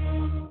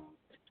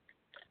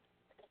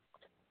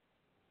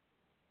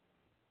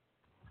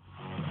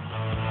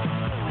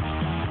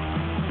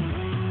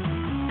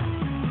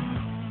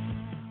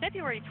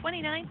 February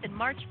 29th and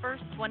March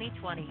 1st,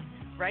 2020.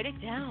 Write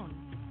it down.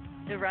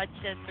 The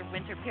Rochester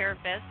Winter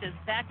Parafest is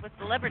back with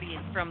celebrities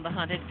from The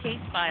Haunted Case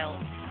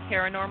Files,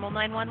 Paranormal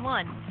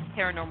 911,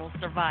 Paranormal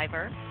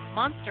Survivor,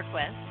 Monster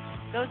Quest,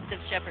 Ghost of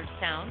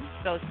Shepherdstown,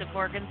 Ghost of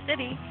Morgan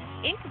City,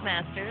 Ink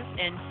Masters,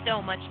 and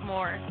so much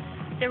more.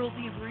 There will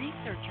be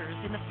researchers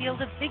in the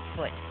field of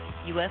Bigfoot,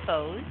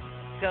 UFOs,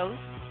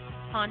 ghosts,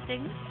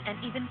 hauntings,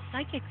 and even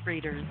psychic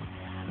readers.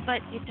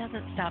 But it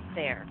doesn't stop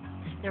there.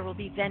 There will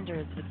be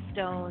vendors with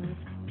stones,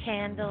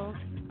 candles,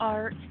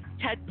 art,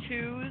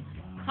 tattoos,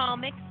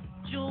 comics,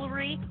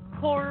 jewelry,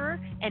 horror,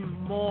 and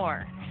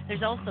more.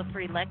 There's also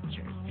free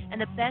lectures.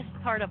 And the best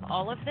part of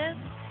all of this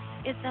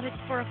is that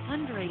it's for a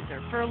fundraiser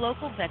for a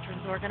local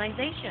veterans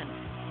organization.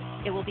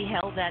 It will be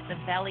held at the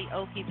Valley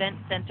Oak Event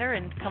Center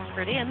and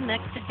Comfort Inn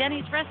next to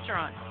Denny's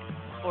Restaurant,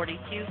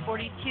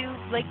 4242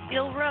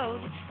 Lakeville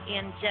Road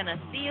in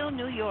Geneseo,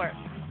 New York.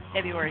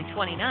 February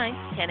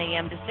 29th, 10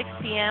 a.m. to 6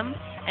 p.m.,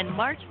 and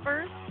March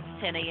 1st,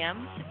 10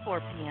 a.m. to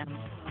 4 p.m.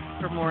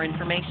 For more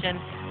information,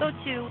 go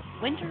to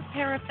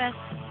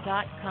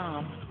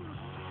winterparafest.com.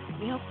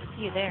 We hope to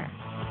see you there.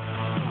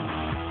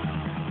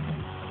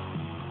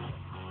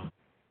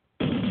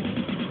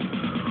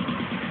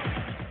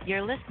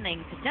 You're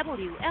listening to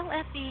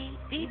WLFE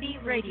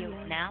DB Radio.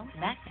 Now,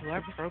 back to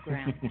our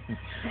program.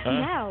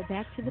 Now,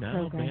 back to the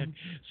program.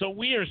 So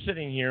we are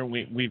sitting here.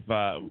 We've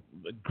a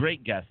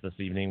great guest this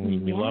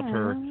evening. We love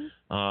her.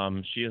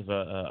 She is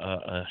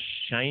a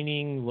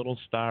shining little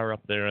star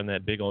up there in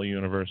that big old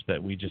universe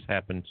that we just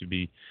happen to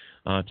be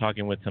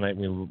talking with tonight.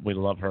 We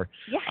love her.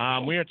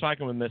 Yeah. We are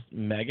talking with Miss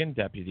Megan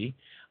Deputy.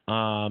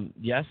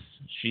 Yes,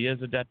 she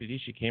is a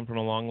deputy. She came from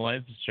a long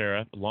line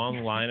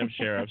of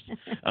sheriffs.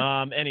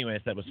 Anyways,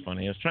 that was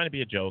funny. I was trying to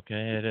be a joke.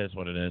 It is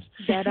what it is.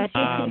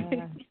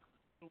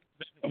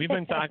 We've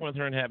been talking with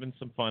her and having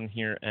some fun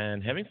here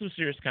and having some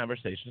serious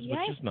conversations,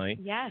 which is nice.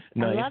 Yes,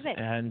 nice. I love it.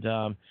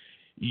 And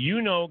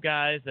you know,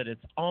 guys, that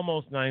it's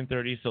almost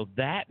 9:30, so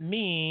that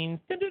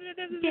means that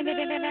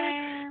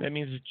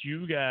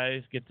you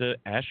guys get to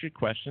ask your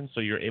questions,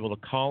 so you're able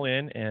to call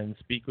in and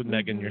speak with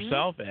Megan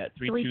yourself at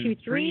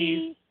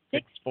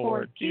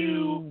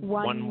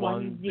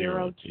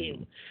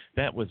 323-642-1102.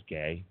 That was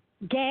gay.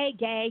 Gay.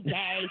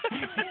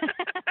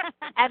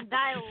 And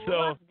I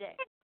loved it.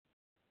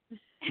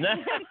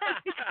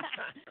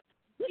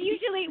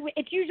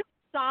 It's usually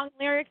song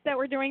lyrics that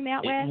we're doing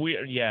that with.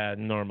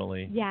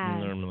 Normally. Yeah,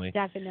 normally.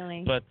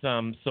 Definitely. But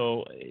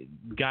so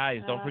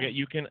guys, don't forget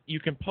you can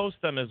post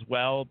them as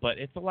well, but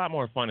it's a lot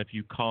more fun if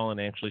you call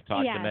and actually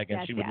talk to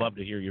Megan. She would love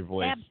to hear your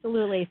voice.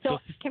 Absolutely. So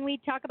can we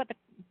talk about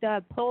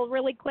the poll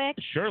really quick?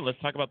 Sure, let's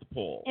talk about the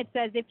poll. It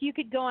says, if you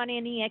could go on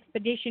any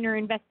expedition or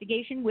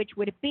investigation, which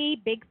would it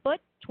be? Bigfoot,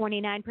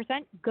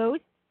 29%,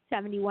 ghosts,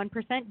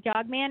 71%,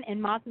 Dogman,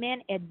 and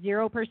Mothman at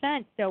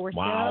 0%. So we're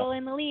still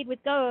in the lead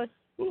with ghosts.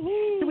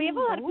 Woo-hoo. So we have a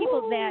lot of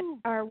people that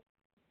are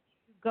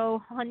go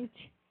hunt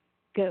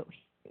ghosts.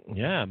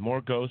 Yeah,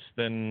 more ghosts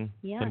than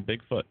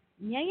Bigfoot.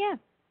 Yeah.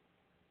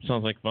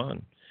 Sounds like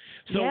fun.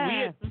 So we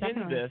have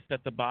pinned this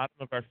at the bottom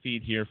of our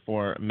feed here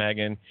for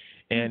Megan,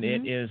 and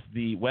it is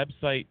the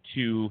website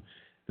to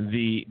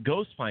the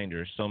Ghost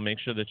Finders. So make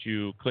sure that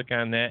you click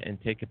on that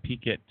and take a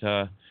peek at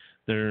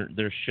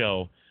their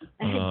show.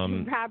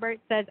 Robert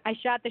says, I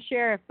shot the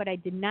sheriff, but I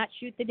did not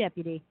shoot the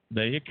deputy.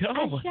 There you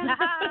go.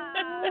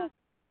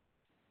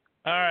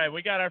 All right,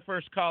 we got our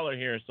first caller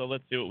here, so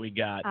let's see what we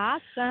got.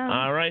 Awesome.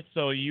 All right,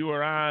 so you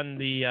are on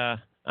the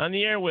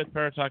air with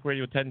Paratalk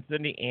Radio with Ted and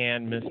Cindy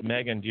and Miss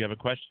Megan. Do you have a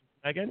question,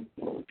 Megan?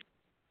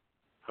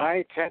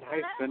 Hi, Ted.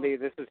 Hi, Cindy.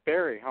 This is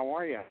Barry. How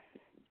are you?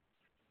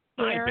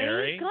 Hi,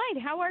 Barry. Good.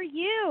 How are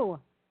you?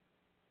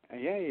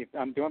 Yeah,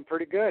 I'm doing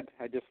pretty good.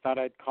 I just thought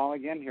I'd call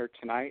again here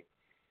tonight,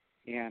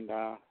 and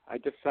I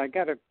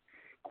got a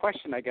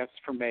question, I guess,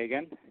 for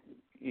Megan,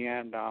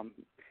 and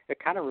it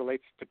kind of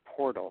relates to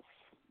portals.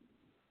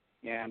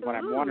 And what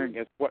I'm wondering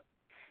is what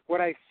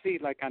I see,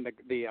 like on the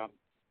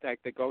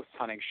ghost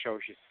hunting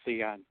shows you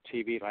see on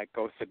TV, like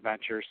Ghost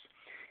Adventures.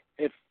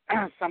 If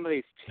some of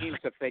these teams,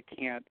 if they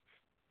can't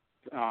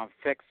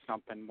fix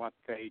something, what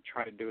they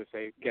try to do is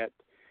they get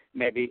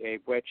maybe a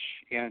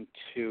witch in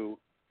to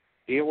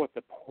deal with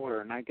the portal.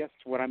 And I guess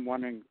what I'm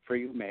wondering for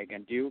you,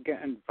 Megan, do you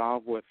get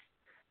involved with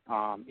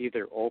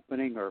either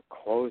opening or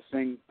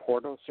closing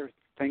portals or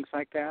things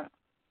like that?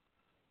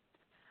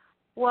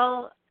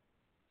 Well,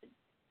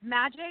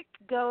 magic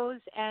goes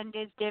and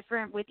is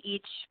different with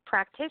each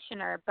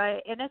practitioner,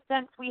 but in a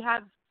sense we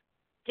have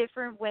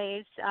different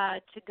ways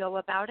to go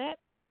about it.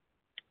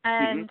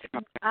 And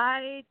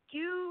I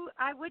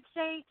would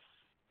say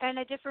in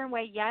a different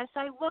way, yes,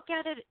 I look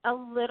at it a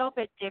little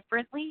bit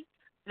differently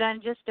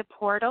than just a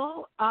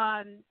portal.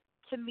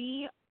 To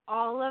me,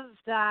 all of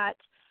that,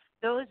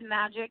 those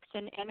magics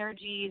and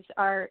energies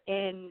are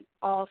in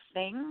all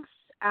things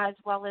as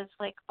well as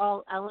like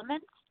all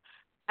elements.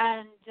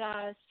 And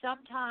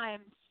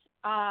sometimes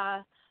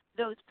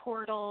those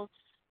portals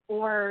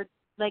or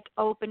like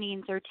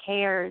openings or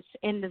tears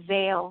in the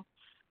veil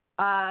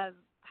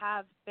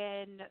have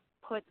been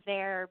put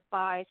there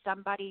by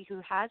somebody who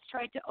has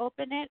tried to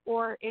open it,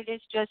 or it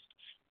is just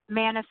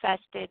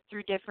manifested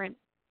through different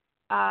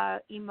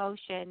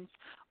emotions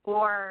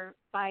or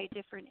by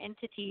different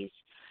entities.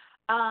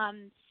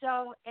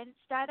 So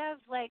instead of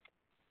like,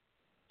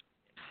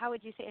 how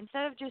would you say,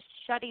 instead of just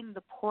shutting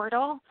the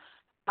portal,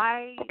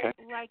 I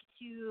like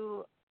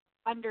to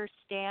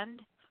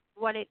understand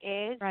what it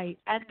is. Right.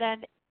 And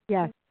then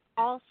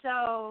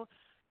also,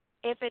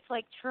 if it's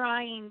like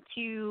trying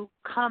to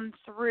come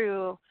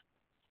through,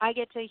 I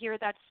get to hear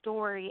that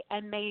story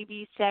and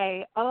maybe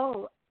say,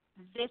 oh,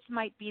 this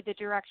might be the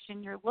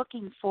direction you're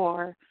looking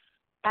for,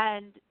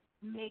 and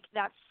make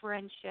that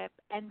friendship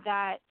and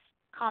that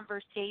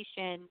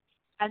conversation,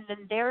 and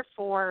then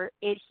therefore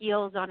it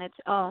heals on its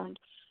own.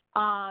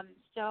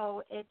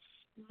 So it's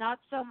not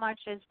so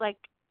much as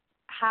like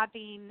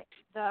having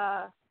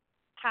the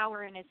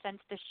power in a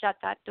sense to shut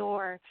that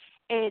door.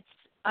 It's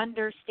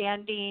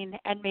understanding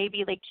and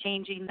maybe like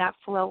changing that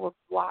flow of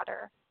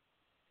water,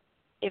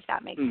 if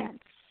that makes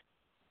sense.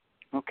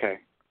 Okay.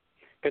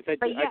 Because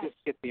I just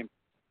get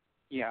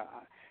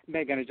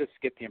Megan, I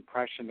just get the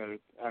impression that,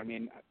 I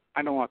mean,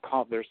 I don't want to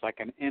call it there's like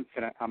an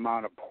infinite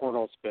amount of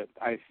portals, but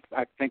I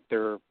think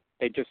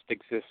they just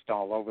exist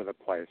all over the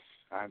place.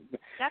 And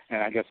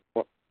I guess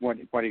what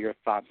what are your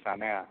thoughts on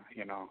that?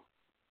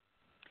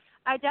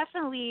 I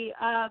definitely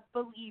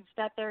believe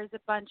that there's a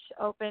bunch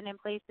open in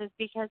places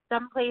because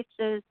some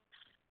places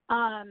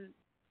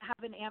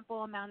have an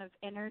ample amount of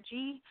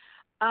energy,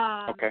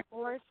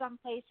 or some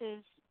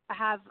places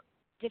have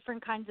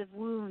different kinds of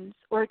wounds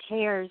or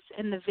tears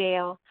in the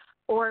veil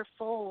or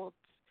folds.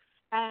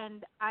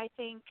 And I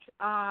think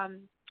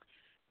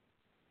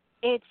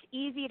it's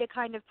easy to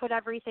kind of put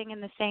everything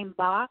in the same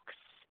box,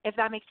 if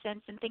that makes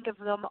sense, and think of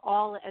them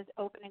all as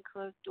open and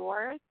closed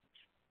doors.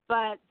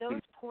 But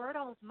those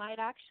portals might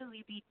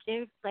actually be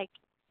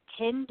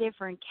 10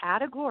 different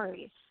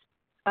categories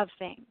of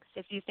things,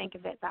 if you think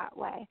of it that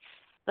way.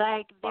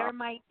 Like there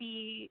might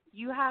be,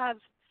 you have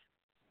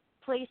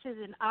places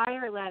in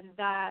Ireland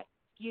that,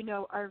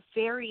 are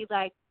very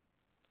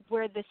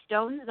where the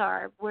stones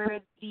are, where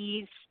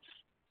these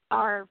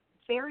are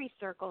fairy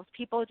circles.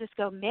 People just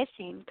go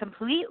missing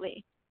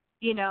completely,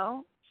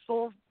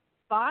 full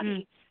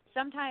body.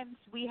 Sometimes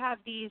we have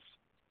these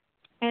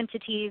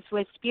entities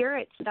with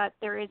spirits that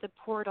there is a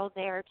portal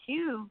there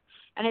too,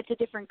 and it's a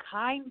different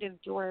kind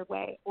of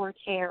doorway or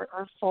tear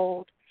or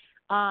fold.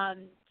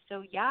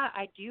 So yeah,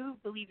 I do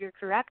believe you're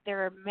correct.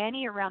 There are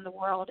many around the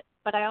world,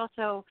 but I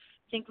also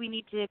think we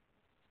need to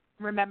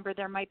remember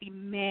there might be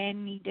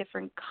many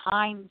different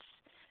kinds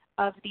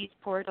of these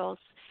portals.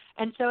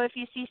 And so if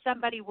you see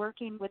somebody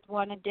working with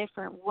one a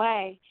different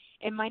way,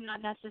 it might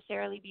not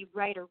necessarily be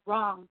right or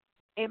wrong.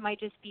 It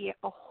might just be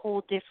a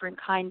whole different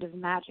kind of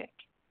magic.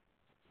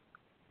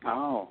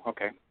 Oh,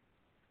 okay.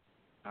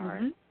 All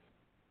right.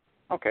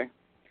 Okay.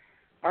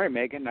 All right,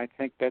 Megan. I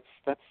think that's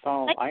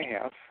all I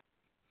have,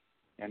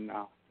 and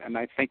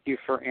I thank you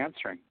for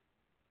answering.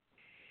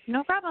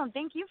 No problem.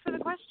 Thank you for the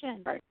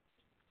question. All right.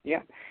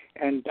 Yeah.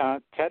 And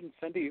Ted and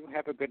Cindy, you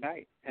have a good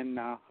night, and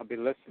I'll be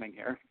listening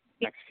here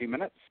next few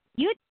minutes.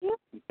 You too.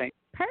 Okay.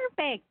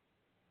 Perfect.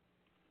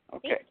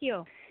 Thank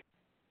you.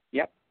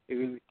 Yep.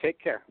 You take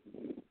care.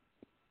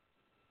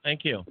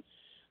 Thank you.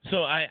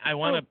 So I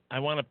want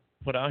to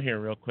put out here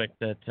real quick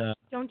that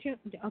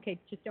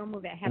just don't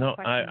move it. I have no, a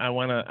question. I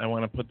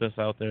want to put this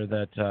out there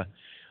that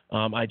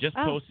I just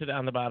posted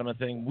on the bottom of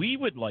the thing. We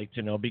would like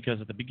to know,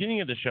 because at the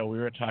beginning of the show we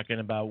were talking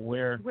about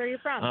where you're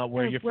from,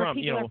 where you're from,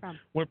 from.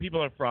 Where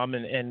people are from,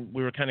 and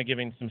we were kind of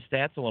giving some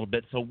stats a little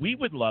bit. So we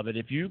would love it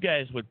if you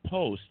guys would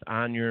post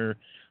on your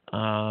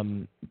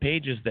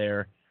pages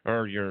there,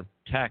 or your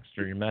text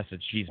or your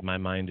message. Jeez, my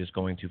mind is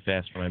going too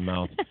fast for my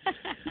mouth.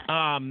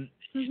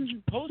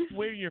 Post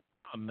where you're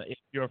from. If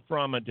you're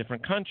from a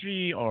different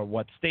country or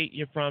what state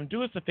you're from,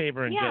 do us a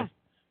favor and just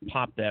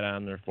pop that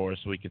on there for us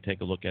so we could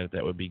take a look at it.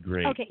 That would be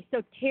great. Okay,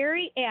 so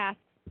Terry asks,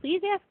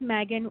 please ask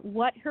Megan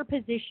what her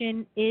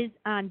position is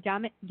on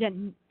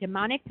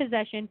demonic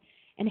possession,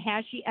 and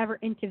has she ever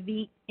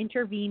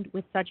intervened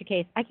with such a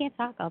case? I can't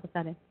talk all of a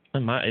sudden.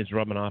 It's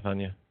rubbing off on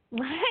you.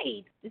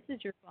 Right. This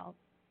is your fault.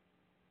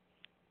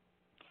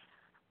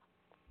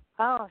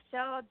 Oh,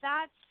 so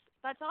that's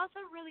also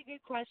a really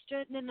good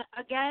question. And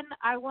again,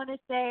 I want to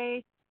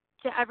say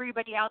to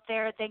everybody out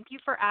there, thank you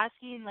for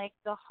asking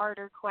the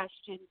harder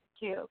questions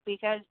too,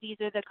 because these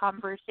are the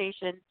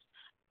conversations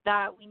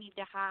that we need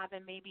to have,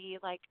 and maybe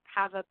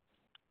have a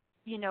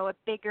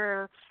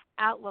bigger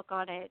outlook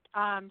on it.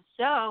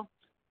 So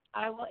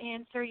I will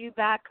answer you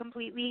back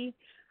completely,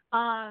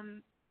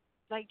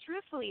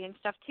 truthfully and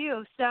stuff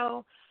too.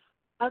 So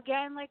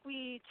again,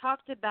 we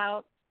talked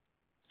about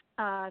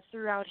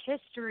throughout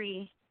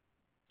history,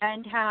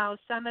 and how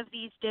some of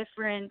these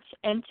different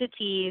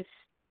entities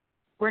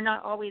were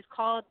not always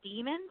called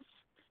demons.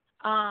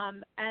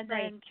 And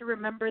then to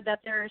remember that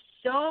there are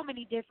so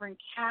many different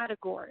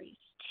categories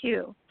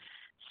too.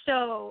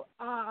 So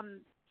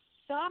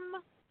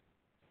some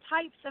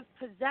types of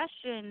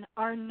possession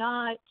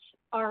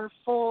are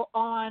full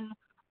on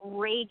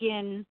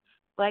Reagan,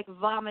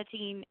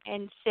 vomiting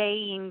and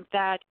saying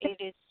that it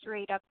is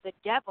straight up the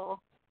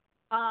devil.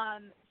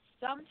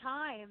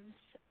 Sometimes,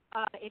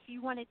 if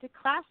you wanted to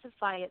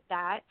classify it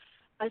that,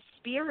 a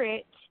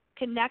spirit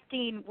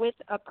connecting with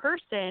a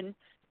person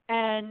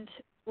and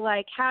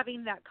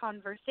having that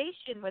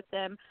conversation with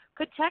them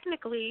could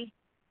technically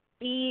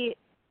be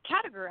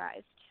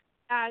categorized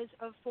as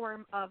a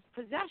form of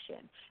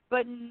possession,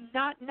 but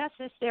not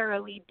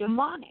necessarily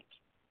demonic.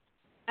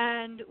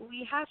 And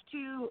we have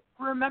to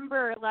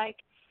remember,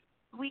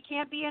 we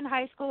can't be in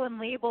high school and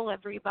label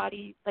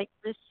everybody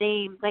the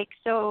same.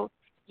 So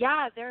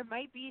yeah, there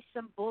might be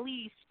some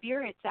bully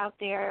spirits out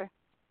there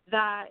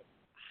that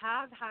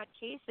have had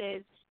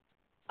cases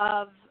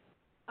of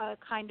a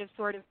kind of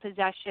sort of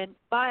possession,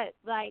 but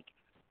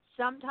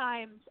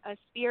sometimes a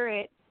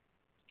spirit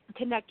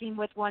connecting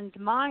with one's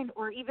mind,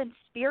 or even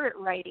spirit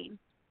writing.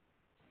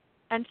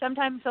 And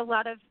sometimes a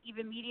lot of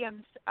even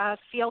mediums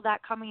feel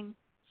that coming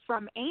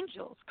from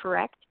angels,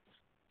 correct?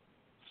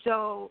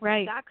 So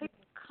that could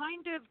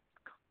kind of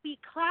be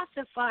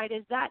classified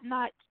as that,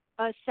 not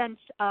a sense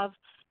of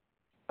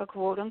a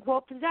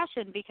quote-unquote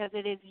possession, because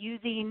it is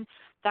using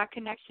that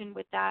connection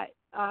with that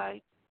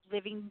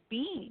living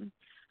being.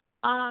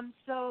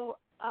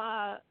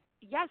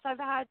 Yes, I've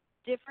had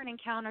different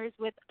encounters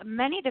with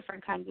many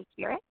different kinds of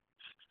spirits,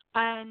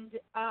 and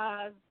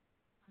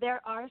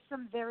there are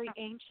some very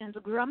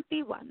ancient,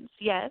 grumpy ones.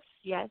 Yes.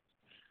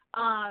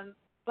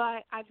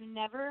 But I've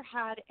never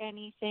had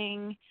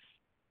anything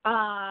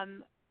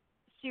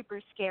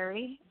super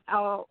scary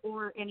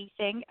or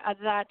anything.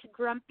 That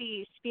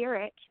grumpy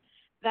spirit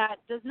that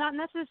does not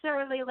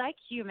necessarily like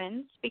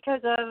humans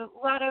because of a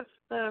lot of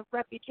the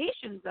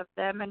reputations of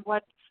them and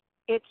what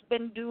it's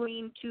been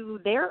doing to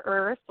their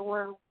earth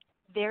or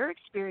their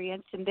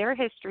experience and their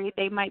history.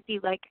 They might be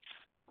like,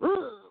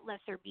 ooh,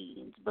 lesser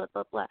beings, blah,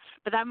 blah, blah.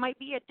 But that might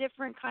be a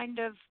different kind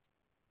of,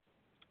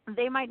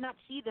 they might not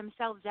see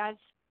themselves as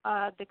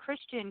the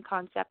Christian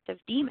concept of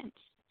demons.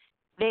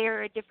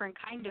 They're a different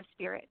kind of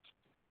spirit.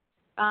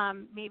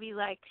 Maybe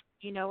like,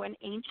 an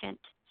ancient,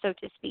 so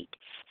to speak.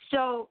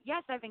 So,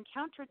 yes, I've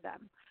encountered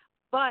them.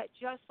 But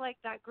just like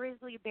that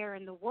grizzly bear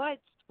in the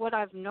woods, what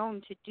I've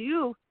known to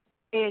do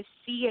is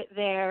see it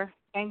there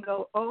and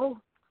go, oh,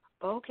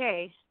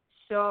 okay,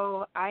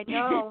 so I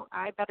know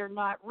I better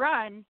not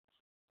run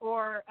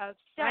or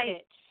upset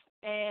it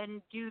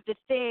and do the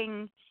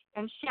thing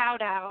and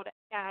shout out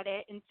at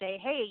it and say,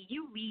 hey,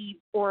 you leave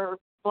or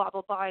blah,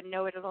 blah, blah, and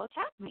know it'll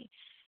attack me.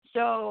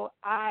 So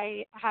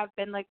I have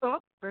been like, oh,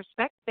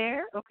 respect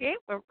there. Okay,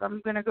 well, I'm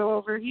going to go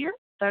over here.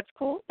 That's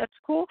cool.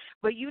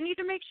 But you need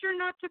to make sure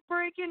not to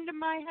break into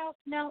my house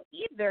now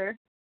either.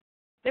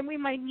 Then we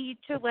might need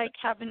to,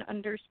 have an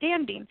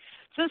understanding.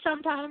 So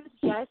sometimes,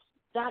 yes,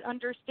 that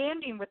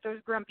understanding with those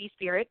grumpy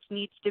spirits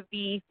needs to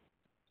be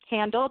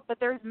handled, but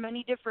there's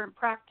many different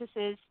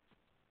practices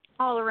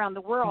all around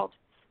the world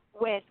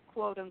with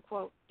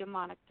quote-unquote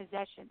demonic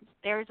possessions.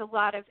 There's a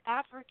lot of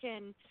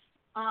African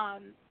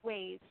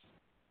ways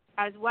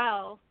as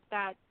well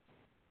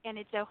and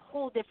it's a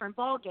whole different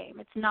ball game.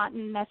 It's not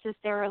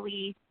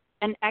necessarily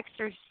an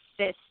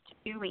exorcist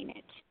doing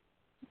it,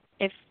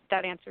 if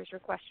that answers your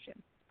question.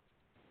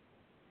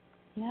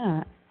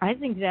 Yeah, I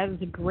think that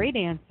is a great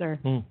answer.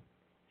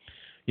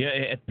 Yeah,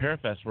 at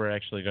Parafest, we're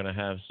actually going to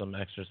have some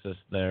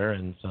exorcists there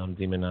and some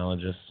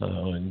demonologists. So,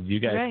 and you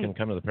guys can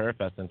come to the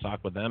Parafest and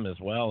talk with them as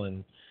well,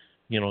 and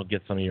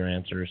get some of your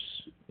answers.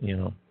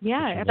 Yeah,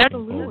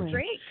 absolutely. That's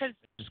great because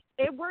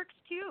it works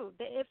too.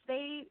 If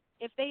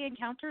they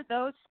encounter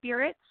those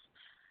spirits,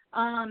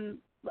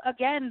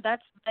 again,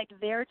 that's like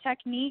their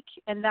technique,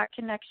 and that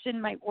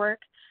connection might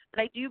work.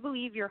 But I do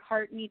believe your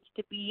heart needs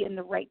to be in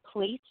the right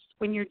place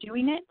when you're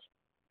doing it,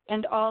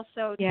 and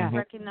also to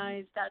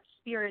recognize that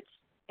spirit's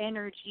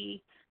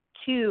energy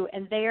too,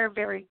 and they are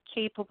very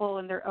capable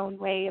in their own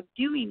way of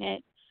doing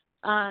it.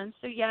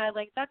 So yeah,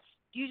 that's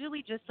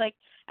usually just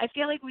I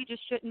feel like we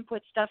just shouldn't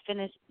put stuff in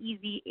this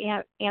easy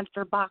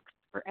answer box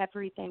for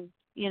everything,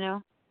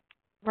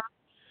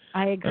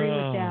 I agree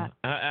with that.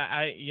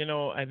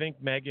 I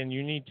think, Megan,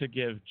 you need to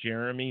give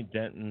Jeremy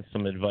Denton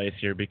some advice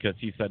here, because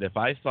he said if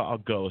I saw a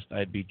ghost,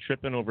 I'd be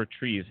tripping over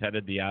trees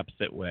headed the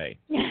opposite way.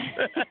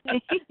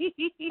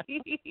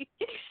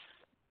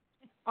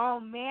 Oh,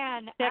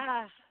 man.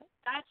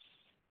 That's,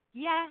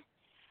 yeah.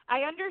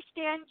 I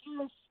understand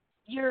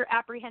your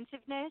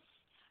apprehensiveness,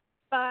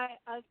 but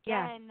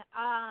again,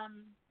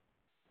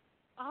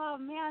 oh,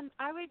 man,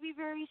 I would be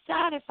very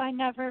sad if I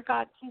never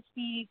got to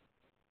see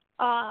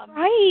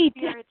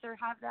spirits or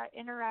have that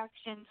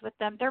interactions with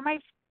them. They're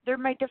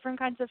my different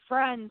kinds of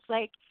friends,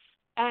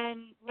 and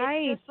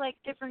it's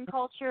just different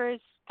cultures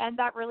and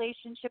that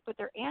relationship with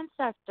their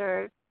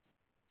ancestors.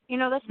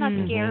 That's not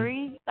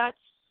scary. That's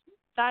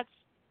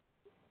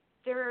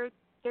they're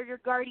your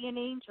guardian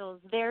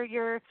angels. They're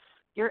your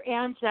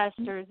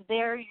ancestors.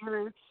 They're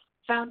your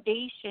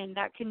foundation,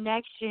 that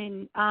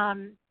connection.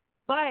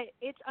 But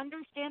it's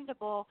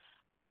understandable.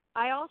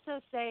 I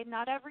also say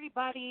not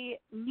everybody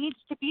needs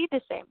to be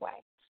the same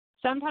way.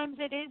 Sometimes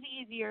it is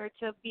easier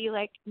to be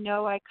like,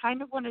 no, I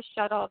kind of want to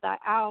shut all that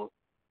out.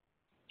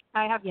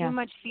 I have too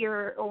much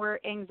fear or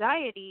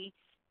anxiety,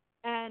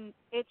 and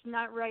it's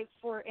not right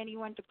for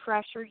anyone to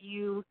pressure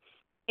you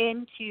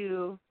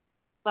into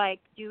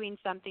doing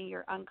something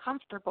you're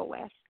uncomfortable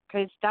with,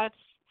 because that's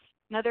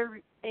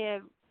another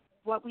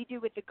what we do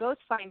with the ghost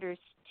finders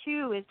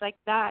too, is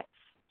that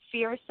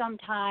fear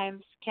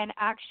sometimes can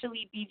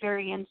actually be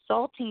very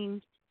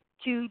insulting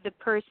to the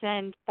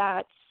person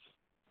that's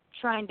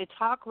trying to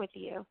talk with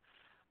you.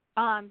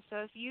 So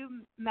if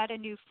you met a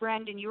new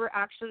friend and you were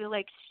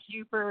actually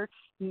super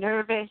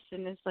nervous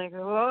and it's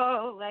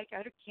whoa, I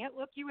can't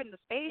look you in the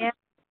face. Yeah.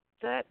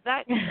 That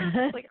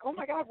oh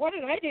my God, what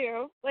did I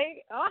do?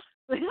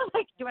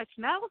 Do I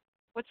smell?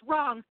 What's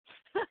wrong?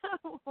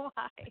 Why?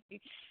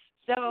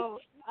 So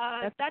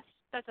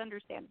that's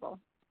understandable.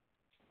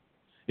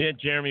 Yeah,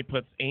 Jeremy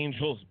puts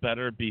angels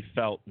better be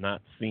felt,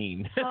 not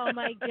seen. Oh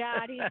my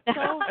God, he's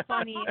so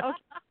funny.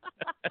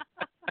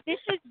 Okay.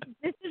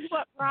 This is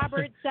what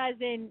Robert says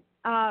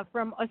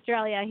from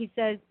Australia. He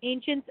says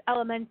ancients,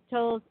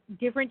 elementals,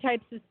 different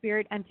types of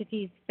spirit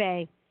entities,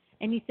 fae.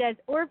 And he says,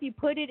 or if you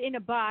put it in a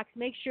box,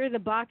 make sure the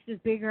box is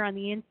bigger on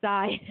the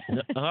inside.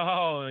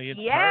 Oh, it's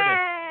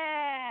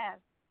yeah.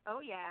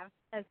 Oh yeah.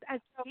 So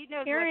he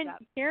knows Karen,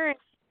 what's up. Karen,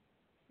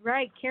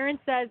 Right. Karen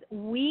says,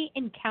 we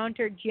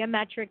encountered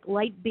geometric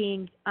light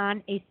beings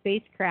on a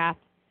spacecraft.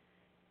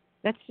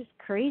 That's just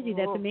crazy.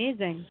 That's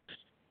amazing.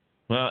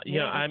 Well,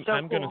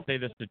 I'm going to say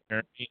this to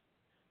Jeremy.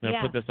 I'm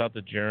going to put this out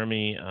to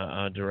Jeremy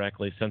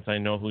directly. Since I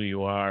know who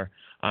you are,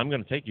 I'm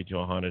going to take you to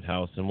a haunted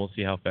house, and we'll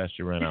see how fast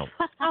you run out.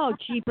 Oh,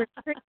 jeepers.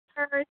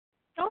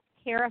 Don't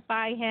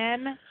terrify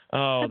him.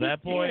 Oh,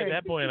 that boy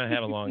and I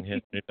have a long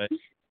history, but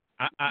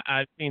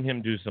I've seen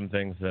him do some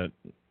things that,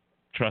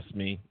 trust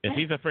me, if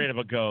he's afraid of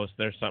a ghost,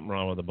 there's something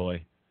wrong with the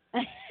boy.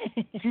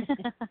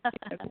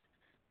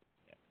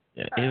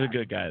 Yeah, he's a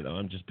good guy, though.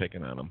 I'm just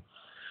picking on him.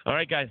 All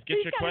right, guys, get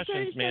your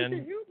questions,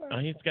 man.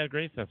 He's got a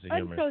great sense of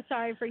humor. I'm so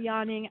sorry for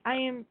yawning. I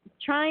am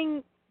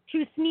trying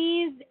to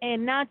sneeze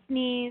and not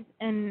sneeze,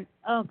 and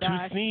oh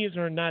gosh. To sneeze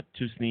or not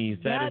to sneeze?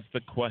 That is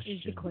the question.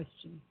 Is the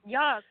question.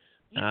 Yes.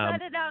 You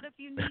let it out if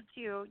you need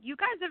to. You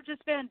guys have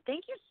just been,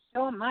 thank you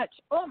so much.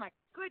 Oh, my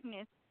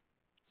goodness.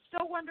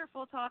 So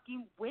wonderful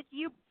talking with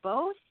you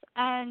both.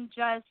 And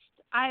just,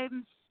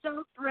 I'm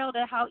so thrilled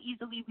at how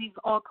easily we've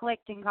all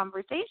clicked in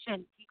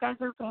conversation. You guys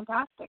are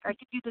fantastic. I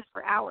could do this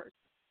for hours.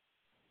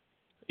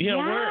 Yeah,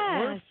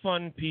 we're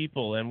fun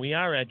people, and we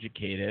are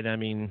educated. I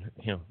mean,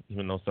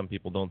 even though some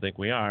people don't think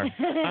we are.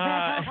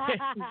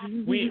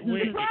 we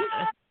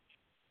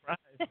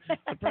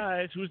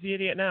surprise, who's the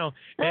idiot now?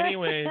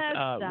 Anyways,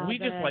 we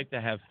just like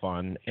to have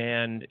fun,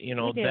 and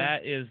that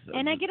is.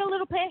 And I get a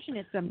little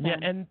passionate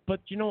sometimes. Yeah, but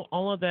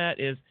all of that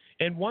is,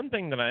 and one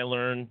thing that I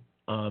learned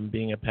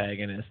being a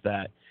pagan is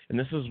that, and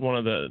this is one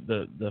of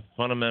the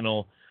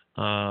fundamental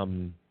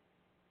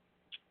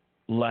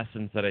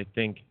lessons that I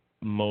think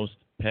most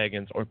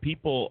pagans or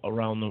people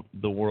around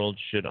the world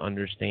should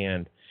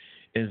understand,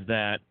 is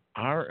that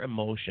our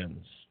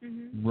emotions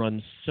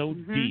run so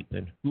deep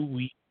in who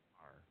we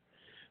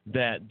are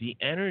that the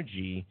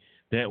energy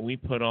that we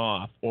put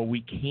off, or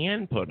we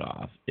can put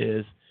off,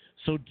 is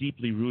so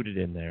deeply rooted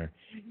in there.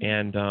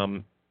 And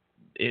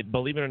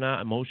believe it or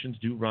not, emotions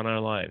do run our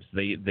lives.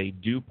 They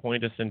do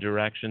point us in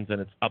directions,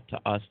 and it's up to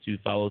us to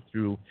follow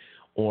through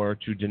or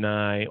to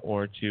deny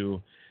or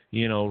to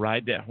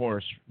ride that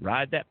horse,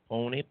 ride that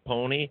pony,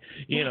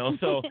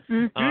 so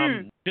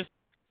just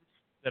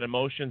that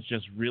emotions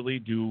just really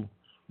do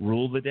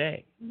rule the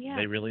day. Yeah.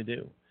 They really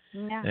do.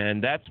 Yeah.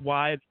 And that's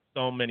why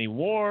so many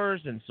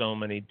wars and so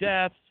many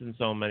deaths and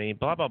so many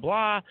blah, blah,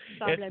 blah.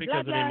 It's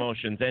because of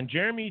emotions. And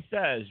Jeremy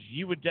says,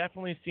 you would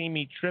definitely see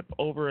me trip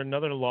over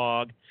another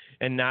log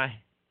and not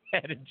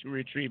headed to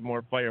retrieve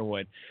more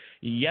firewood.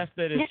 Yes,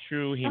 that is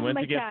true. He went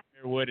to get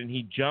firewood, and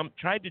he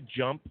tried to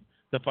jump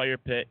the fire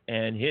pit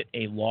and hit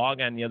a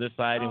log on the other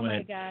side and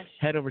went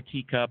head over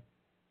teacup.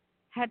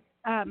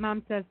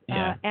 Mom says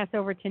ass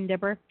over tin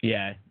dipper.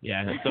 Yeah.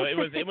 So it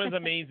was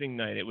amazing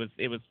night. It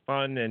was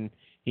fun, and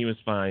he was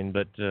fine.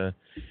 But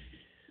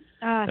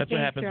that's what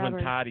happens Robert.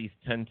 when toddies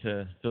tend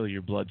to fill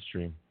your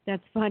bloodstream.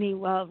 That's funny.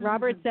 Well,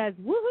 Robert says,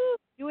 woohoo,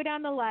 do it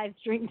on the live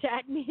stream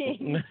chat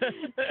meeting.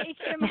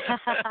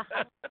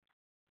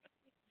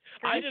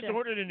 I just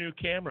ordered a new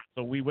camera,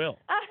 so we will.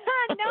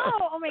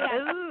 No. Oh, my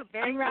God. Ooh,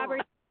 very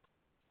Robert.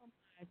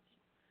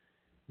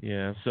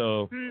 Yeah,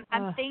 so.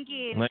 I'm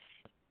thinking,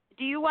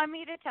 do you want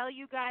me to tell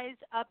you guys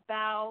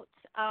about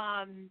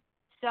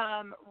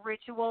some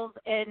rituals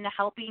in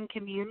helping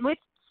commune with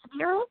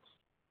spirits,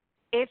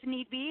 if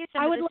need be?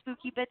 Some of the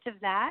spooky bits of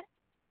that?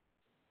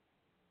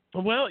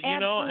 Well,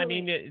 I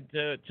mean,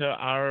 to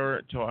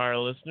our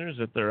listeners,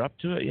 if they're up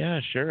to it, yeah,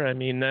 sure. I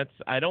mean,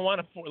 I don't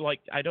want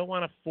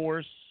to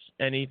force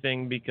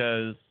anything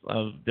because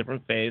of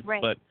different faiths,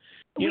 but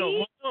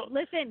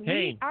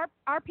listen,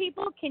 our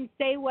people can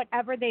say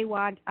whatever they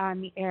want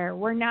on the air.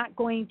 We're not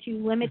going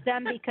to limit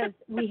them because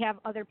we have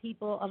other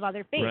people of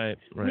other faiths.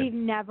 Right.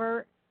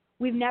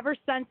 We've never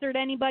censored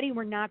anybody.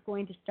 We're not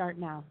going to start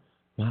now.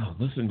 Wow,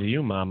 listen to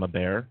you, Mama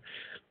Bear.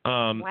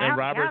 And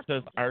Robert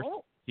says arse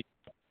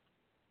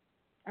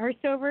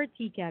over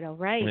tea kettle,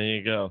 right? There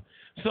you go.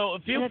 So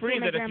feel free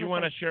that if you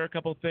want to share a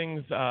couple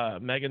things,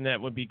 Megan, that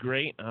would be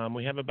great.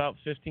 We have about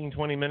 15,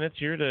 20 minutes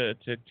here to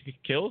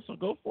kill, so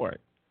go for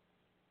it.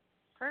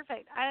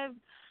 Perfect. I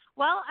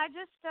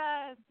just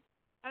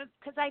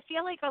because I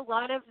feel like a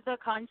lot of the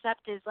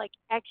concept is like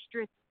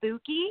extra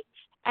spooky,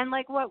 and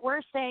like what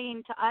we're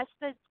saying to us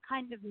that's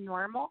kind of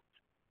normal.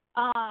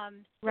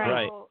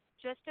 Right.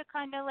 Just to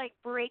kind of like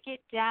break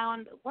it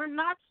down, we're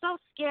not so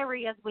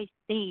scary as we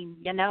seem,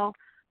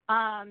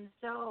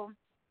 So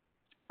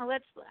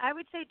I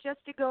would say just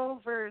to go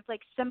over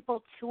like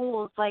simple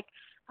tools, like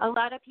a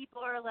lot of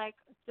people are like,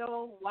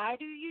 so why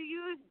do you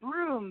use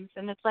brooms?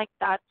 And it's like,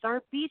 that's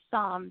our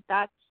besom.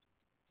 That's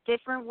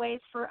different ways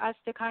for us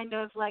to kind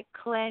of like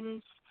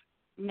cleanse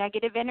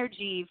negative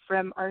energy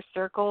from our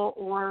circle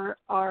or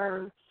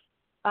our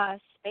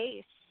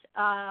space.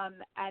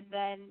 And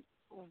then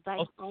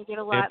like I get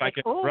a lot like,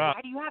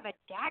 why do you have a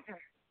dagger?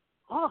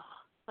 Oh,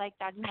 like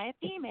that's my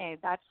theme.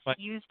 That's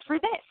used for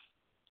this.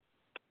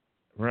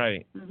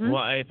 Right.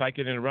 Well, if I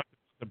could interrupt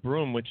the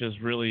broom, which is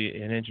really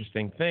an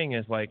interesting thing,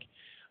 is like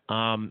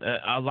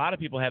A lot of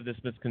people have this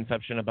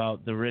misconception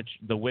about the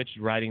witch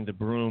riding the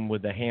broom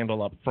with the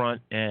handle up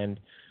front and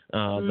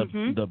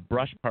the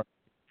brush part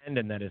at the end,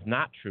 and that is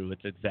not true.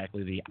 It's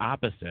exactly the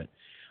opposite.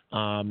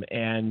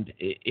 And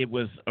it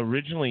was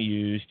originally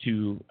used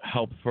to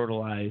help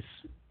fertilize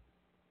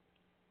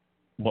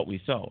what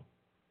we sow.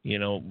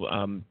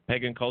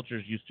 Pagan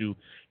cultures used to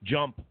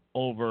jump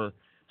over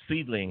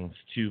seedlings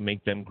to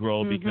make them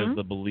grow because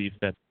the belief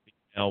that the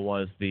female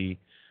was the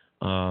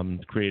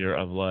creator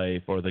of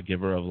life or the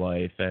giver of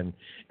life, and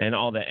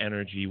all that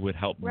energy would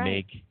help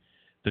make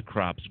the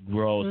crops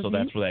grow. So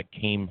that's where that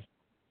came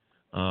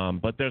from.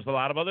 But there's a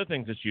lot of other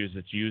things it's used.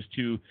 It's used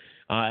to,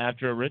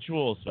 after a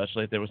ritual,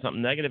 especially if there was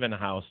something negative in the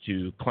house,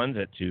 to cleanse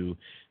it, to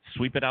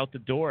sweep it out the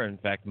door. In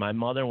fact, my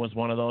mother was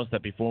one of those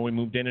that before we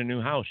moved in a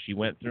new house, she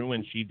went through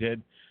and she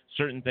did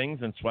certain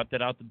things and swept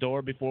it out the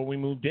door before we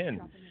moved in.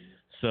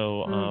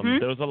 So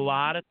there was a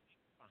lot of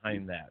things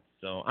behind that.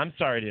 So I'm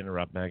sorry to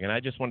interrupt, Megan. I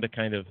just wanted to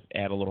kind of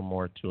add a little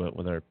more to it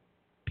with our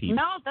people.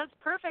 No, that's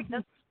perfect.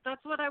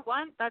 That's what I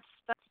want. That's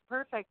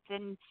perfect.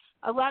 And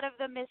a lot of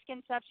the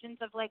misconceptions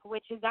of like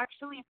witches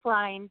actually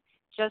flying,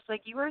 just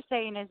like you were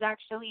saying, is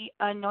actually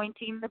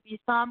anointing the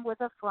besom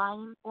with a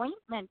flying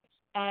ointment,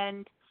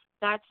 and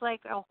that's like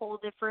a whole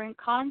different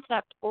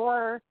concept.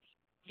 Or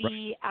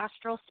the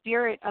astral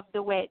spirit of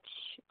the witch,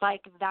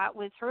 like that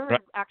was her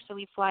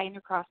actually flying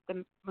across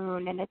the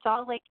moon, and it's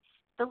all like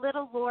the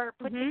little lore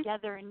put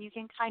together, and you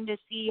can kind of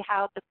see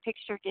how the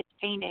picture gets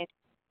painted.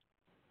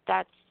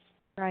 That's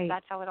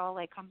how it all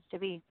like comes to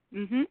be.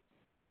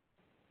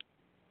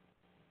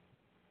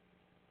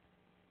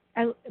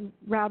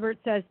 Robert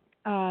says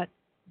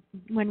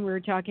when we were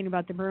talking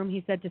about the broom,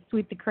 he said to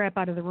sweep the crap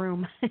out of the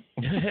room.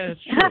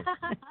 It's true.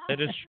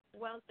 It is true.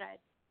 Well said.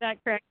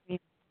 That corrects me.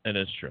 It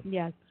is true.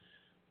 Yes.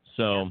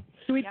 So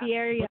sweep the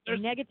area of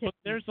negative. But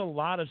there's a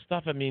lot of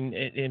stuff. I mean,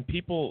 and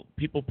people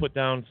put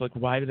down, it's like,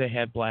 why do they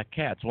have black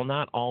cats? Well,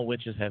 not all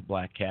witches have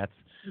black cats.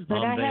 But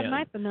I have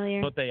my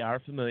familiar. But they are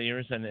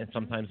familiars, and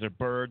sometimes they're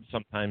birds,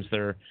 sometimes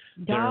they're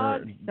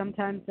dogs,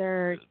 sometimes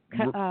they're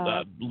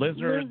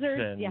lizards,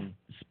 and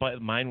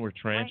mine were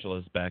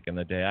tarantulas back in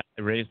the day.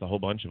 I raised a whole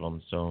bunch of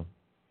them. So.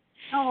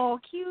 Oh,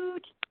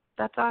 cute!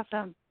 That's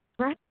awesome.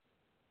 Right.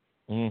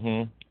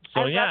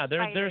 So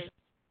there's.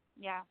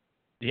 Yeah.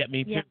 Yeah,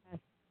 me too. Yes.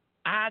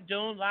 I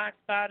don't like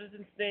spiders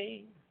and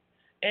snakes,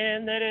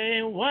 and that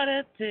ain't what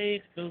it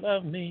takes to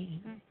love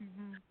me.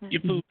 You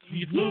fool.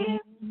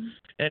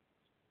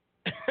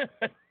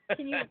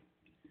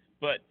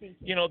 But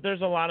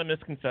there's a lot of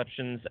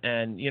misconceptions,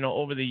 and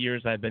over the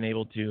years I've been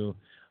able to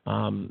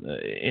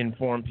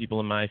inform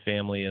people in my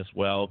family as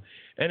well.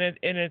 And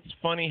it's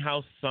funny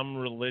how some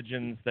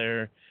religions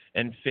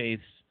and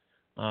faiths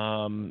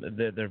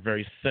they're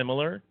very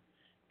similar,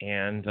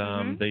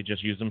 and they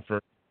just use them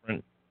for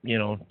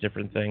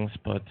different things.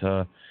 But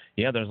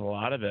there's a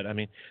lot of it. I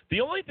mean,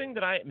 the only thing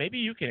that maybe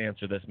you can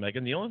answer this,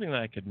 Megan. The only thing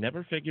that I could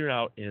never figure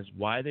out is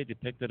why they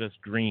depicted us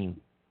green.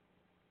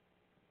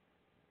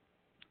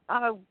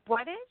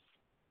 What is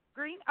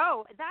green?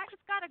 Oh, that's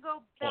got to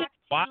go back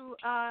to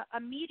a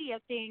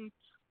media thing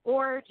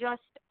or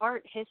just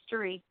art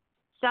history.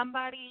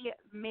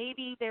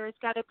 Maybe there's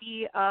got to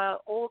be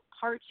old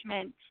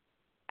parchment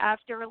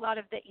after a lot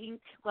of the ink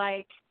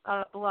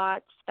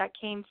blots that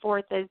came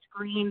forth as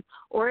green,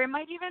 or it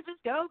might even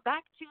just go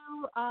back to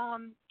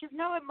because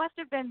it must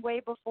have been way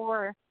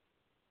before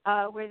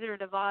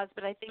Wizard of Oz,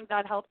 but I think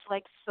that helped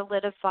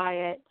solidify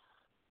it.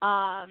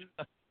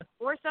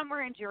 Or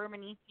somewhere in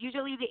Germany.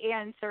 Usually the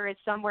answer is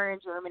somewhere in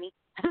Germany.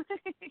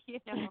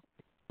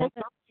 Well,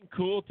 something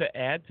cool to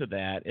add to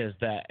that is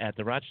that at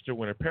the Rochester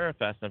Winter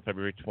Parafest on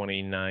February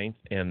 29th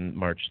and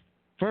March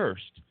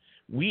 1st,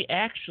 we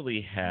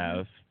actually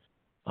have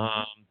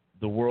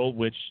the World's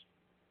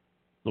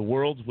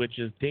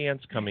Witches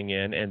Dance coming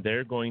in, and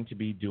they're going to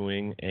be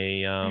doing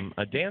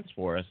a dance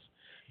for us,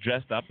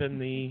 dressed up in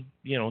the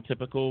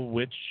typical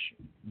witch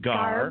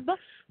garb.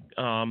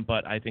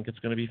 But I think it's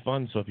going to be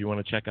fun. So if you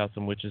want to check out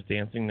some witches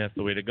dancing, that's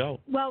the way to go.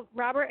 Well,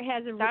 Robert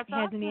has an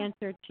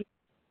answer to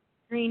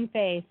green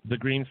face. The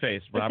green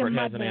face. Robert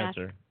has an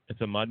answer. It's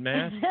a mud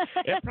mask.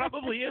 It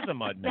probably is a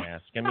mud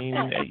mask. I mean,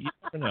 you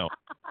never know.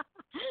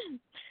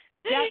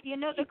 Yeah,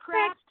 the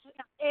craft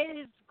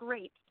is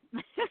great.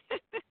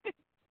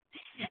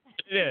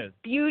 It is.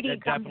 Beauty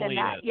it comes in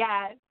that. Is.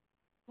 Yeah.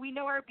 We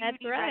know our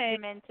beauty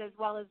regiments as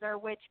well as our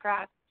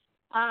witchcraft.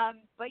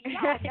 But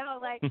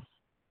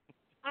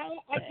I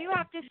do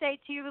have to say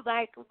too,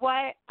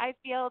 what I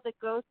feel the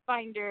Ghost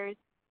Finders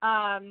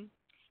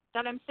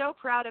that I'm so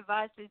proud of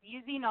us is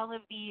using all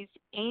of these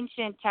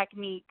ancient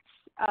techniques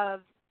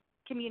of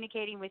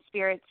communicating with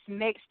spirits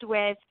mixed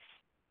with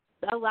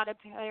a lot of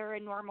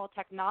paranormal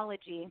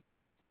technology.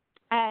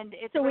 And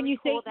it's so really when you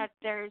cool say that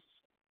there's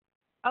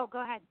 – oh,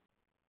 go ahead.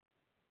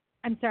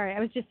 I'm sorry. I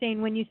was just saying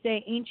when you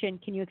say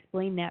ancient, can you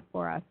explain that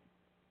for us?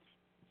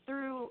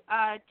 Through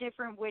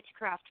different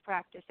witchcraft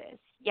practices,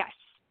 yes.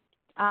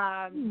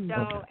 And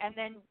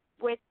then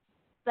with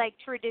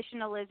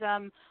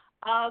traditionalism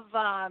of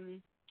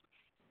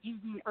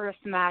using earth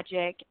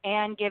magic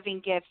and giving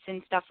gifts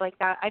and stuff like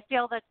that. I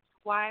feel that's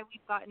why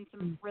we've gotten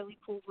some really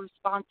cool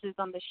responses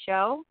on the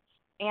show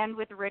and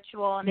with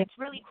ritual, and it's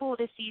really cool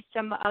to see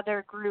some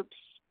other groups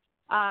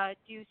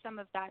do some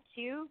of that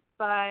too,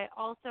 but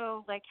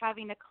also like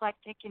having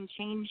eclectic and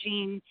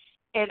changing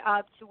it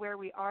up to where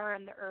we are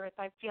on the earth.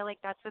 I feel like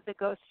that's what the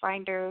Ghost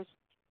Finders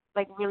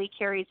like really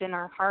carries in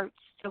our hearts.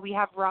 So we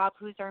have Rob,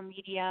 who's our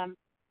medium,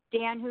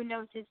 Dan, who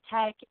knows his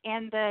tech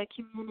and the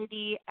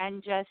community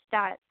and just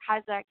that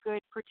has that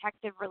good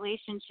protective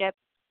relationship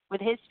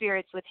with his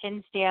spirits, with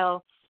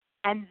Hinsdale.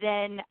 And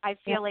then I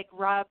feel like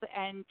Rob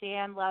and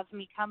Dan love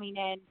me coming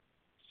in,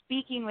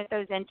 speaking with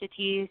those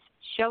entities,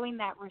 showing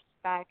that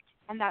respect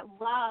and that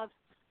love,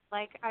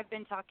 like I've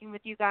been talking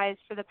with you guys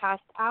for the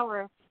past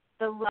hour,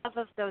 the love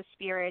of those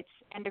spirits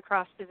and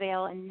across the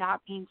veil and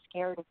not being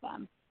scared of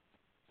them.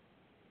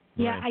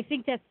 Yeah, I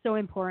think that's so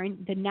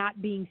important, the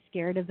not being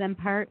scared of them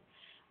part,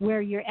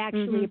 where you're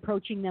actually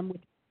approaching them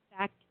with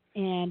respect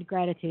and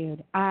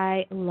gratitude.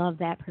 I love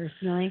that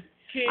personally.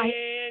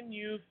 Can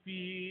you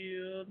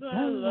feel the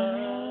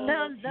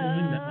love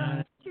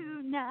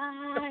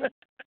tonight?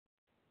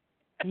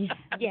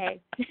 Yes.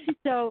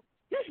 So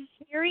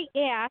Carrie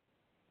asks,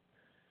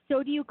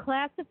 so do you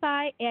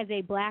classify as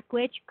a black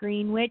witch,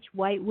 green witch,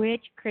 white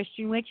witch,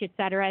 Christian witch, et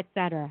cetera, et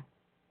cetera?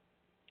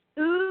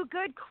 Ooh,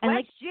 good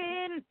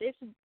question.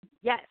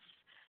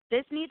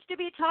 This needs to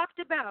be talked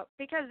about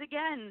because,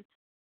 again,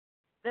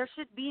 there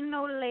should be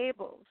no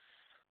labels,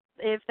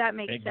 if that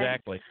makes sense.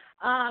 Exactly.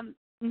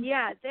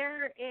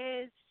 There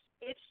is,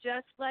 it's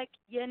just like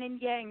yin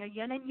and yang, or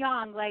yin and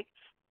yang. Like,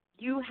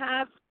 you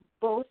have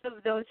both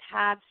of those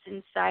halves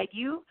inside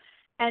you,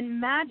 and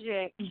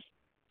magic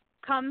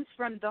comes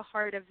from the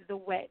heart of the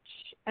witch,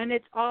 and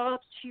it's all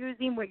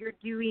choosing what you're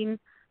doing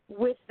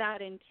with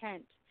that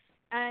intent.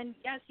 And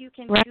yes, you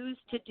can choose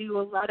to do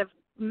a lot of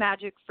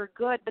magic for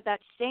good, but that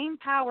same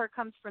power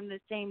comes from the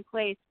same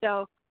place.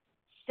 So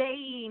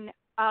saying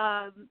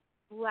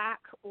black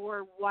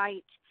or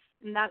white,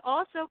 and that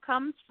also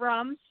comes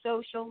from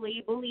social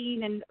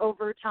labeling and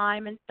over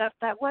time and stuff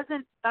that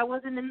wasn't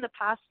in the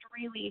past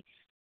really.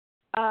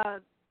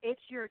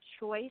 It's your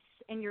choice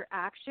and your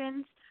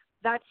actions.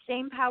 That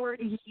same power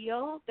to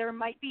heal, there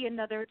might be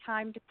another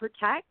time to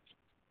protect,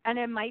 and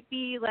it might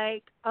be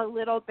like a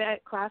little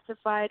bit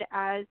classified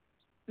as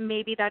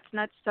maybe that's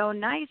not so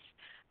nice,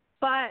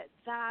 but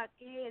that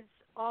is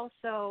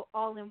also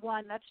all in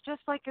one. That's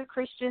just like a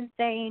Christian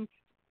saying,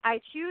 I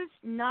choose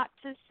not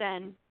to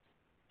sin,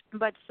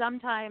 but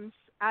sometimes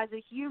as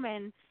a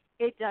human,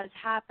 it does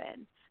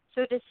happen.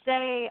 So to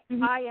say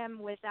I am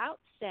without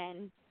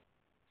sin,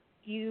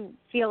 you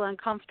feel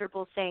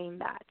uncomfortable saying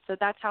that. So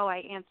that's how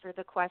I answer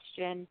the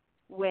question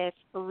with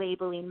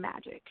labeling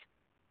magic.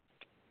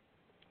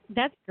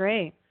 That's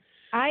great.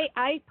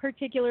 I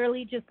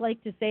particularly just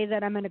like to say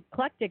that I'm an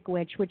eclectic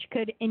witch, which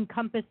could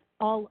encompass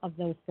all of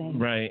those things.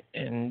 Right,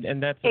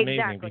 and that's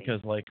amazing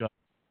because like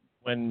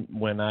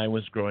when I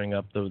was growing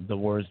up, the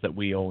words that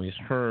we always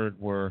heard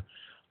were,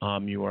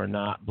 you are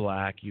not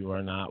black, you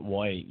are not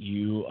white,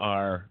 you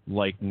are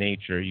like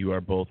nature, you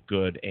are both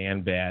good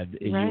and bad.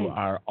 Right. You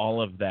are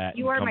all of that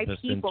you encompassed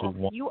are my people. into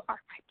one. You are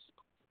my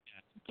people.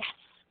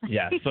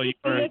 Yes. Yeah, so you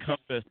are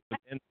encompassed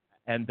within,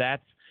 and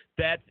that's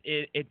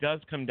it. It does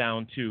come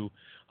down to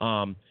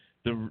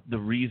the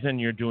reason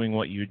you're doing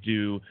what you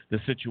do, the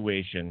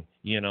situation.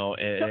 You know,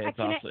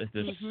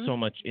 there's so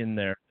much in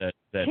there that.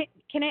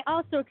 Can I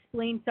also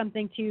explain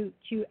something to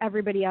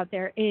everybody out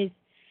there? Is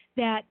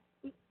that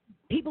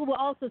people will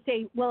also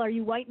say, well, are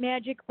you white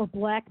magic or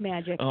black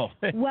magic? Oh.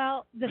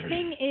 Well, the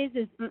thing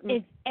is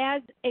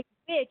as a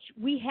witch,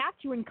 we have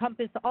to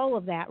encompass all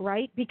of that,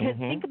 right? Because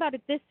think about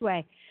it this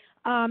way.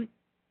 I'm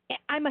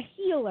a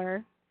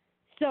healer,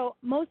 so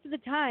most of the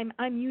time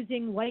I'm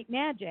using white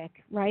magic,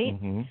 right?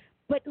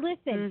 But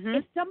listen,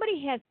 if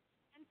somebody has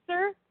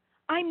cancer,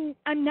 I'm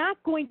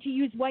not going to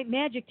use white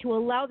magic to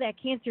allow that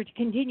cancer to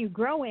continue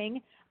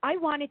growing. I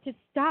want it to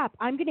stop.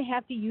 I'm going to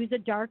have to use a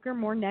darker,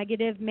 more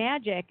negative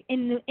magic.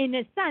 In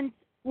a sense,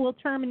 we'll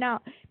term it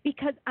out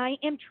because I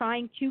am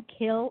trying to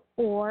kill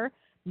or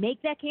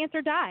make that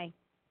cancer die.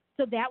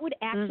 So that would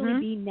actually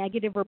be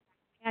negative or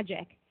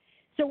magic.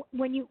 So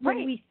when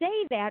we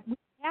say that, we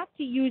have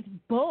to use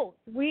both.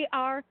 We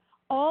are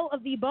all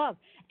of the above.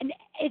 And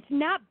it's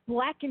not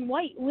black and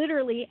white,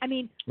 literally. I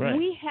mean,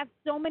 we have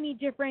so many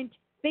different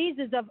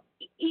phases of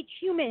each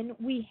human.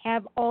 We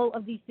have all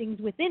of these things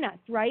within us,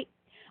 right?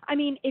 I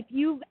mean, if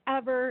you've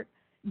ever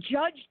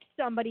judged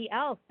somebody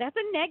else, that's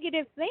a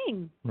negative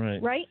thing,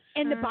 right?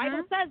 And the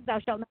Bible says thou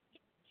shalt not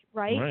judge,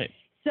 right? Right.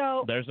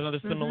 So there's another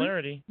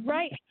similarity.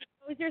 Right.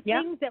 Those are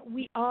things that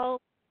we all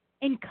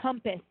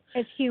encompass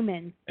as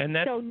humans. And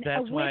that's a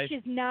witch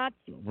is not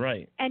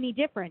any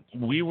different.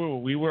 We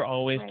were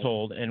always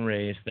told and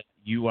raised that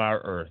you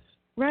are Earth.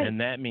 Right. And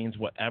that means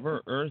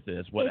whatever Earth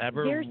is,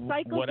 whatever there's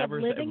cycles of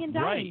living and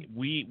dying.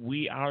 Right.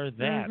 We are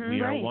that.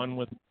 We are one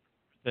with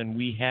Earth, and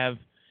we have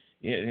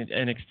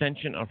an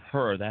extension of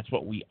her. That's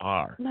what we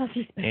are. Love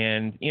you,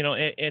 and you know,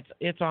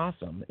 it's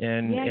awesome.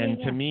 And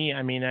to me,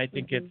 I mean, I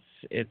think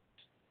it's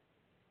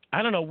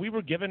I don't know. We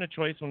were given a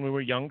choice when we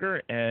were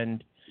younger,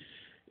 and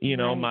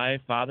my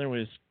father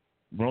was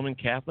Roman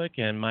Catholic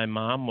and my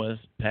mom was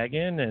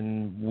pagan,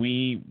 and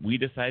we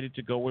decided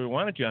to go where we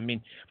wanted to. I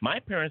mean, my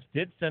parents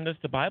did send us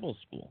to Bible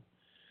school,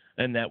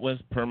 and that was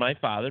per my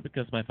father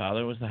because my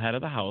father was the head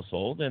of the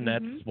household, and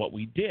that's what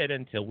we did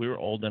until we were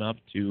old enough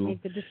to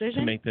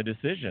make the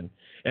decision.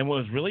 And what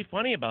was really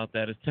funny about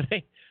that is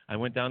today I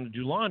went down to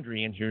do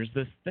laundry, and here's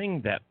this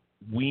thing that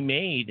we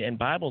made in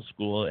Bible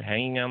school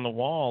hanging on the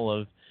wall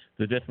of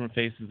the different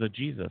faces of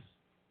Jesus.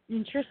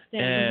 Interesting.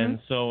 And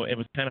so it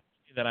was kind of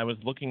funny that I was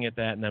looking at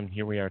that, and then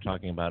here we are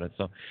talking about it.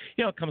 So,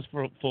 it comes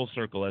full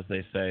circle, as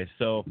they say.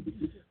 So,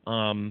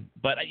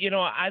 but,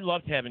 I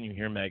loved having you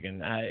here,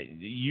 Megan.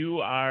 You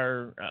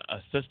are a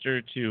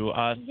sister to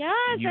us. Yes,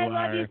 I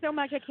love you so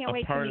much. I can't wait to meet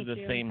you. A part of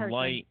the same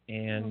light,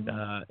 and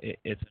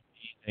it's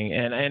amazing.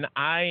 And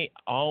I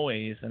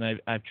always, and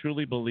I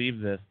truly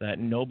believe this, that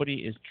nobody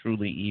is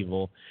truly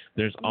evil.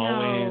 There's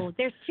always...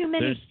 there's too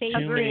many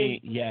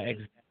favorites. Yeah,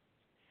 exactly.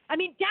 I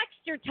mean,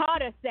 Dexter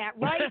taught us that,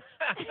 right?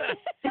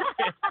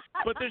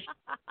 But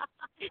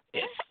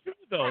it's true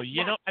though.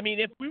 I mean,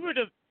 if we were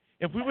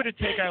to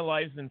take our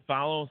lives and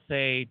follow,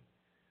 say,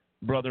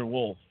 Brother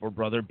Wolf or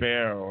Brother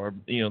Bear or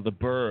the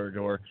Bird,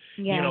 or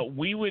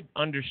we would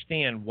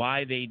understand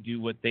why they do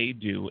what they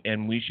do,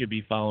 and we should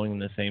be following in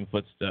the same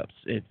footsteps.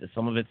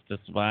 Some of it's to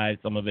survive,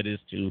 some of it is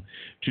to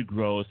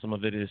grow, some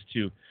of it is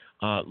to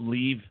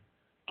leave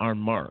our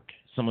mark,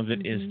 some of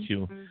it is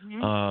to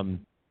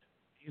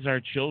raise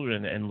our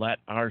children and let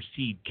our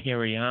seed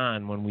carry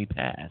on when we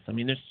pass. I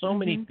mean, there's so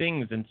many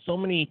things and so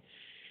many.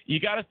 You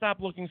got to stop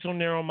looking so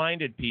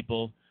narrow-minded,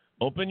 people.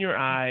 Open your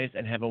eyes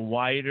and have a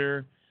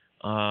wider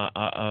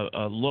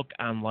a look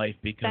on life,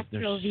 because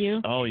there's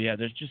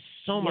just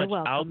so much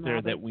out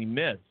there that we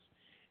miss.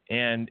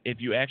 And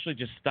if you actually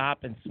just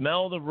stop and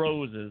smell the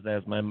roses,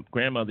 as my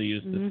grandmother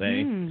used to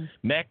say,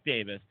 Mac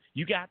Davis,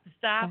 you got to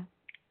stop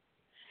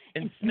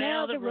and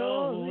smell the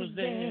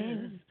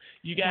roses.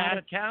 You got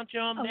to count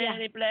your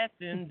many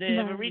blessings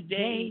every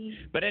day.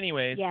 But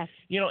anyways,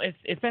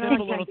 it's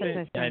simple little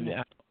things.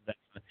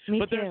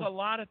 But there's a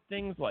lot of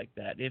things like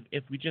that.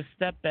 If we just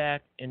step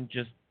back and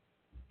just,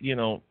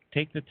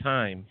 take the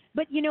time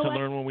to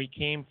learn where we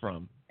came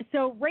from.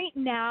 So right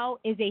now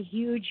is a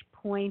huge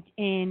point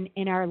in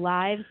our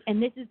lives.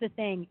 And this is the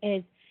thing,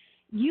 is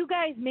you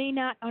guys may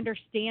not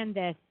understand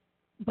this,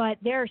 but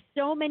there are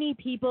so many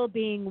people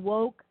being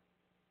woke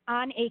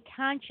on a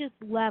conscious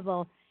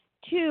level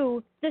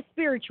to the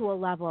spiritual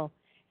level.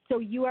 So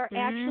you are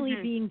actually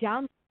being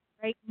down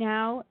right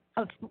now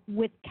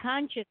with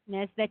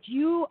consciousness that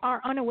you are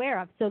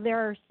unaware of. So there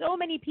are so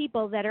many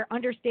people that are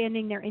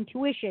understanding their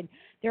intuition.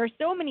 There are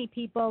so many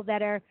people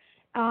that are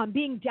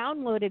being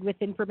downloaded with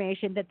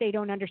information that they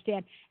don't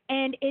understand.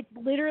 And it's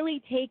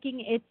literally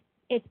taking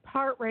its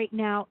part right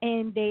now,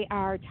 and they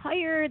are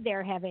tired,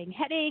 they're having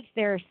headaches,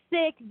 they're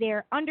sick,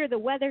 they're under the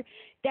weather.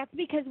 That's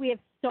because we have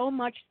so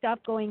much stuff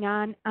going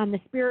on the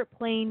spirit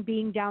plane,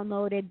 being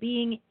downloaded,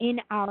 being in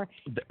our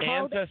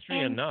ancestry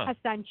enough.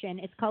 Ascension.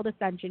 It's called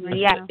Ascension right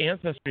now.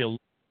 Ancestry.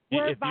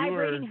 We're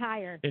vibrating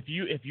higher. If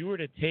you were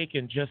to take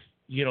and just,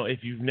 if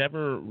you've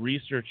never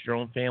researched your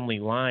own family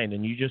line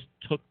and you just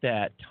took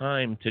that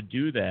time to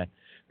do that,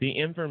 the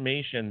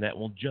information that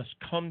will just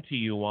come to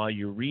you while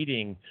you're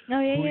reading who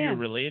you're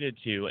related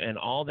to, and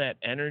all that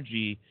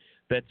energy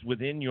that's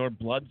within your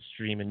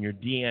bloodstream and your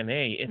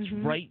DNA, it's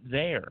right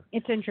there.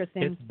 It's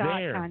interesting. It's thought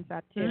there.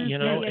 Concept too.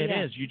 It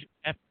is. You just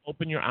have to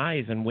open your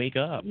eyes and wake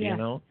up.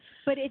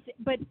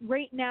 But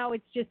right now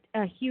it's just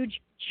a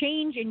huge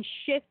change and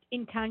shift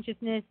in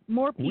consciousness.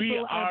 More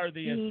people are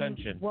being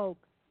ascension. Woke.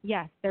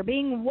 Yes, they're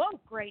being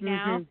woke right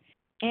now,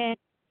 and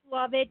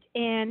love it.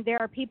 And there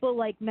are people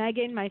like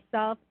Megan,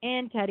 myself,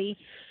 and Teddy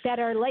that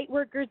are light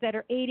workers that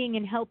are aiding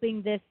and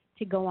helping this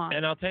to go on.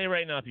 And I'll tell you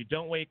right now, if you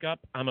don't wake up,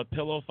 I'm a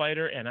pillow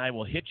fighter, and I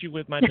will hit you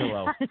with my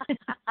pillow.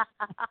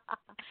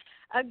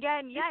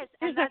 Again, yes,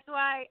 and that's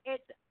why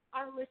it's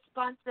our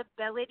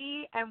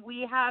responsibility, and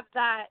we have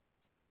that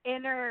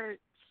inner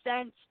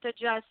sense to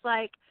just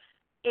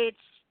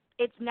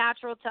it's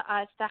natural to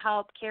us to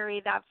help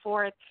carry that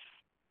forth.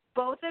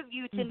 Both of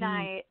you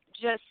tonight,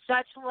 just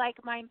such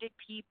like-minded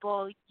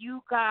people.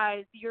 You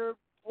guys, your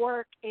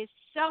work is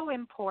so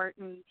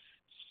important.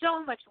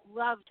 So much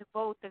love to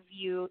both of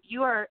you.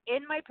 You are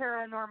in my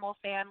paranormal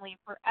family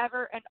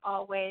forever and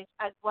always,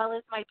 as well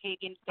as my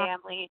pagan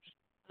family.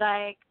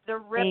 Like the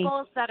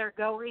ripples that are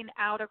going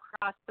out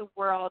across the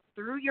world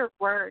through your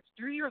words,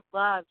 through your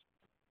love.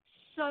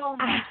 So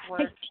much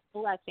work.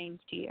 Blessings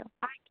to you.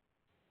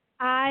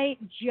 I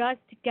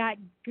just got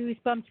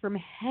goosebumps from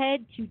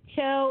head to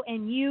toe,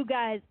 and you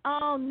guys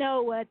all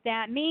know what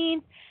that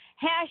means.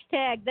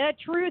 Hashtag the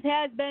truth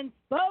has been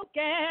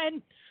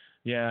spoken.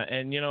 Yeah,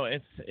 and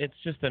it's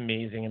just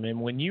amazing. I mean,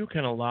 when you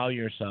can allow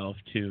yourself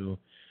to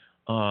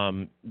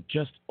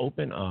just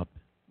open up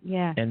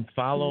and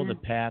follow the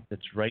path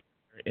that's right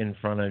in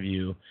front of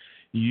you,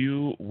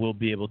 you will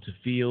be able to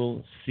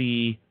feel,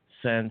 see,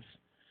 sense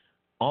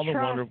all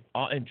the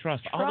all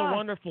the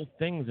wonderful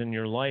things in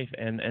your life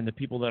and the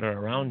people that are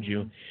around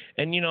you.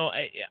 And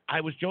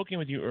I was joking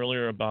with you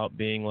earlier about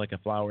being like a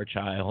flower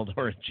child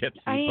or a gypsy.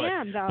 I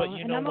am though, but you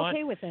and know I'm what?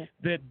 okay with it.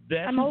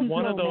 That's I'm old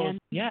one of school, those. man.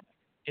 Yeah,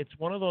 it's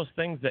one of those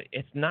things that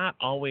it's not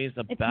always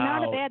about. It's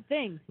not a bad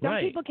thing. Some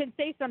Right. people can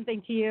say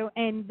something to you,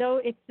 and though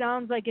it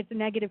sounds like it's a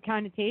negative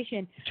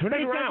connotation, Turn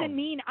but it it around. doesn't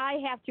mean I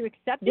have to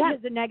accept Yeah. it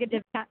as a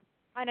negative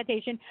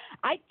connotation.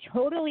 I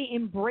totally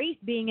embrace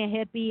being a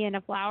hippie and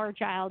a flower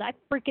child. I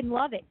freaking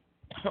love it.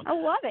 I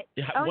love it.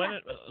 Yeah,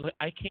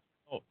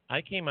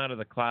 I came out of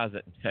the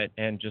closet,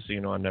 and just so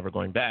you know, I'm never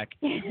going back.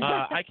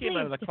 I came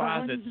out of the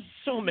closet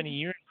so many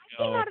years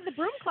ago. I came out of the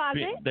broom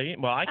closet.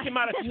 I came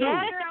out of two.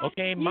 Yeah.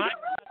 Okay, my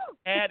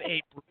had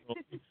a broom.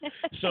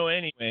 So,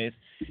 anyways,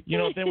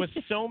 there was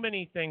so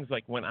many things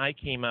like when I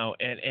came out,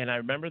 and I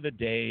remember the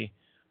day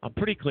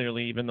pretty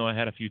clearly, even though I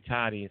had a few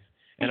toddies.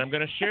 And I'm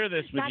going to share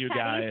this with you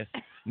guys.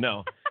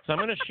 No. So I'm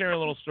going to share a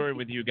little story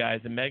with you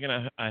guys. And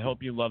Megan, I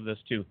hope you love this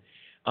too.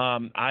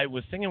 I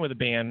was singing with a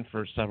band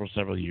for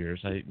several years.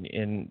 I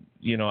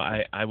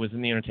was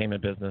in the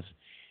entertainment business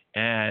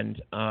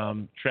and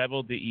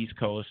traveled the East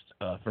Coast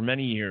for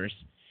many years.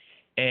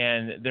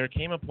 And there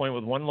came a point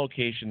with one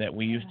location that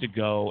we used to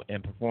go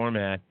and perform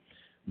at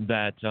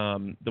that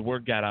the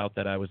word got out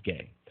that I was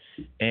gay.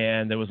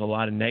 And there was a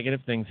lot of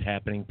negative things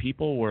happening.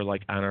 People were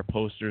like on our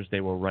posters. They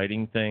were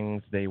writing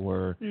things. They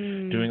were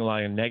doing a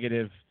lot of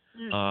negative,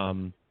 a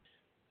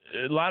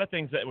lot of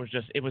things that was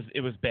just, it was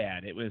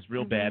bad. It was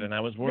real bad. And I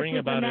was worrying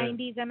about the it.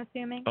 90s, I'm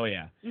assuming. Oh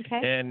yeah.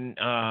 Okay. And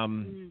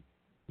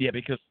yeah,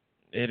 because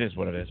it is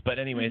what it is. But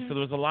anyway, so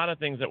there was a lot of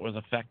things that was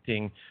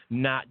affecting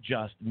not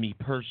just me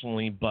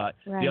personally, but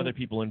the other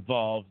people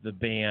involved, the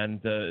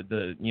band,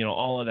 the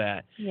all of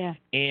that. Yeah.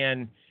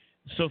 And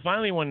so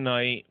finally one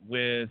night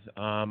with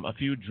a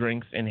few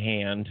drinks in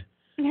hand,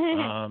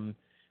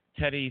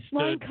 Teddy stood.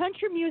 Well, in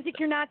country music,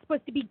 you're not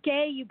supposed to be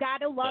gay. You got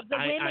to love the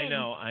women.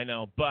 I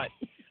know. But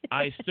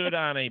I stood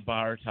on a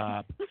bar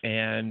top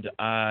and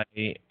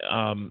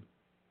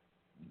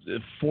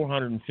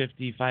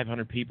 450,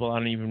 500 people. I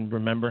don't even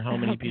remember how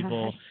many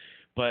people.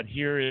 But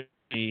here is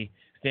me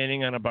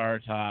standing on a bar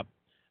top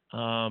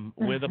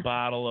with a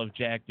bottle of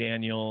Jack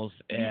Daniels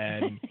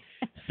and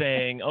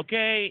saying,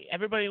 okay,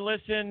 everybody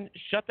listen,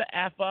 shut the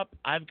F up.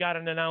 I've got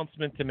an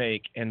announcement to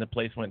make. And the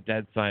place went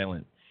dead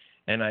silent.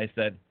 And I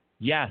said,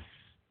 yes,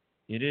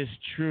 it is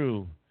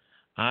true.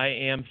 I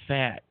am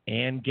fat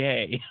and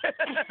gay.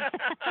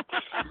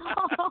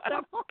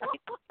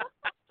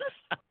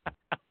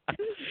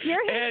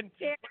 And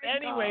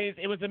anyways,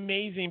 it was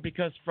amazing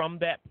because from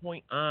that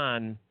point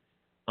on,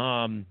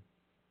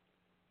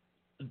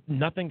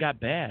 nothing got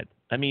bad.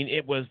 I mean,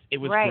 it was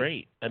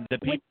great. And the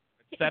people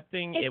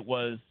accepting it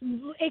was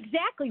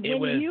exactly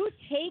when you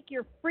take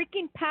your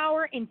freaking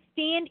power and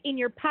stand in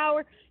your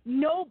power,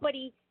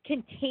 nobody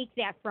can take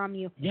that from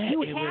you. Yeah,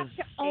 you have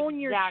to own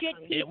your shit,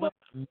 people. It was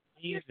amazing.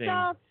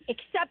 Yourself,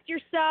 accept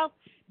yourself,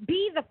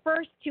 be the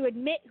first to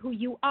admit who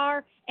you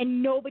are,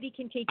 and nobody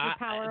can take your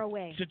power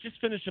away. To just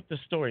finish up the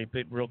story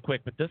real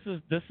quick, but this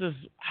is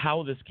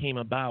how this came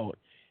about.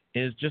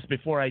 Is just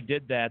before I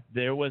did that,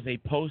 there was a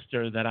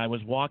poster that I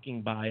was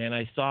walking by, and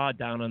I saw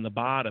down on the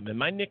bottom, and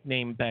my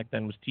nickname back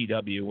then was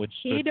TW, which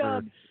stood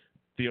for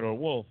Theodore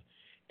Wolf,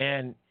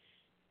 and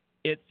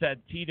it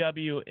said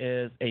TW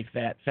is a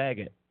fat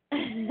faggot.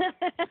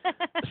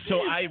 So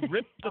I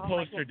ripped the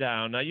poster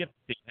down. Now you have to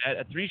see, I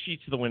had 3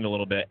 sheets to the wind a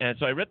little bit, and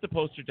so I ripped the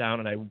poster down,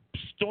 and I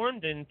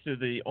stormed into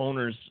the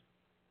owner's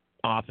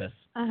office.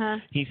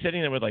 He's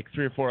sitting there with like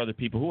 3 or 4 other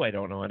people who I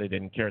don't know, and I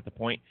didn't care at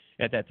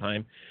that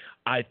time.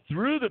 I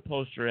threw the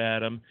poster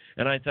at him,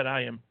 and I said,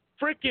 I am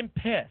freaking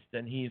pissed.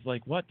 And he's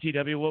like, what,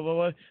 TW?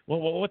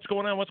 What's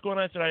going on? What's going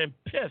on? I said, I am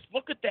pissed.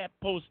 Look at that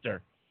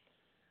poster.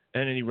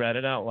 And then he read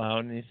it out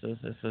loud, and he says,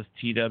 it says,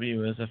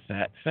 TW is a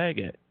fat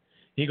faggot.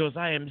 He goes,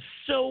 I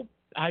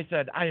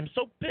said, I am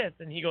so pissed.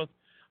 And he goes,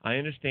 I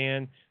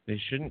understand. They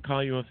shouldn't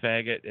call you a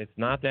faggot. It's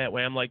not that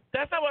way. I'm like,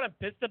 that's not what I'm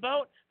pissed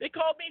about. They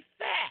called me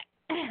fat.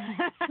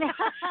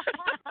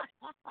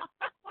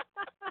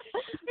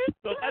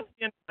 So that's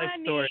the end of my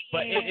story.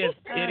 But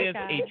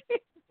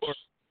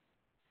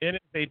it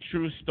is a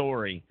true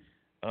story.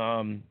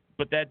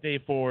 But that day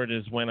forward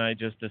is when I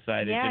just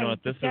decided,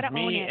 this is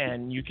me,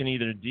 and you can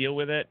either deal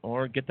with it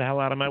or get the hell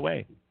out of my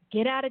way.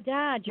 Get out of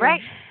Dodge.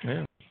 Right.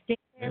 Yeah. Stay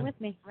there with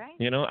me. Right.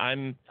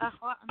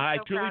 I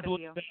truly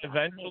believe that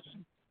eventually.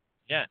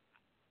 Yeah.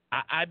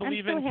 I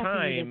believe in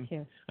time.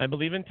 I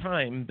believe in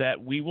time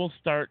that we will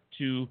start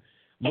to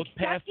look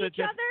past each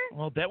other?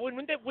 Well,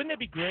 wouldn't that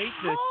be great?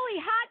 Holy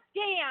hot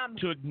damn!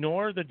 To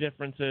ignore the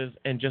differences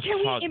and just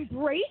Can hug. we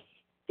embrace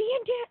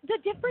the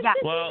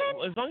differences? Well,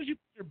 even? as long as you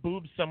put your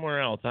boobs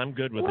somewhere else, I'm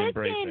good with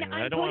embracing. I'm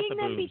I don't want the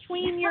putting them boobs.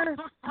 between your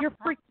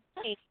freaking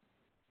face.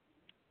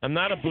 I'm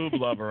not a boob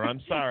lover.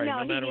 I'm sorry. No,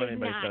 no matter what he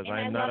is anybody not, says, and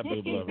I'm I not love a boob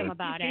to tease lover. him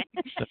about it.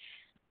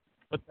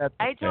 But that's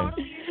I okay.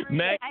 totally agree.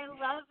 Meg, I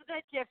love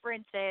the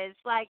differences.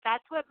 Like,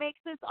 that's what makes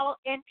us all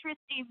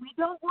interesting. We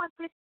don't want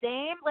the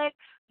same. Like,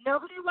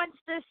 nobody wants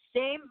the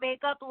same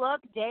makeup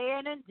look day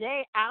in and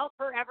day out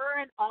forever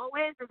and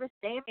always, or the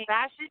same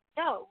fashion.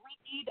 No, we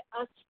need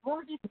a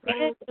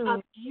smorgasbord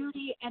of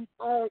beauty and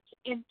art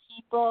in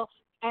people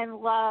and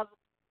love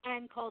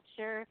and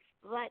culture.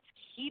 Let's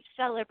keep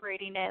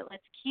celebrating it.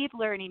 Let's keep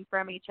learning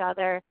from each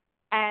other.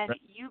 And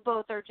you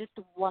both are just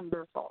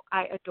wonderful.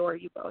 I adore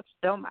you both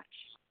so much.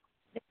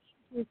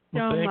 Thank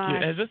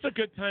you. Is this a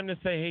good time to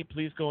say, hey,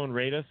 please go and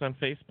rate us on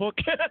Facebook?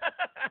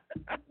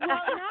 Well,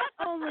 not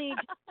only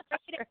just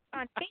rate us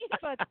on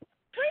Facebook,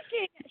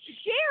 freaking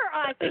share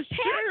us and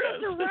pass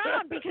us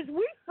around because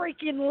we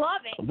freaking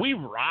love it. We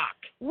rock.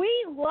 We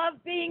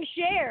love being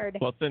shared.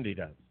 Well, Cindy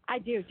does. I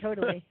do,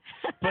 totally.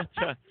 But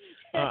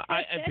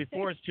and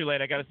before it's too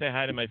late, I got to say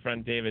hi to my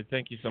friend David.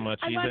 Thank you so much.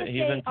 He's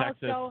in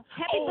Texas. Also,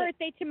 happy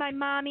birthday to my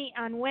mommy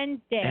on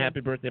Wednesday. Happy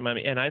birthday,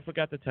 Mommy. And I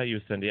forgot to tell you,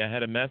 Cindy, I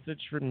had a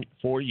message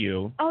for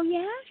you. Oh,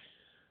 yeah?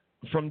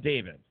 From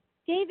David.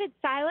 David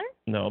Seiler?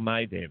 No,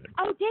 my David.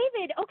 Oh,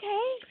 David,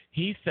 okay.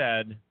 He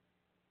said,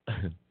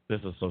 this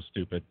is so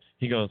stupid.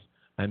 He goes,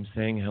 I'm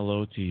saying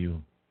hello to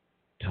you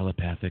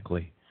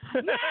telepathically.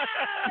 Yes,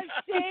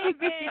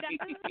 David.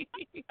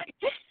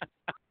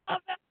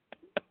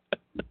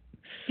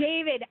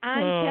 David,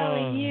 I'm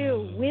telling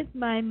you with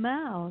my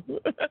mouth.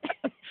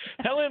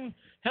 Helen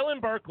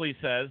Barkley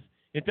says,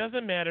 it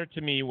doesn't matter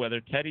to me whether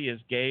Teddy is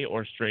gay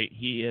or straight.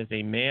 He is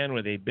a man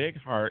with a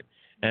big heart,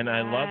 and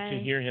I love to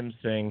hear him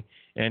sing,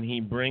 and he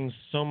brings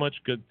so much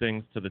good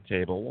things to the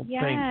table. Well,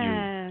 thank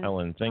you,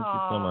 Helen. Thank you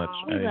so much.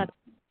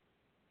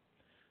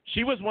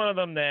 She was one of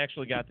them that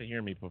actually got to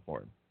hear me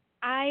perform.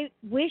 I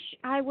wish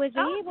I was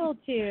able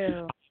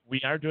to. We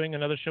are doing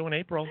another show in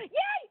April. Yay!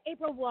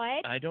 April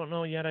what? I don't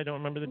know yet. I don't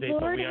remember the date,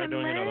 Lord but we are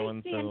doing another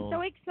one. So. I'm so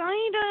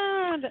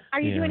excited.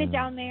 Are you doing it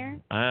down there?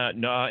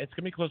 No, it's going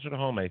to be closer to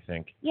home, I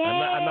think. Yay!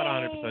 I'm not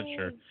 100%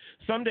 sure.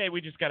 Someday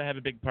we just got to have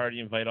a big party,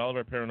 invite all of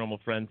our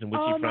paranormal friends and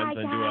witchy friends,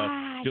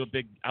 and do a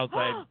big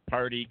outside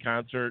party,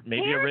 concert,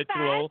 maybe a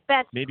ritual.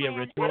 Maybe a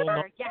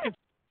ritual. Yes.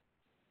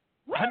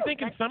 I'm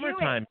thinking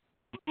summertime.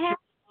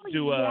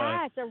 Do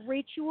a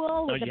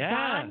ritual with a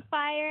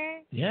bonfire.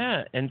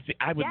 Yeah, and see,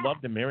 I would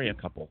love to marry a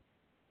couple.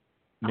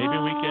 Maybe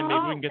we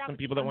can get some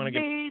people that want to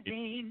get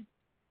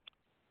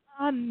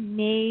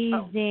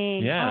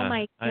amazing. Yeah. Oh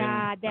my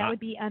God, that would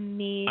be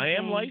amazing. I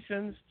am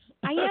licensed.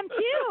 I am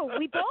too.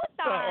 We both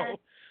are.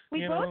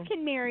 We both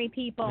can marry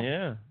people.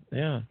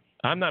 Yeah.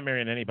 I'm not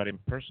marrying anybody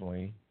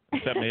personally,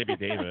 except maybe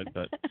David,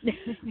 but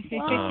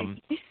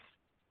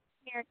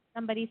marry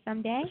somebody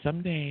someday.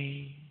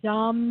 Someday.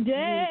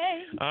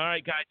 All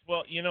right, guys.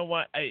 Well, you know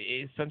what?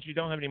 Since you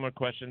don't have any more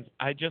questions,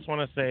 I just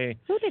want to say,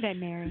 who did I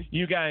marry?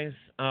 You guys.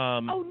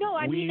 Oh no!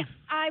 I mean,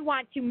 I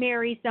want to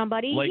marry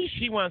somebody. Like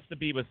she wants to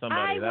be with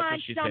somebody. That's what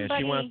she's saying.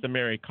 She wants to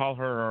marry. Call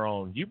her her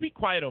own. You be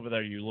quiet over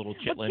there, you little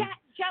chitlin. Well,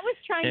 Jet was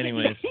trying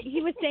Anyways. to.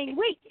 He was saying,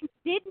 "Wait, you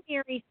did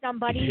marry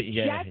somebody,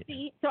 Yeah.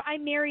 Jesse." So I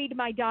married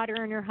my daughter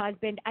and her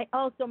husband. I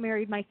also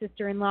married my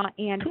sister-in-law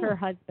and her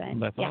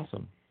husband. That's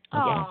awesome.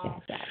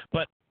 Yes.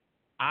 But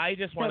I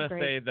just want to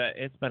say that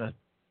it's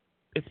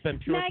been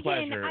pure Megan,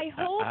 pleasure. I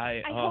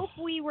hope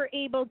we were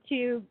able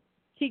to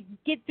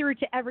get through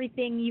to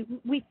everything.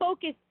 We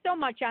focused so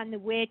much on the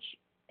witch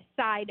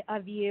side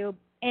of you,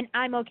 and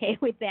I'm okay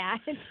with that.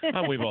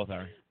 We both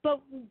are.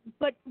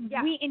 But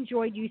we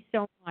enjoyed you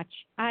so much.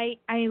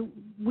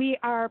 We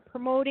are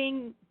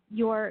promoting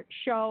your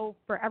show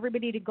for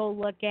everybody to go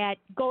look at.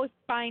 Ghost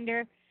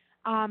Finder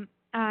on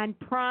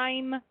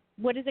Prime.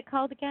 What is it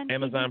called again?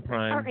 Amazon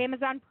Prime. Or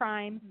Amazon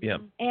Prime.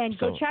 Yep. And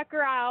go check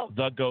her out.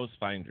 The Ghost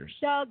Finders.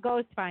 The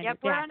Ghost Finders.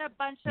 Yep, we're on a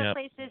bunch of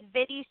places,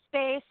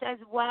 VidiSpace as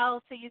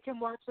well, so you can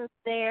watch us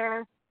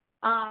there.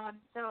 And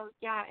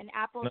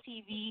Apple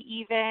TV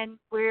even.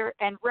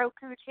 And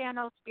Roku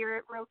channel,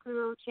 Spirit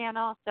Roku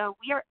channel. So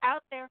we are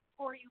out there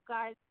for you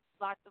guys.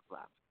 Lots of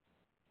love.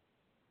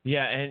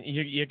 Yeah, and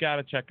you got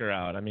to check her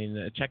out. I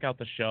mean, check out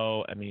the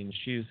show. I mean,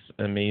 she's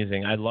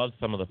amazing. I love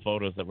some of the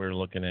photos that we're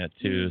looking at,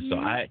 too. Mm-hmm. So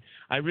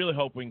I really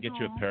hope we can get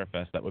you at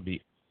Parafest. That would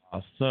be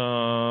awesome.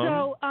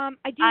 So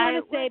I do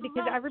want to say,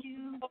 because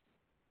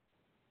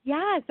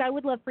yes, I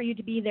would love for you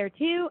to be there,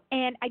 too.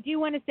 And I do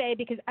want to say,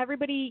 because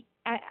everybody,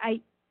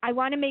 I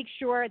want to make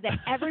sure that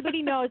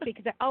everybody knows,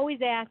 because I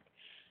always ask,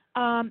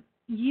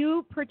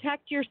 you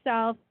protect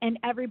yourself and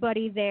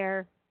everybody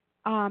there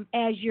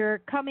as you're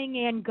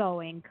coming and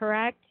going,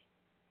 correct?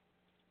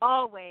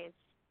 Always.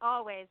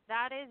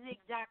 That is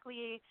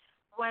exactly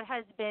what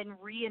has been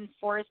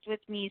reinforced with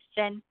me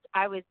since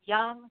I was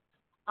young.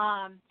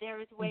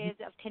 There's ways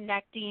of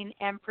connecting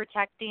and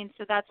protecting,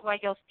 so that's why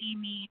you'll see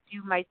me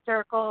do my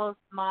circles,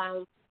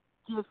 my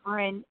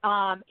different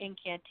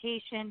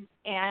incantations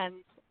and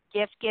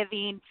gift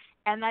giving,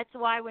 and that's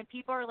why when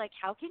people are like,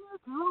 how can you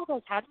do all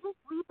this? How do you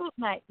sleep at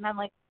night? And I'm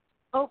like,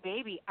 oh,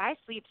 baby, I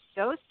sleep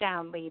so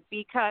soundly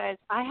because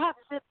I have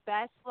the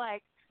best,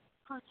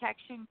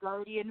 protection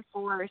guardian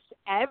force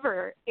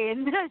ever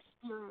in the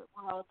spirit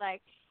world.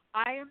 Like,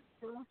 I am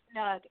so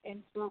snug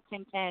and so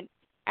content.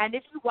 And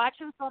if you watch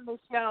us on the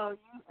show,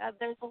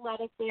 there's a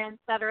lot of fans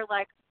that are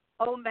like,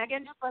 oh,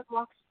 Megan just like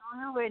walks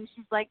through and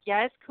she's like,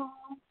 yes, cool,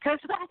 because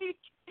like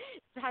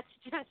that's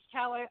just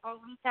how I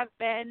always have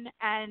been,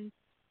 and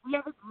we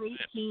have a great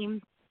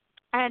team,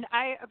 and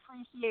I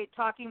appreciate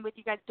talking with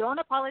you guys. Don't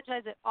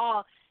apologize at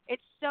all.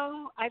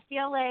 I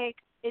feel like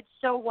it's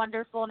so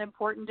wonderful and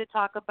important to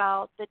talk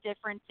about the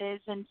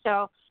differences, and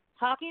so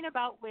talking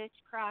about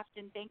witchcraft,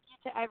 and thank you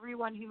to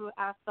everyone who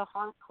asked the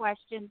hard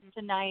questions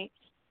tonight.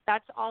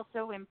 That's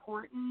also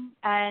important,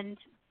 and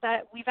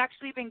that we've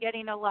actually been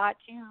getting a lot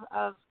too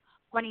of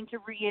wanting to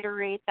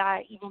reiterate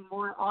that even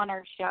more on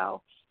our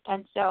show.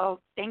 And so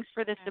thanks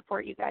for the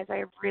support, you guys.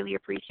 I really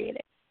appreciate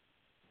it.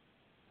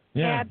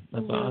 Yeah,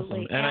 Absolutely. That's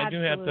awesome. And I do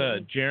have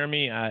to,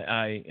 Jeremy,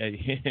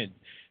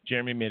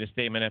 Jeremy made a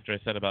statement after I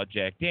said about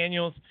Jack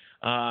Daniels.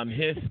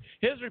 His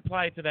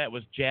reply to that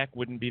was, Jack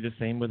wouldn't be the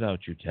same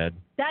without you, Ted.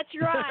 That's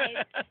right.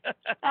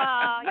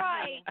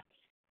 Right.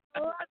 I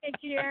love it,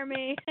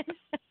 Jeremy.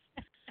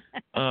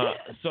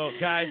 So,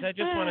 guys, I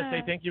just want to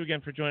say thank you again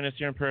for joining us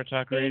here on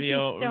Paratalk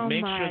Radio. Thank you so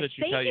Make much. sure that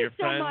you tell your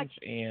friends.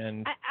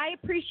 And I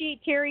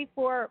appreciate Terry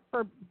for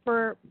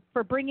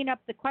bringing up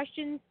the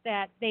questions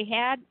that they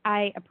had.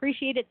 I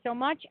appreciate it so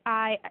much.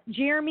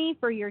 Jeremy,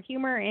 for your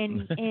humor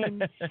and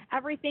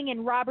everything,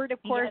 and Robert,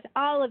 of course,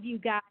 all of you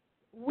guys.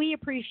 We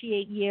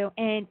appreciate you,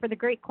 and for the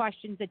great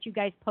questions that you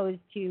guys posed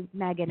to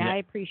Megan. I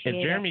appreciate it.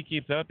 If Jeremy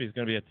keeps up, he's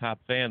going to be a top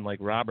fan like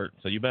Robert.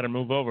 So you better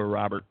move over,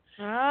 Robert.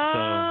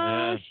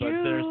 Oh, so,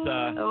 but there's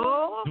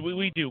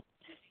we do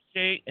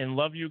appreciate and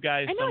love you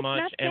guys so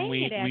much, and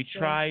we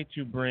try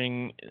to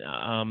bring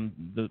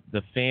the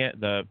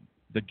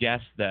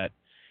guests that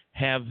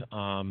have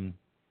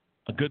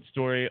a good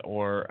story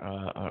or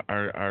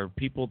are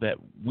people that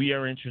we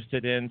are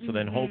interested in, so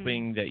then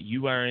hoping that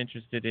you are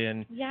interested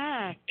in.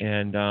 Yeah.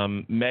 And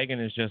Megan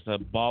is just a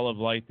ball of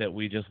light that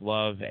we just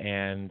love,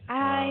 and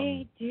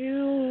I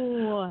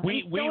do.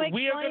 We are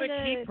going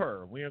to keep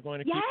her. We are going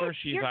to keep her.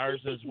 She's ours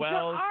as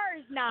well. You're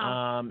ours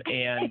now.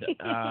 And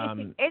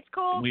it's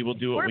cool. We will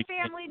do what We're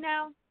family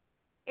now.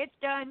 It's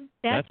done.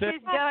 That's it.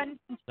 It's done.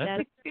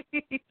 That's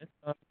it.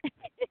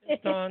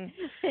 It's done.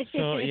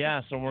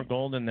 So we're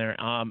golden there.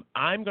 I'm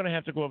going to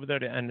have to go over there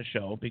to end the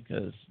show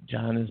because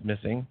John is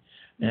missing.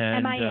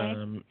 And,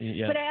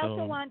 MIA. But I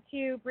also want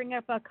to bring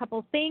up a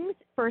couple things.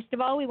 First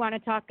of all, we want to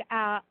talk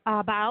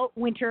about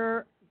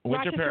Rochester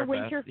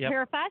Winter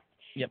Parafest.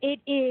 Yep. It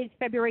is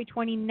February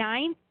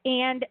 29th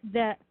and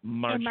the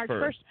March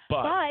 1st.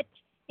 But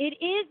it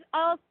is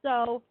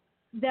also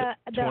the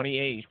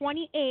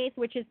 28th,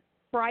 which is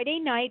Friday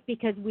night,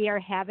 because we are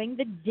having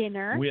the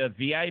dinner. We have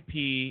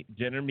VIP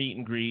dinner meet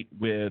and greet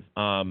with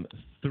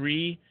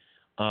 3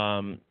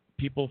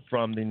 people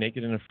from the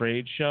Naked and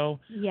Afraid show,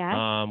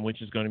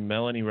 which is going to be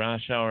Melanie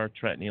Roshauer,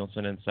 Trent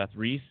Nielsen, and Seth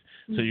Reese.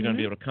 So you're going to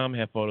be able to come,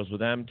 have photos with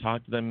them,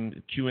 talk to them,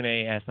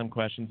 Q&A, ask them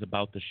questions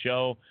about the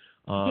show.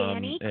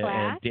 Danny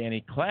Class. And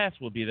Danny Class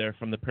will be there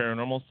from the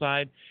paranormal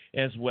side,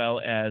 as well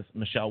as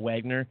Michelle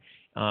Wagner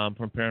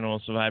from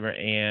Paranormal Survivor,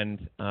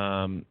 and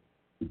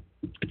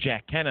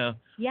Jack Kenna,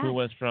 who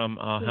was from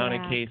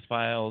Haunted Case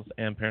Files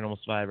and Paranormal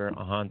Survivor,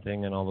 A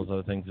Haunting, and all those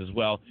other things as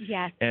well.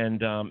 Yes. And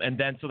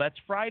then, so that's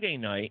Friday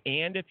night.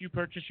 And if you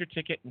purchase your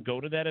ticket and go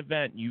to that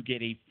event, you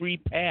get a free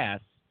pass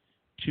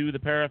to the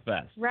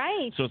Parafest.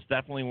 Right. So it's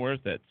definitely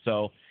worth it.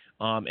 So,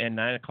 and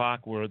 9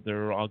 o'clock,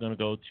 they're all going to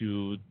go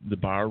to the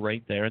bar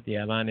right there at the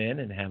Avon Inn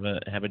and have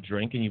a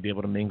drink, and you'll be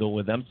able to mingle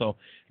with them. So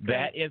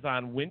that is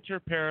on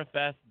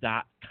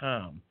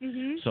winterparafest.com.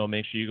 So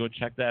make sure you go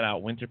check that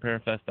out,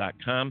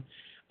 winterparafest.com.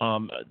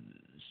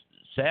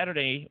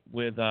 Saturday,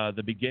 with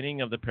the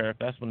beginning of the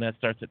Parafest, when that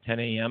starts at 10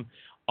 a.m.,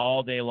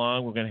 all day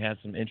long, we're going to have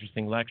some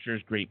interesting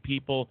lectures, great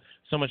people,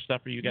 so much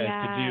stuff for you guys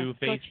to do,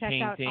 face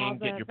painting,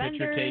 get your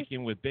picture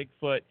taken with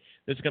Bigfoot.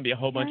 There's going to be a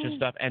whole bunch of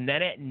stuff. And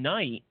then at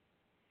night,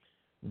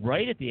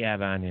 right at the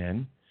Avon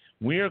Inn,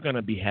 we are going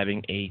to be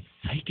having a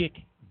psychic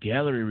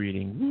gallery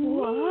reading.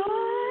 What?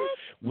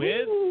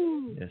 With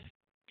Miss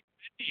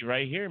Cindy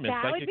right here. Miss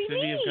Psychic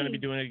Cindy is going to be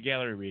doing a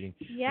gallery reading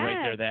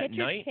right there that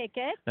night.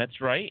 Tickets. That's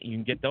right. You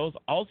can get those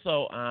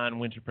also on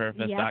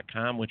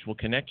winterparafest.com, which will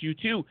connect you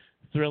to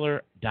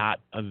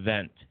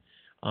thriller.event.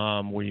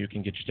 Where you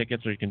can get your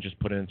tickets, or you can just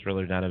put in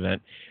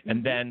thriller.event.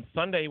 And then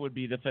Sunday would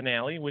be the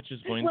finale, which is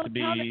going to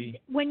be...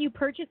 When you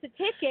purchase a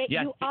ticket,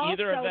 you also...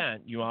 either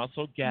event, you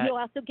also get... You'll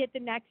also get the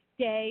next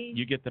day.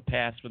 You get the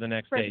pass for the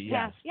next day,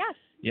 yes.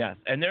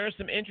 And there are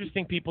some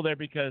interesting people there,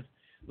 because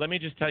let me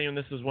just tell you, and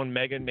this is one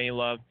Megan may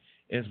love,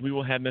 is we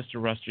will have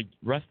Mr.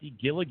 Rusty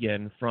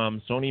Gilligan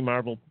from Sony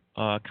Marvel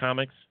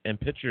Comics and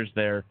Pictures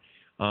there.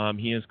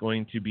 He is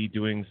going to be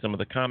doing some of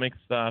the comic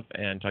stuff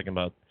and talking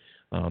about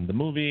the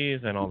movies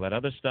and all that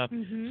other stuff.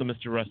 So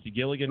Mr. Rusty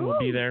Gilligan will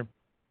be there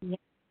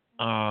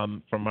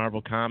from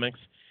Marvel Comics.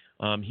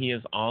 He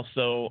is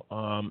also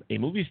a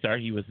movie star.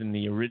 He was in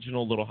the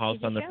original Little House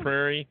on the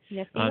Prairie.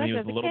 Yes, he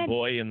was a little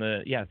boy in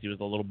the he was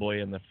a little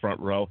boy in the front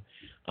row.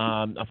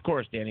 Of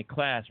course, Danny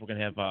Klass. We're going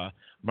to have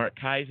Mark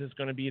Kais is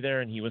going to be there,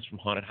 and he was from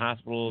Haunted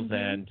Hospitals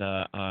and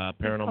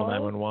Paranormal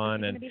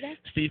 911. And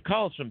Steve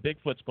Culls from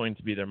Bigfoot's going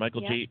to be there.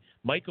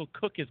 Michael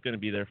Cook is going to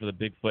be there for the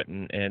Bigfoot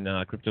and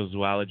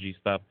cryptozoology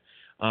stuff.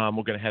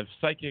 We're going to have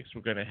psychics.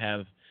 We're going to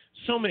have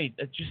so many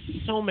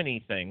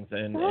things,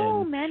 and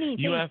many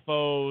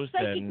UFOs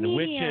psychic and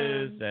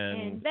witches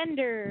and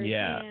vendors.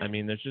 Yeah, I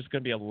mean, there's just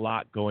going to be a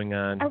lot going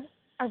on.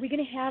 Are we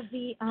going to have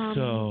the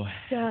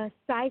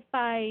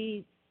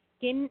sci-fi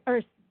the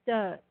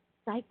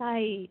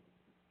sci-fi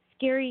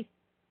scary?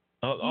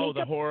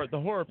 The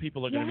horror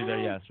people are going to be there.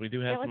 Yes, we do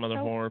have some other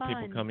horror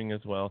people coming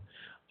as well.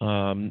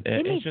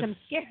 They made some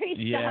scary stuff.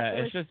 Yeah,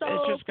 it's just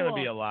going to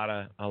be a lot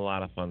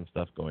of fun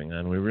stuff going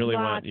on. We really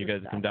want you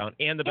guys to come down.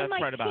 And the best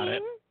part about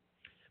it,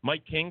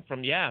 Mike King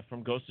from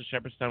Ghost of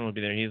Shepherdstown will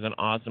be there. He's an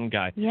awesome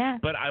guy. Yeah.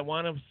 But I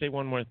want to say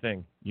one more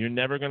thing. You're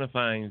never going to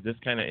find this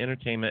kind of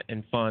entertainment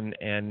and fun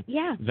and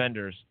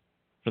vendors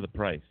for the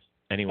price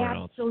anywhere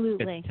else.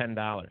 Absolutely. It's $10.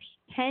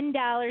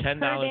 $10 a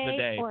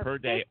day per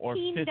day, or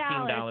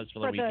 $15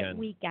 for the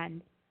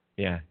weekend.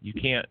 Yeah, you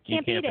can't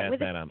pass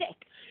that up.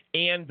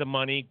 And the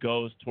money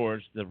goes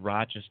towards the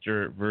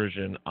Rochester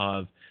version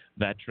of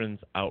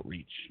Veterans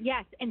Outreach.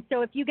 Yes, and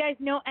so if you guys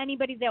know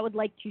anybody that would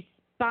like to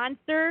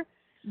sponsor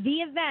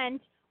the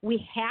event,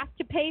 we have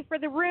to pay for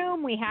the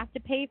room. We have to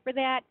pay for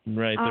that.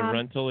 Right. The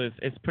rental is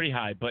pretty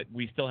high, but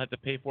we still have to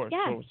pay for it.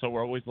 Yeah. So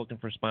we're always looking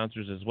for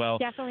sponsors as well.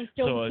 Definitely.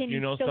 So if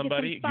you know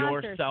somebody,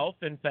 yourself,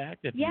 in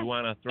fact, if you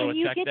want to throw a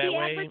check that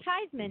way,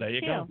 advertisement there you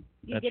too. go.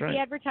 You get the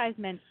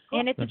advertisement,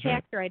 and it's a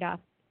tax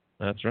write-off.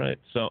 That's right.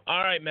 So,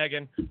 all right,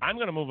 Megan, I'm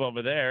going to move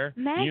over there.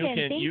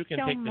 Megan, you can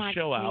take the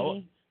show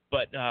out.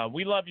 But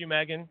we love you,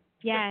 Megan.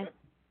 Yes.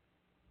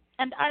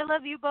 And I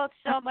love you both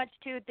so much,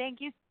 too.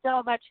 Thank you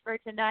so much for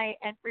tonight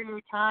and for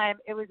your time.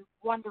 It was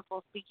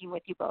wonderful speaking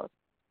with you both.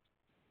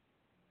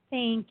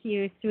 Thank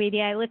you,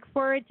 sweetie. I look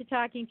forward to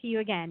talking to you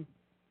again.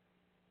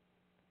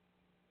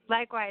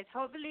 Likewise.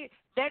 Hopefully,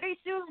 very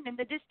soon in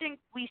the distant,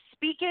 we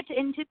speak it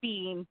into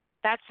being.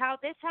 That's how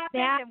this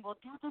happened, and we'll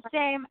do the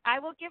same. I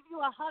will give you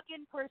a hug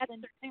in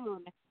person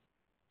soon.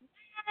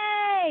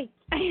 Yay!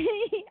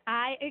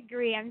 I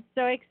agree. I'm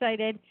so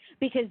excited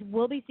because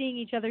we'll be seeing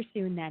each other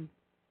soon then.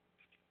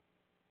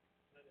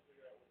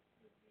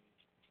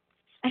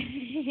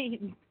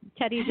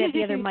 Teddy's at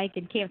the other mic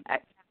and can't.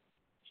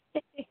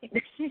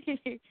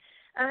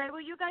 All right. Well,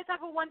 you guys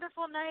have a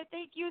wonderful night.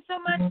 Thank you so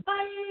much.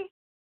 Bye.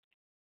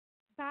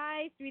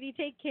 Bye, sweetie.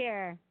 Take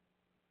care.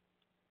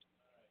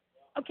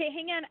 Okay,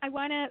 hang on. I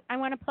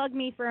wanna plug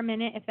me for a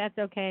minute, if that's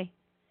okay.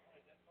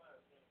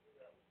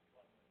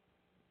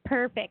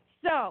 Perfect.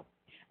 So,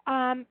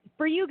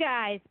 for you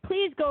guys,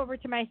 please go over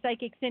to my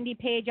Psychic Cindy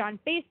page on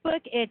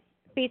Facebook. It's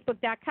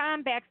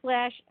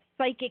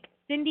facebook.com/Psychic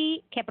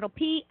Cindy, capital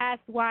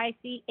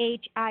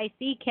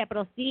PSYCHIC,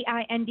 capital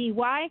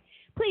CINDY.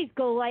 Please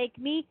go like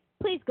me.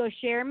 Please go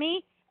share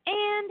me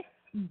and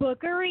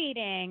book a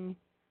reading.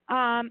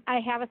 I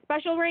have a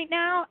special right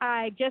now.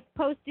 I just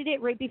posted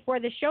it right before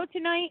the show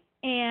tonight,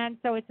 and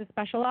so it's a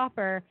special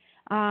offer.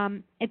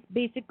 It's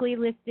basically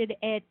listed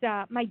at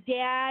my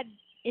dad.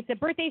 It's a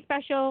birthday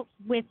special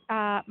with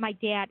my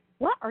dad.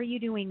 What are you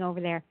doing over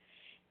there?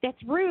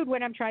 That's rude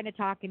when I'm trying to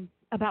talk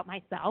about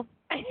myself.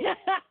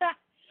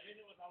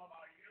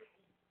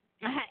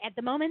 At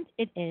the moment,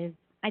 it is.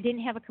 I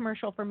didn't have a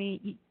commercial for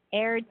me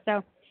aired,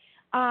 so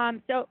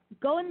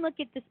go and look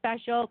at the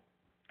special.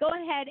 Go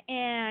ahead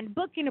and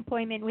book an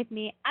appointment with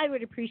me. I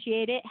would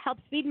appreciate it.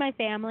 Helps feed my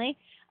family.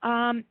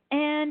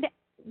 And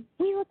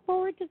we look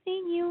forward to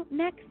seeing you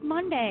next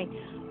Monday.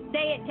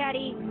 Say it,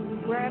 Teddy.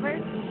 Wherever.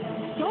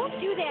 Don't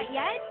do that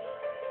yet.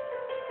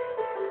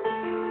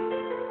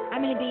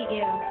 I'm going to beat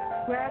you.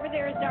 Wherever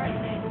there is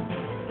darkness.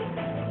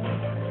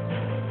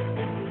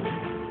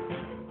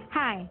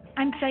 Hi,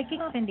 I'm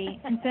Psychic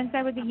Cindy, and since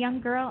I was a young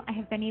girl, I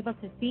have been able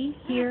to see,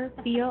 hear,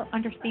 feel,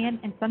 understand,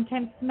 and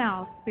sometimes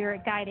smell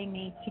Spirit guiding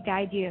me to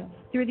guide you.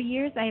 Through the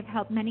years, I have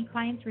helped many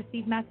clients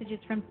receive messages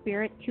from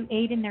Spirit to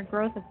aid in their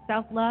growth of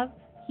self-love,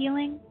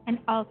 healing, and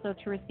also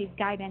to receive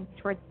guidance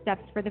towards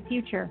steps for the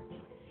future.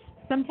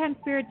 Sometimes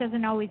Spirit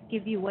doesn't always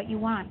give you what you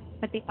want,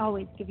 but they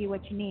always give you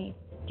what you need.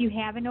 Do you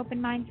have an open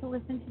mind to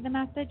listen to the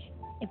message?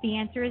 If the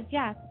answer is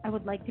yes, I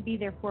would like to be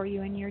there for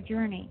you in your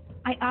journey.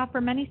 I offer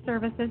many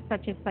services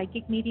such as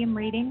psychic medium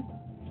readings,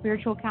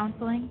 spiritual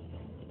counseling,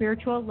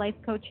 spiritual life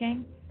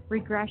coaching,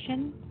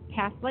 regression,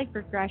 past life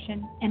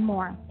regression, and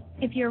more.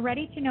 If you're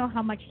ready to know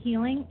how much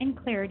healing and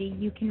clarity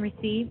you can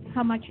receive,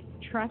 how much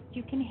trust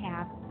you can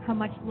have, how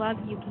much love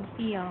you can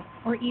feel,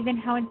 or even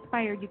how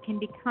inspired you can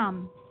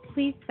become,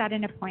 please set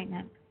an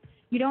appointment.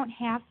 You don't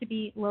have to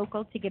be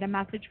local to get a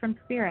message from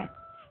Spirit.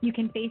 You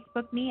can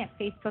Facebook me at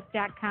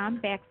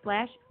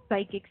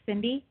facebook.com/Psychic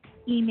Cindy,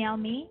 email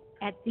me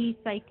at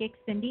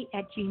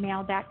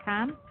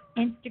thepsychiccindy@gmail.com,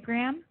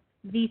 Instagram,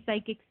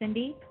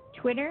 thepsychiccindy,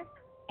 Twitter,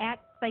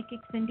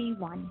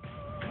 @PsychicCindy1.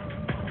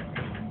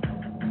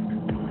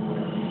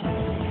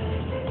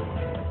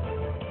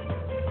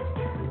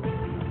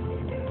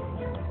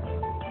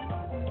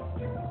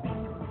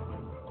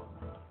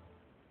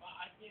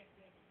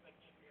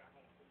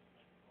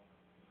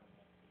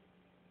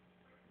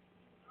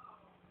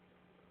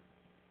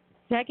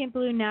 Second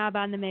blue knob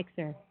on the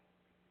mixer.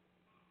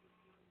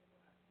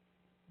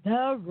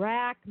 The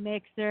rack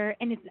mixer.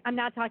 And I'm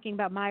not talking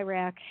about my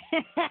rack.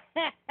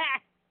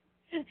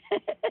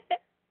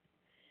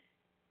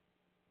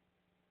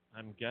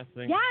 I'm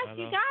guessing. Yes,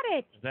 you got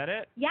it. Is that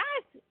it? Yes.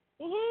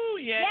 Ooh,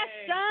 yay. Yes,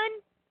 son.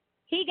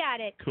 He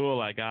got it. Cool,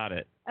 I got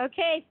it.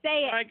 Okay,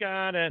 say it. I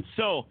got it.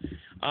 So,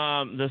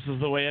 this is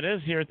the way it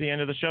is here at the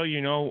end of the show.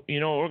 You know what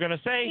we're going to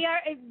say?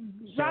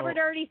 Robert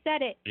already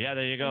said it. Yeah,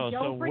 there you go. And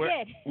don't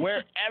forget.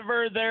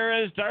 Wherever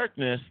there is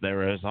darkness,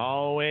 there is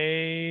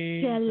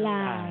always the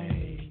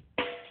light.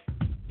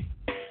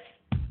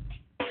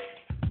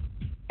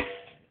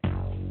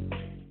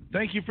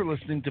 Thank you for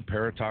listening to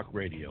Paratalk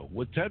Radio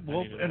with Ted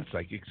Wolf and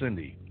Psychic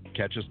Cindy.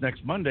 Catch us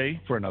next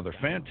Monday for another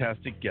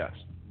fantastic guest.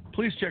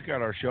 Please check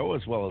out our show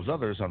as well as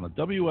others on the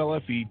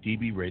WLFE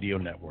DB Radio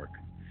Network.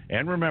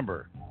 And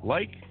remember,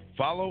 like,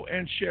 follow,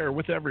 and share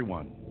with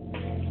everyone.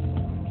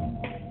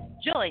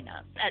 Join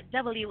us at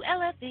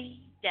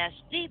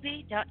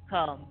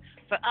WLFE-DB.com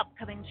for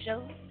upcoming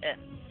shows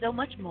and so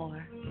much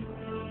more.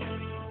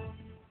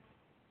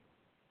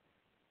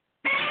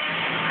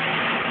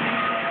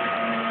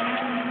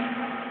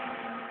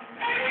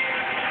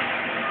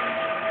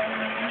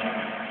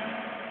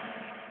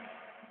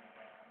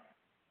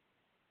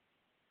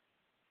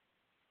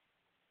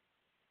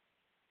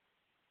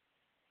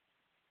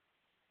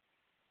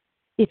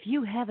 If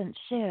you haven't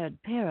shared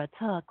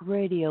Paratalk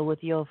Radio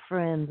with your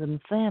friends and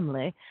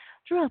family,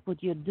 drop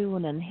what you're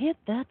doing and hit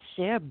that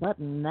share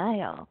button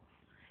now.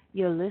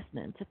 You're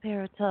listening to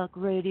Paratalk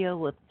Radio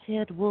with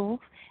Ted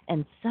Wolf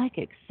and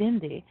Psychic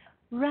Cindy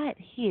right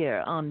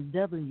here on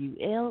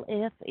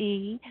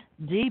WLFE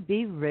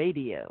DB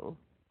Radio.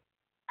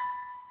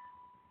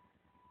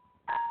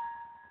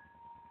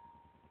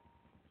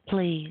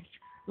 Please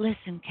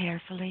listen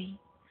carefully.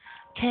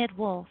 Ted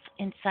Wolf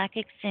and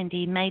Psychic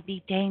Cindy may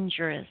be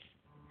dangerous.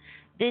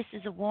 This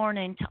is a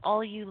warning to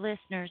all you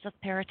listeners of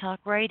Paratalk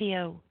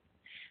Radio.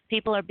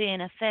 People are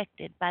being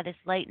affected by this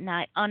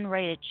late-night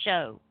unrated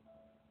show.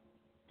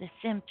 The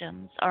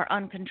symptoms are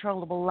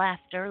uncontrollable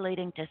laughter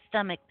leading to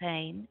stomach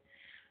pain,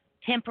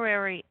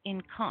 temporary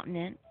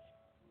incontinence,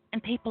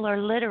 and people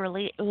are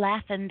literally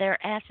laughing their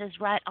asses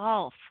right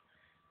off.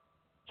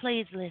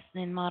 Please listen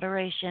in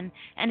moderation,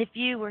 and if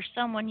you or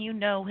someone you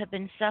know have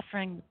been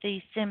suffering with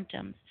these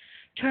symptoms,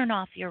 turn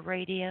off your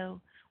radio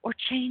or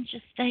change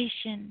the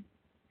station.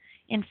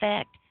 In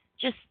fact,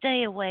 just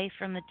stay away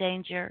from the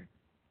danger.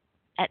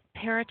 At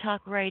Paratalk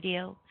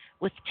Radio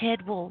with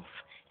Ted Wolf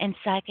and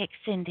Psychic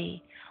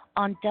Cindy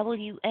on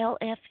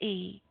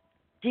WLFE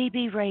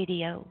DB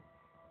Radio.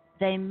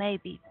 They may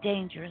be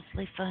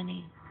dangerously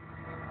funny.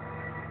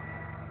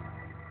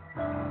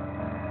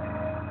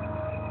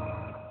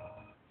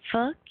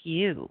 Fuck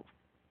you.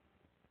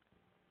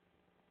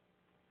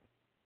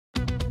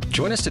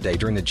 Join us today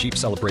during the Jeep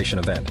Celebration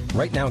event.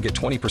 Right now, get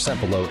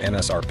 20% below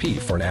MSRP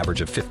for an average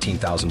of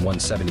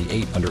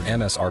 $15,178 under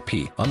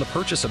MSRP on the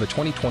purchase of a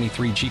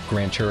 2023 Jeep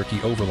Grand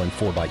Cherokee Overland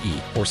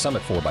 4xE or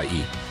Summit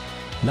 4xE.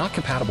 Not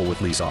compatible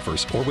with lease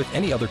offers or with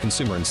any other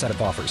consumer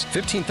incentive offers.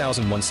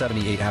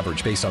 $15,178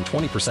 average based on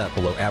 20%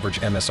 below average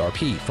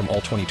MSRP from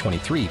all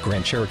 2023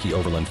 Grand Cherokee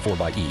Overland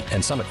 4xE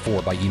and Summit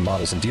 4xE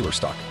models in dealer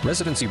stock.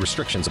 Residency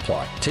restrictions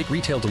apply. Take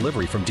retail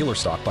delivery from dealer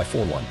stock by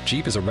 4/1.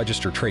 Jeep is a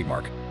registered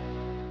trademark.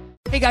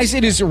 Hey guys,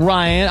 it is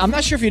Ryan. I'm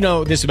not sure if you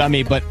know this about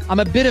me, but I'm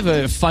a bit of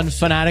a fun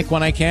fanatic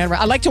when I can.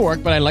 I like to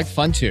work, but I like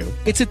fun too.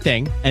 It's a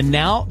thing. And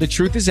now the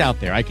truth is out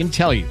there. I can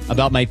tell you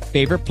about my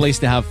favorite place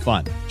to have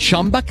fun.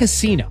 Chumba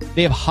Casino.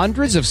 They have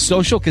hundreds of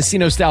social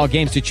casino style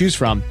games to choose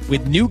from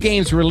with new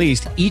games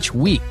released each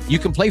week. You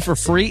can play for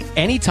free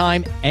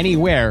anytime,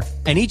 anywhere.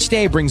 And each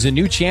day brings a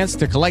new chance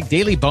to collect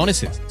daily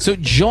bonuses. So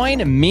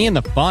join me in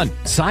the fun.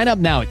 Sign up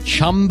now at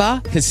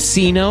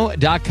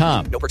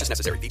ChumbaCasino.com. No purchase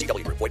necessary.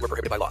 VGW Group. Void where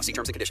prohibited by law. See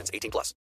terms and conditions. 18+.